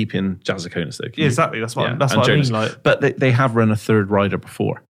them keeping Jazakonis though. yeah, exactly. That's what Yeah, that's and what I mean. Jonas. Like, But they have run a third rider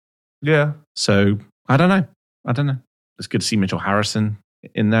before, yeah, so I don't know. I don't know. It's good to see Mitchell Harrison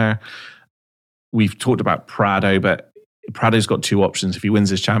in there. We've talked about Prado, but Prado's got two options. If he wins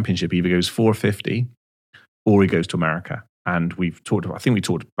his championship, he either goes 450 or he goes to America. And I think we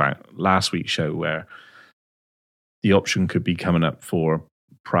talked about last week's show where the option could be coming up for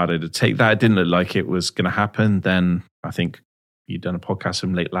Prado to take that. It didn't look like it was going to happen. Then I think you'd done a podcast with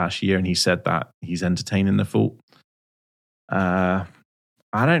him late last year and he said that he's entertaining the thought.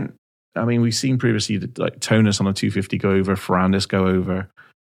 We've seen previously like Tonus on a 250 go over, Ferrandis go over.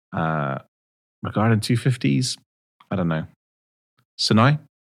 Regarding 250s, I don't know. Sinai?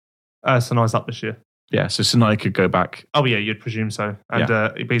 Sinai's up this year. Yeah, so Sinai could go back. Oh yeah, you'd presume so. And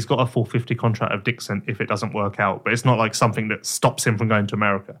but he's got a 450 contract of Dixon if it doesn't work out. But it's not like something that stops him from going to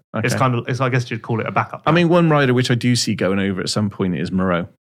America. Okay. I guess you'd call it a backup. I mean, one rider which I do see going over at some point is Moreau,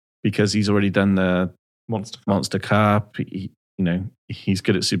 because he's already done the Monster Cup. He's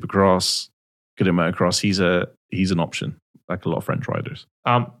good at Supercross, good at motocross. He's an option, like a lot of French riders.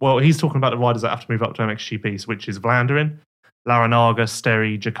 Well, he's talking about the riders that have to move up to MXGP, which is Vlaanderen, Larinaga,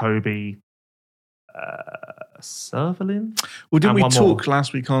 Sterry, Jacoby, Servelin. Well, didn't we talk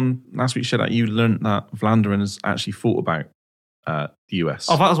last week's show that you learned that Vlaanderen has actually thought about the US?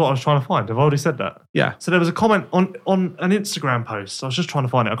 Oh, that was what I was trying to find. I've already said that. Yeah. So there was a comment on an Instagram post. I was just trying to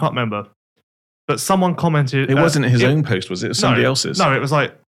find it. I can't remember. But someone commented... It wasn't his own post, was it? It was somebody else's. No, it was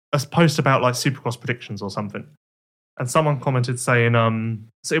like a post about like Supercross predictions or something. And someone commented saying...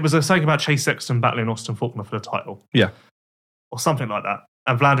 so it was saying about Chase Sexton battling Austin Faulkner for the title. Yeah. Or something like that.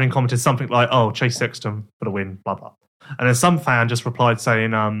 And Vlaanderen commented something like, oh, Chase Sexton for the win, blah, blah. And then some fan just replied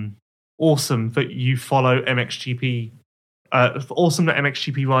saying, awesome that you follow MXGP... awesome that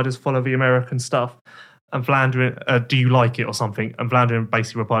MXGP riders follow the American stuff. And Vlaanderen, do you like it or something? And Vlaanderen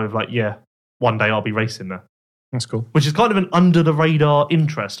basically replied with like, yeah, one day I'll be racing there. That's cool. Which is kind of an under the radar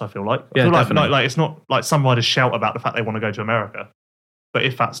interest, I feel like. Yeah, I feel definitely. like it's not like some riders shout about the fact they want to go to America. But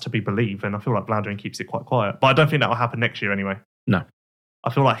if that's to be believed, then I feel like Vlaanderen keeps it quite quiet. But I don't think that will happen next year anyway. No. I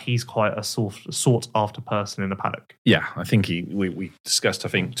feel like he's quite a sought after person in the paddock. Yeah, I think we discussed, I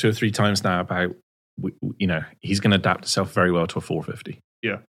think, 2 or 3 times now about, he's going to adapt himself very well to a 450.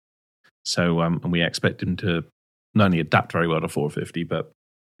 Yeah. So, and we expect him to not only adapt very well to 450, but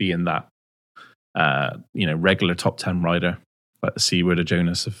be in that, regular top 10 rider, like the Seaward or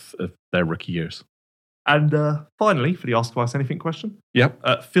Jonas of their rookie years. And finally, for the Ask Us Anything question.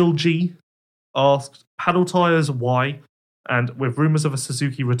 Yep. Phil G asked, paddle tyres, why? And with rumours of a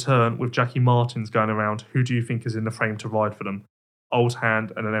Suzuki return with Jackie Martins going around, who do you think is in the frame to ride for them? Old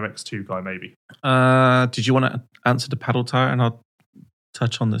hand and an MX2 guy, maybe. Did you want to answer the paddle tyre and I'll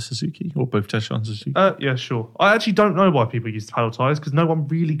touch on the Suzuki, or both touch on Suzuki? Yeah, sure. I actually don't know why people use paddle tyres because no one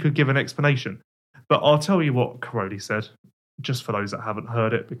really could give an explanation. But I'll tell you what Caroli said, just for those that haven't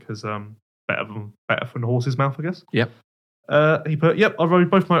heard it, because better from the horse's mouth, I guess. Yep. He put, I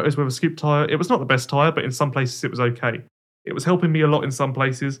rode both motors with a scoop tyre. It was not the best tyre, but in some places it was okay. It was helping me a lot in some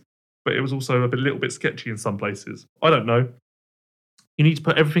places, but it was also a little bit sketchy in some places. I don't know. You need to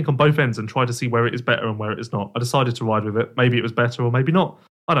put everything on both ends and try to see where it is better and where it is not. I decided to ride with it. Maybe it was better or maybe not.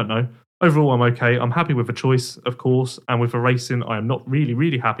 I don't know. Overall, I'm okay. I'm happy with the choice, of course, and with the racing, I am not really,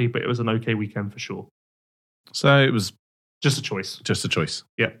 really happy, but it was an okay weekend for sure. So it was just a choice. Just a choice.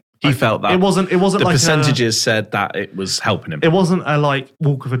 Yeah. He felt that. It wasn't the like percentages said that it was helping him. It wasn't a like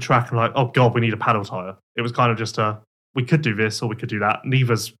walk of a track and like, oh God, we need a paddle tyre. It was kind of just we could do this or we could do that.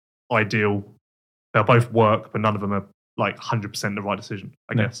 Neither's ideal. They'll both work, but none of them are like 100% the right decision,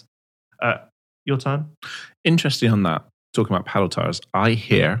 I guess. Your turn. Interesting on that, talking about paddle tyres, I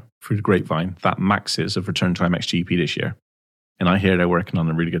hear through the grapevine that Max's have returned to MXGP this year. And I hear they're working on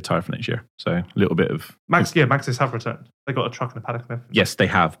a really good tyre for next year. So a little bit of... Max's have returned. They got a truck and a paddock and everything. Yes, they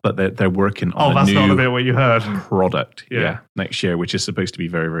have, but they're working on that's not a bit what you heard. Product, next year, which is supposed to be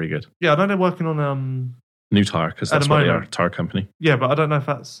very, very good. Yeah, I know they're working on... new tyre, because that's what they are, tyre company. Yeah, but I don't know if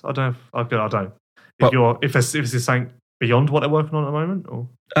that's... I don't. If this is something beyond what they're working on at the moment? Or?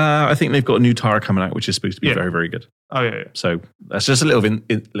 I think they've got a new tyre coming out, which is supposed to be very, very good. Oh, yeah. So that's just a little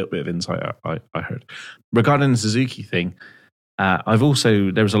bit of insight I heard. Regarding the Suzuki thing, there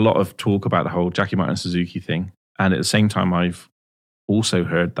was a lot of talk about the whole Jackie Martin Suzuki thing. And at the same time, I've also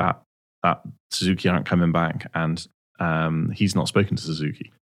heard that Suzuki aren't coming back and he's not spoken to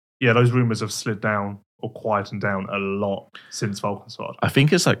Suzuki. Yeah, those rumours have slid down or quietened down a lot since Valkenswaard. I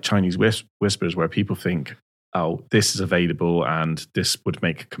think it's like Chinese whispers where people think, oh, this is available and this would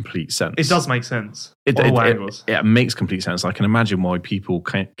make complete sense. It does make sense. It makes complete sense. I can imagine why people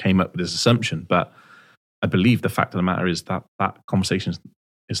came up with this assumption, but I believe the fact of the matter is that conversation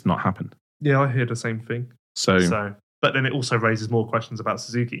has not happened. Yeah, I hear the same thing. So, but then it also raises more questions about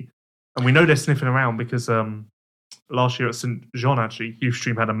Suzuki. And we know they're sniffing around because last year at St. Jean, actually,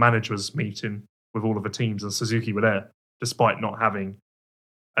 Ustream had a managers meeting with all of the teams, and Suzuki were there, despite not having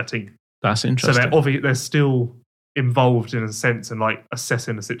a team. That's So interesting. they're still involved in a sense and like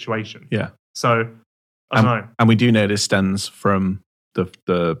assessing the situation. Yeah. So I don't know. And we do know this stems from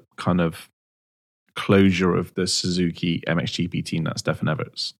the kind of closure of the Suzuki MXGP team that Stefan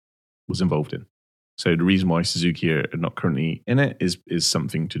Everts was involved in. So the reason why Suzuki are not currently in it is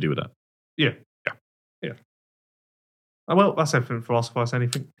something to do with that. Yeah. Oh, well, that's everything for Ask Vice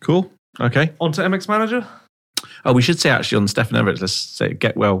Anything. Cool. Okay. On to MX Manager. Oh, we should say actually on Stefan Everts, let's say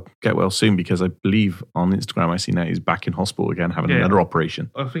get well soon, because I believe on Instagram I see now he's back in hospital again having another operation.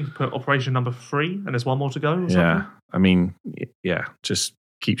 I think he put operation number 3 and there's one more to go or Yeah. something. I mean, yeah, just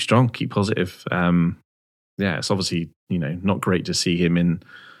keep strong, keep positive. Yeah, it's obviously, not great to see him in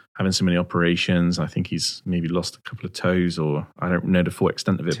having so many operations. I think he's maybe lost a couple of toes, or I don't know the full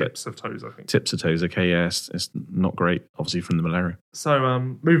extent of it. Tips of toes, I think. Tips of toes, okay, yes. It's not great, obviously, from the malaria. So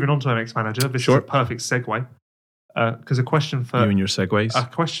moving on to MX Manager, this is a perfect segue. Because a question for You and your segues.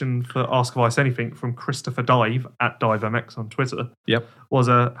 Ask Vice Anything from Christopher Dive at DiveMX on Twitter. Yep. Was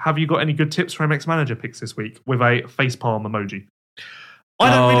have you got any good tips for MX Manager picks this week with a facepalm emoji?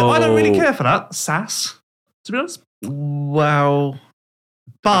 I don't really care for that sass, to be honest. Well,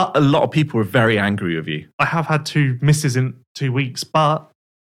 but a lot of people were very angry with you. I have had 2 misses in 2 weeks, but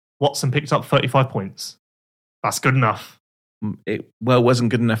Watson picked up 35 points. That's good enough. It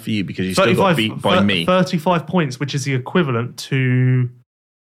wasn't good enough for you because you still got beat by me. 35 points, which is the equivalent to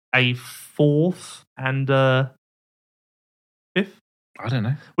a 4th and 5th. I don't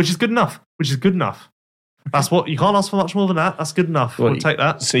know. Which is good enough. That's what you can't ask for much more than that. That's good enough. We'll take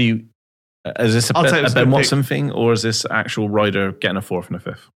that. So you is this a Ben Watson thing, or is this actual rider getting a 4th and a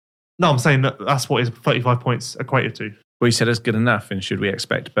 5th? No, I'm saying that's what his 35 points equated to. Well, you said it's good enough, and should we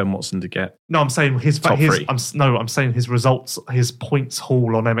expect Ben Watson to get? No, I'm saying top 3. I'm saying his results, his points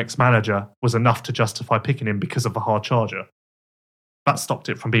haul on MX Manager was enough to justify picking him because of the hard charger. That stopped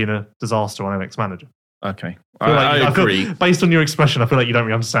it from being a disaster on MX Manager. Okay, I agree. Based on your expression, I feel like you don't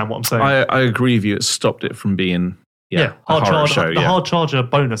really understand what I'm saying. I agree with you. It stopped it from being a hard horror charger. show. The hard charger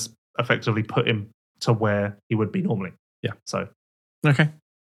bonus effectively put him to where he would be normally. Yeah. So okay.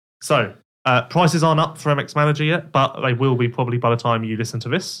 So prices aren't up for MX Manager yet, but they will be probably by the time you listen to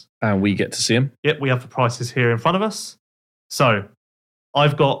this. And we get to see them. Yep, we have the prices here in front of us. So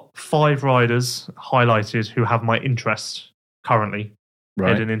I've got 5 riders highlighted who have my interest currently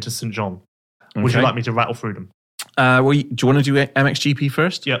heading into St. John. Okay. Would you like me to rattle through them? Do you want to do MXGP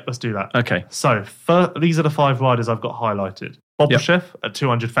first? Yep, let's do that. Okay. So these are the 5 riders I've got highlighted. Bobryshev at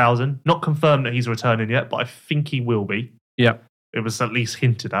 200,000. Not confirmed that he's returning yet, but I think he will be. Yeah. It was at least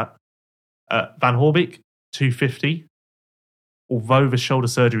hinted at. Van Hoorbeek, 250. Although the shoulder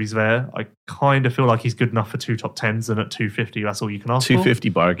surgery's there, I kind of feel like he's good enough for 2 top 10s, and at 250, that's all you can ask 250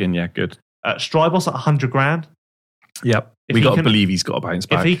 bargain, yeah, good. Strybos at 100 grand. Yep. We got to believe he's got a bounce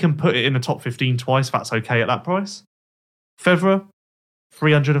back. If he can put it in the top 15 twice, that's okay at that price. Fevre,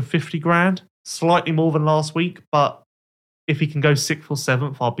 350 grand. Slightly more than last week, but if he can go 6th or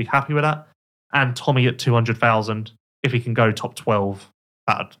 7th, I'll be happy with that. And Tommy at 200,000. If he can go top 12,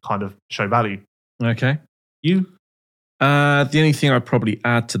 that would kind of show value. Okay. You? The only thing I'd probably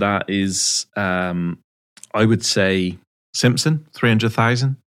add to that is I would say Simpson,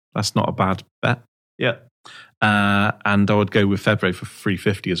 300,000. That's not a bad bet. Yeah. And I would go with Febvre for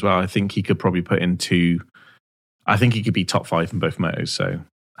 350 as well. I think he could probably put into. I think he could be top 5 in both motos. So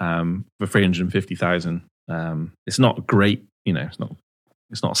for 350,000, it's not great. It's not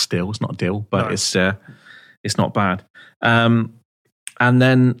a steal. It's not a deal, but no. It's not bad. And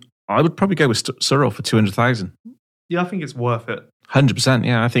then I would probably go with Searle for 200,000. Yeah, I think it's worth it. 100%.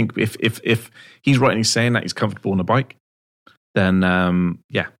 Yeah, I think if he's right and he's saying that he's comfortable on a bike, then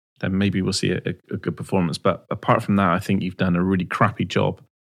then maybe we'll see a good performance. But apart from that, I think you've done a really crappy job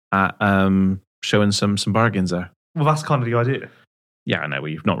at showing some bargains there. Well, that's kind of the idea. Yeah, I know.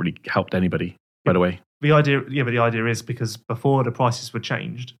 Well, you've not really helped anybody, by the way. The idea is because before the prices were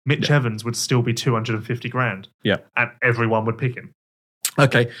changed, Mitch Evans would still be 250 grand. Yeah. And everyone would pick him.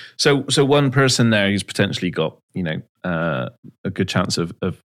 Okay. So one person there who's potentially got, a good chance of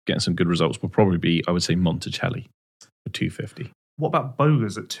getting some good results will probably be, I would say, Monticelli for 250. What about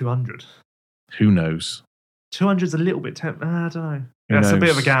Bogas at 200? Who knows? 200's a little bit I don't know. That's a bit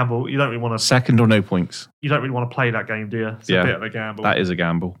of a gamble. You don't really want to... Second or no points. You don't really want to play that game, do you? It's a bit of a gamble. That is a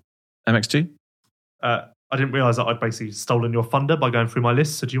gamble. MX2? I didn't realise that I'd basically stolen your thunder by going through my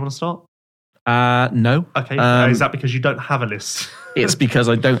list, so do you want to start? No. Okay, Um, is that because you don't have a list? It's because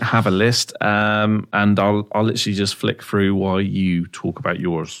I don't have a list, and I'll literally just flick through while you talk about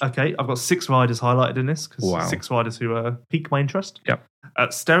yours. Okay, I've got 6 riders highlighted in this because Wow. 6 riders who pique my interest. Yep.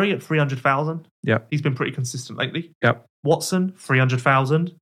 Sterry at 300,000. Yep. He's been pretty consistent lately. Yep. Watson,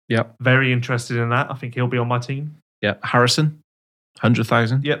 300,000. Yep. Very interested in that. I think he'll be on my team. Yep. Harrison,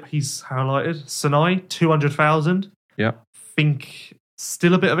 100,000. Yep, he's highlighted. Sinai, 200,000. Yep. Think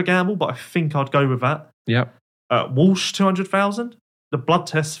still a bit of a gamble, but I think I'd go with that. Yep. Walsh, 200,000. The blood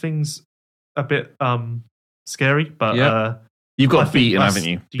test thing's a bit scary, but Yep. You've I got think Beaton, that's haven't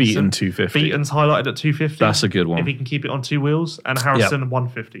you? decent. Beaton 250. Beaton's highlighted at 250. That's a good If one. he can keep it on 2 wheels, and Harrison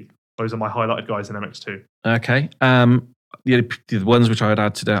 150. Those are my highlighted guys in MX2. Okay. The ones which I would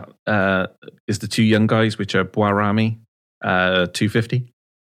add to that is the 2 young guys, which are Boirami, 250,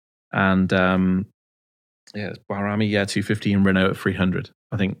 and it's Boirami, 250, and Renault at 300.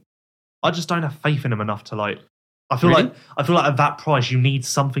 I think. I just don't have faith in him enough to like. I feel Really? like at that price you need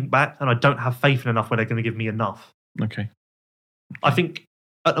something back, and I don't have faith in enough where they're going to give me enough. Okay. I think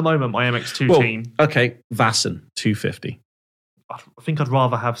at the moment my MX2 Well, team, okay. Vasson, 250. I think I'd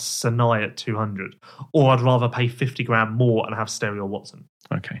rather have Sinai at 200, or I'd rather pay 50 grand more and have Stereo Watson.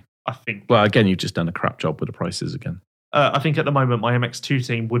 Okay. I think. Well, again, you've just done a crap job with the prices again. I think at the moment my MX2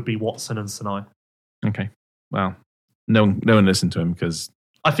 team would be Watson and Sinai. Okay. Well, no one listened to him because.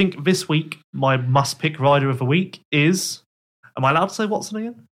 I think this week my must-pick rider of the week is. Am I allowed to say Watson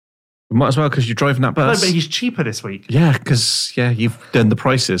again? Might as well because you're driving that No, bus. but he's cheaper this week. Yeah, because you've done the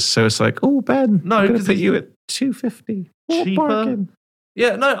prices, so it's like, oh Ben, No, I'm going 'cause to put it's you at 250. What cheaper. bargain.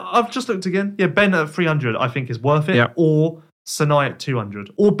 Yeah, no, I've just looked again. Yeah, Ben at 300 I think is worth it. Yeah. Or Sinai at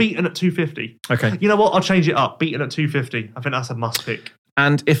 200. Or Beaton at 250. Okay. You know what? I'll change it up. Beaton at 250. I think that's a must-pick.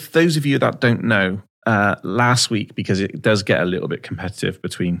 And if those of you that don't know, last week, because it does get a little bit competitive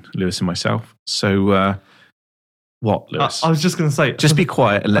between Lewis and myself. So, what, Lewis? I was just going to say. Just be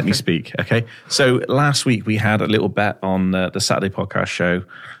quiet and let me Okay. speak, okay? So last week we had a little bet on the Saturday podcast show.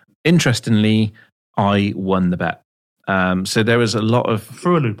 Interestingly, I won the bet. So there was a lot of,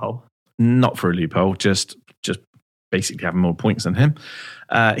 Through a loophole. not for a loophole, just basically having more points than him.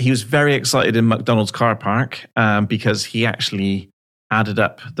 He was very excited in McDonald's car park because he actually added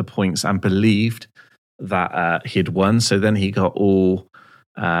up the points and believed that he'd won. So then he got all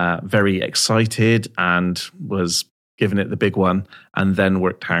very excited and was giving it the big one, and then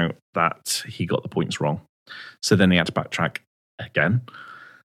worked out that he got the points wrong. So then he had to backtrack again.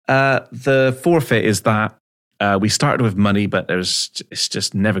 The forfeit is that we started with money, but it's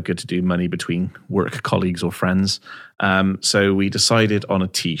just never good to do money between work colleagues or friends. So we decided on a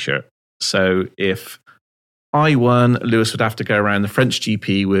T-shirt. So if I won, Lewis would have to go around the French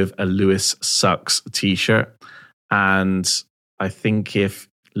GP with a Lewis Sucks T-shirt. And I think if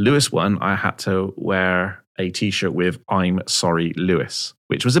Lewis won, I had to wear a T-shirt with "I'm sorry, Lewis,"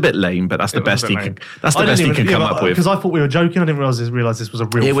 which was a bit lame, but that's the It was best a he bit could. lame. That's the best he could come up with. Because I thought we were joking. I didn't realize this was a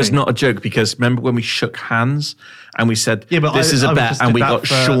real thing. It was not a joke because remember when we shook hands and we said, Yeah, but this is a I bet, just and did we that got for-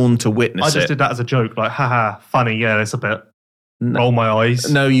 Sean to witness I just it. did that as a joke. Like, haha, funny. Yeah, it's a bit. No. Roll my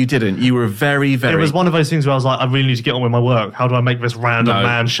eyes. No, you didn't. You were very, very. It was one of those things where I was like, I really need to get on with my work. How do I make this random No.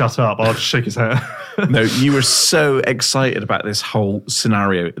 man shut up? I'll just shake his head. No, you were so excited about this whole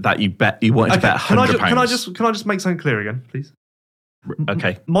scenario that you wanted to bet can I £100. can I just make something clear again, please?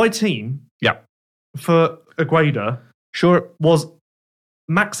 Okay. My team Yeah. for Agueda Sure. was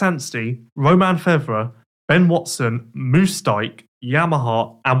Max Anstey, Roman Fevre, Ben Watson, Moose Dyke,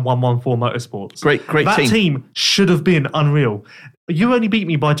 Yamaha, and 114 Motorsports. Great that team. team should have been unreal. You only beat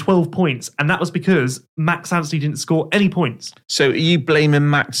me by 12 points, and that was because Max Anstey didn't score any points. So are you blaming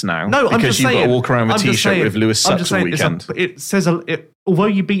Max now? No, because I'm just you've saying. got to walk around with a I'm just T-shirt saying- with Lewis I'm Sucks just all saying, weekend. it says although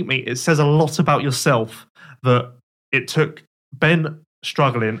you beat me, it says a lot about yourself that it took Ben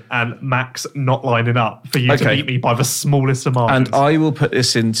struggling and Max not lining up for you to Okay. beat me by the smallest of margins. And I will put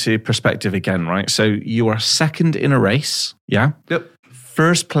this into perspective again, right? So you are second in a race, yeah? Yep.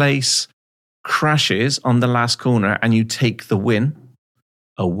 First place crashes on the last corner and you take the win.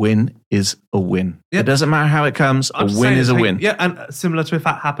 A win is a win. Yep. It doesn't matter how it comes. I'm A just win saying is a it's- win. Yeah, and similar to if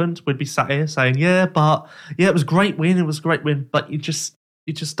that happened, we'd be sat here saying, it was a great win, it was a great win, but you just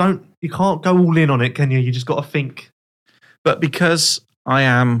you can't go all in on it, can you? You just got to think. But because I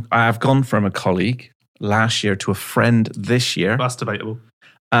have gone from a colleague last year to a friend this year, That's debatable.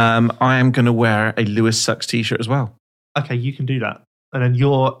 I am going to wear a Lewis Sucks T-shirt as well. Okay, you can do that. And then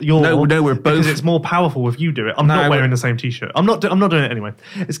you're No, we're because both. it's more powerful if you do it. I'm No, not we're- wearing the same T-shirt. I'm not doing it anyway.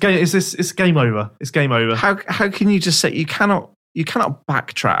 It's game over. It's game over. How can you just say you cannot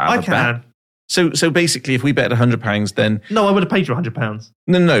backtrack? Out I of that? can. So basically, if we bet £100, then No, I would have paid you £100.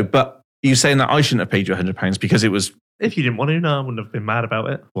 no, but You saying that I shouldn't have paid you £100 because it was? If you didn't want to, no, I wouldn't have been mad about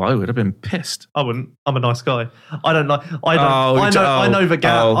it. Well, I would have been pissed. I wouldn't. I'm a nice guy. I know that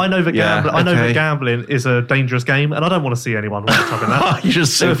gambling is a dangerous game, and I don't want to see anyone wrapped up in that. You're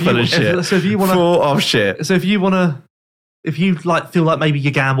just so full of shit. So if you want full of shit. So if you want to, if you like feel like maybe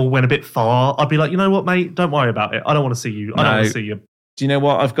your gamble went a bit far, I'd be like, you know what, mate, don't worry about it. I don't want to see you. I don't want to see you. Do you know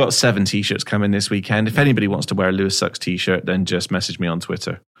what? I've got 7 t-shirts coming this weekend. If anybody wants to wear a Lewis Sucks t-shirt, then just message me on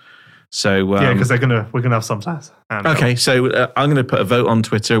Twitter. So yeah, because we're gonna have some to hand out. Okay, so I'm gonna put a vote on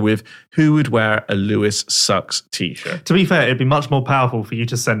Twitter with who would wear a Lewis Sucks t-shirt. To be fair, it'd be much more powerful for you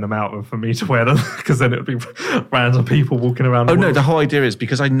to send them out than for me to wear them, because then it would be random people walking around. No, the whole idea is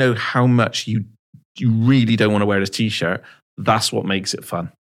because I know how much you really don't want to wear this t-shirt. That's what makes it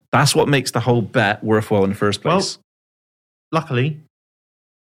fun. That's what makes the whole bet worthwhile in the first place. Well, luckily,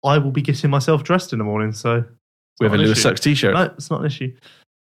 I will be getting myself dressed in the morning, so with a Lewis Sucks t-shirt. No, it's not an issue.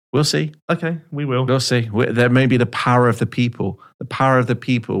 We'll see. Okay, we will. We'll see. There may be the power of the people. The power of the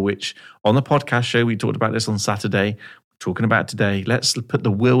people, which on the podcast show, we talked about this on Saturday, talking about today. Let's put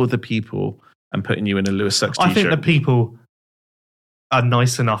the will of the people and putting you in a Lewis Sucks t-shirt. I think the people are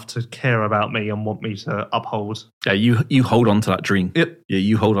nice enough to care about me and want me to uphold. Yeah, you hold on to that dream. Yep. Yeah,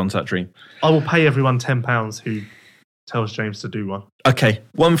 you hold on to that dream. I will pay everyone £10 who tells James to do one. Okay,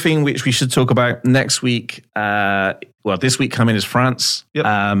 one thing which we should talk about next week. This week coming is France. Yep.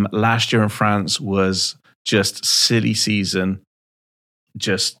 Last year in France was just silly season.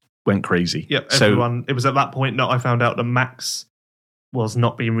 Just went crazy. Yep. Everyone. It was at that point that I found out that Max was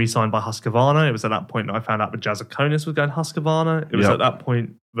not being re-signed by Husqvarna. It was at that point that I found out that Jazakonis was going to Husqvarna. It was at that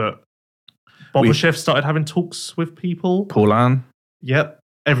point that Bobachev started having talks with people. Paulin. Yep.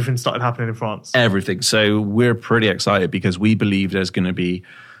 Everything started happening in France. Everything. So we're pretty excited because we believe there's going to be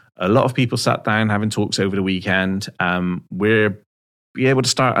a lot of people sat down having talks over the weekend. We're be able to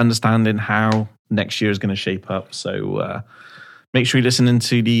start understanding how next year is going to shape up. So make sure you're listening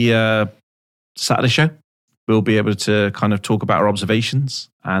to the Saturday show. We'll be able to kind of talk about our observations,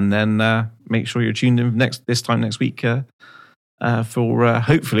 and then make sure you're tuned in this time next week for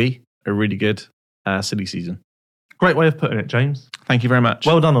hopefully a really good silly season. Great way of putting it, James. Thank you very much.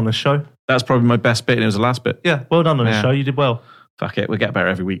 Well done on this show. That's probably my best bit, and it was the last bit. Yeah, well done on this show. You did well. Fuck it, we'll get better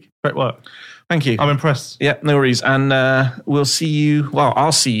every week. Great work. Thank you. I'm impressed. Yeah, no worries. And we'll see you,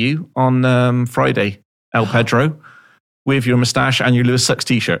 I'll see you on Friday, El Pedro, with your moustache and your Lewis Sucks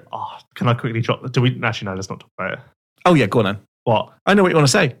t-shirt. Oh, can I quickly drop... Actually, no, let's not talk about it. Oh, yeah, go on then. What? I know what you want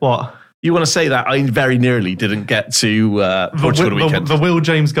to say. What? You want to say that I very nearly didn't get to Portugal the weekend. The Will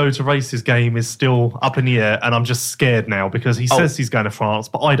James go to races game is still up in the air, and I'm just scared now because he says he's going to France,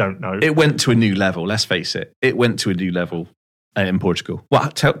 but I don't know. It went to a new level, let's face it. It went to a new level in Portugal. Well,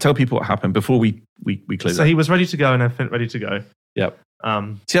 tell people what happened before we close. So he was ready to go and everything ready to go. Yep.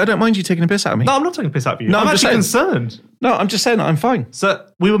 See, I don't mind you taking a piss out of me. No, I'm not taking a piss out of you. No, I'm actually concerned. No, I'm just saying that I'm fine. So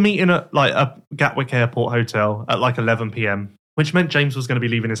we were meeting at like a Gatwick Airport hotel at like 11 p.m., which meant James was going to be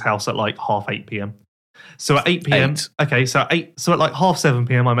leaving his house at like 8:30 p.m. So at 8 p.m. Okay, so at like 7:30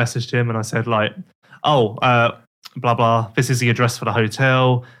 p.m. I messaged him and I said like, blah blah, this is the address for the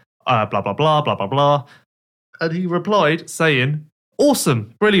hotel, blah blah blah blah blah blah. And he replied saying,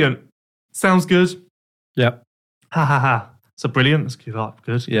 awesome, brilliant, sounds good. Yep. Ha ha ha. So brilliant, let's give up,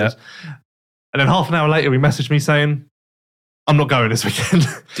 good. Yeah. Good. And then half an hour later he messaged me saying, I'm not going this weekend.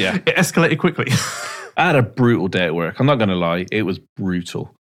 Yeah. It escalated quickly. I had a brutal day at work. I'm not going to lie. It was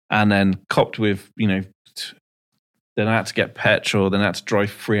brutal. And then copped with, then I had to get petrol. Then I had to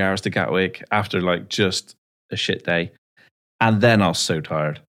drive 3 hours to Gatwick after like just a shit day. And then I was so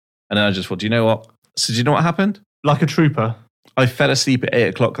tired. And then I just thought, do you know what? So do you know what happened? Like a trooper. I fell asleep at 8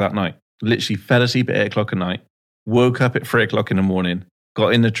 o'clock that night. Literally fell asleep at 8 o'clock at night. Woke up at 3 o'clock in the morning.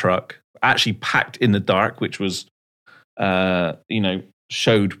 Got in the truck. Actually packed in the dark, which was,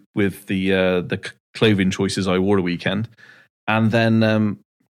 showed with the clothing choices I wore the weekend, and then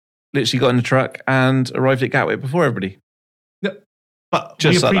literally got in the truck and arrived at Gatwick before everybody. Yep. But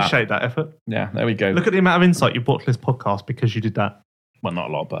just we like appreciate that effort. Yeah, there we go. Look at the amount of insight you brought to this podcast because you did that. Well, not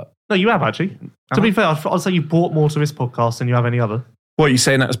a lot, but... No, you have actually. To be fair, I'd say you brought more to this podcast than you have any other. What, are you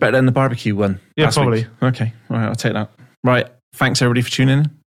saying that was better than the barbecue one? Yeah, probably. Week? Okay, all right, I'll take that. Right, thanks everybody for tuning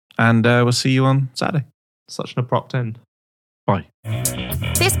in, and we'll see you on Saturday. Such an abrupt end. Bye.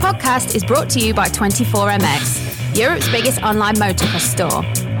 This podcast is brought to you by 24MX, Europe's biggest online motocross store.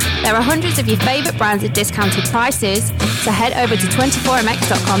 There are hundreds of your favourite brands at discounted prices, so head over to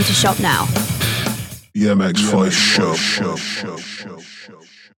 24mx.com to shop now. The MX5 Show.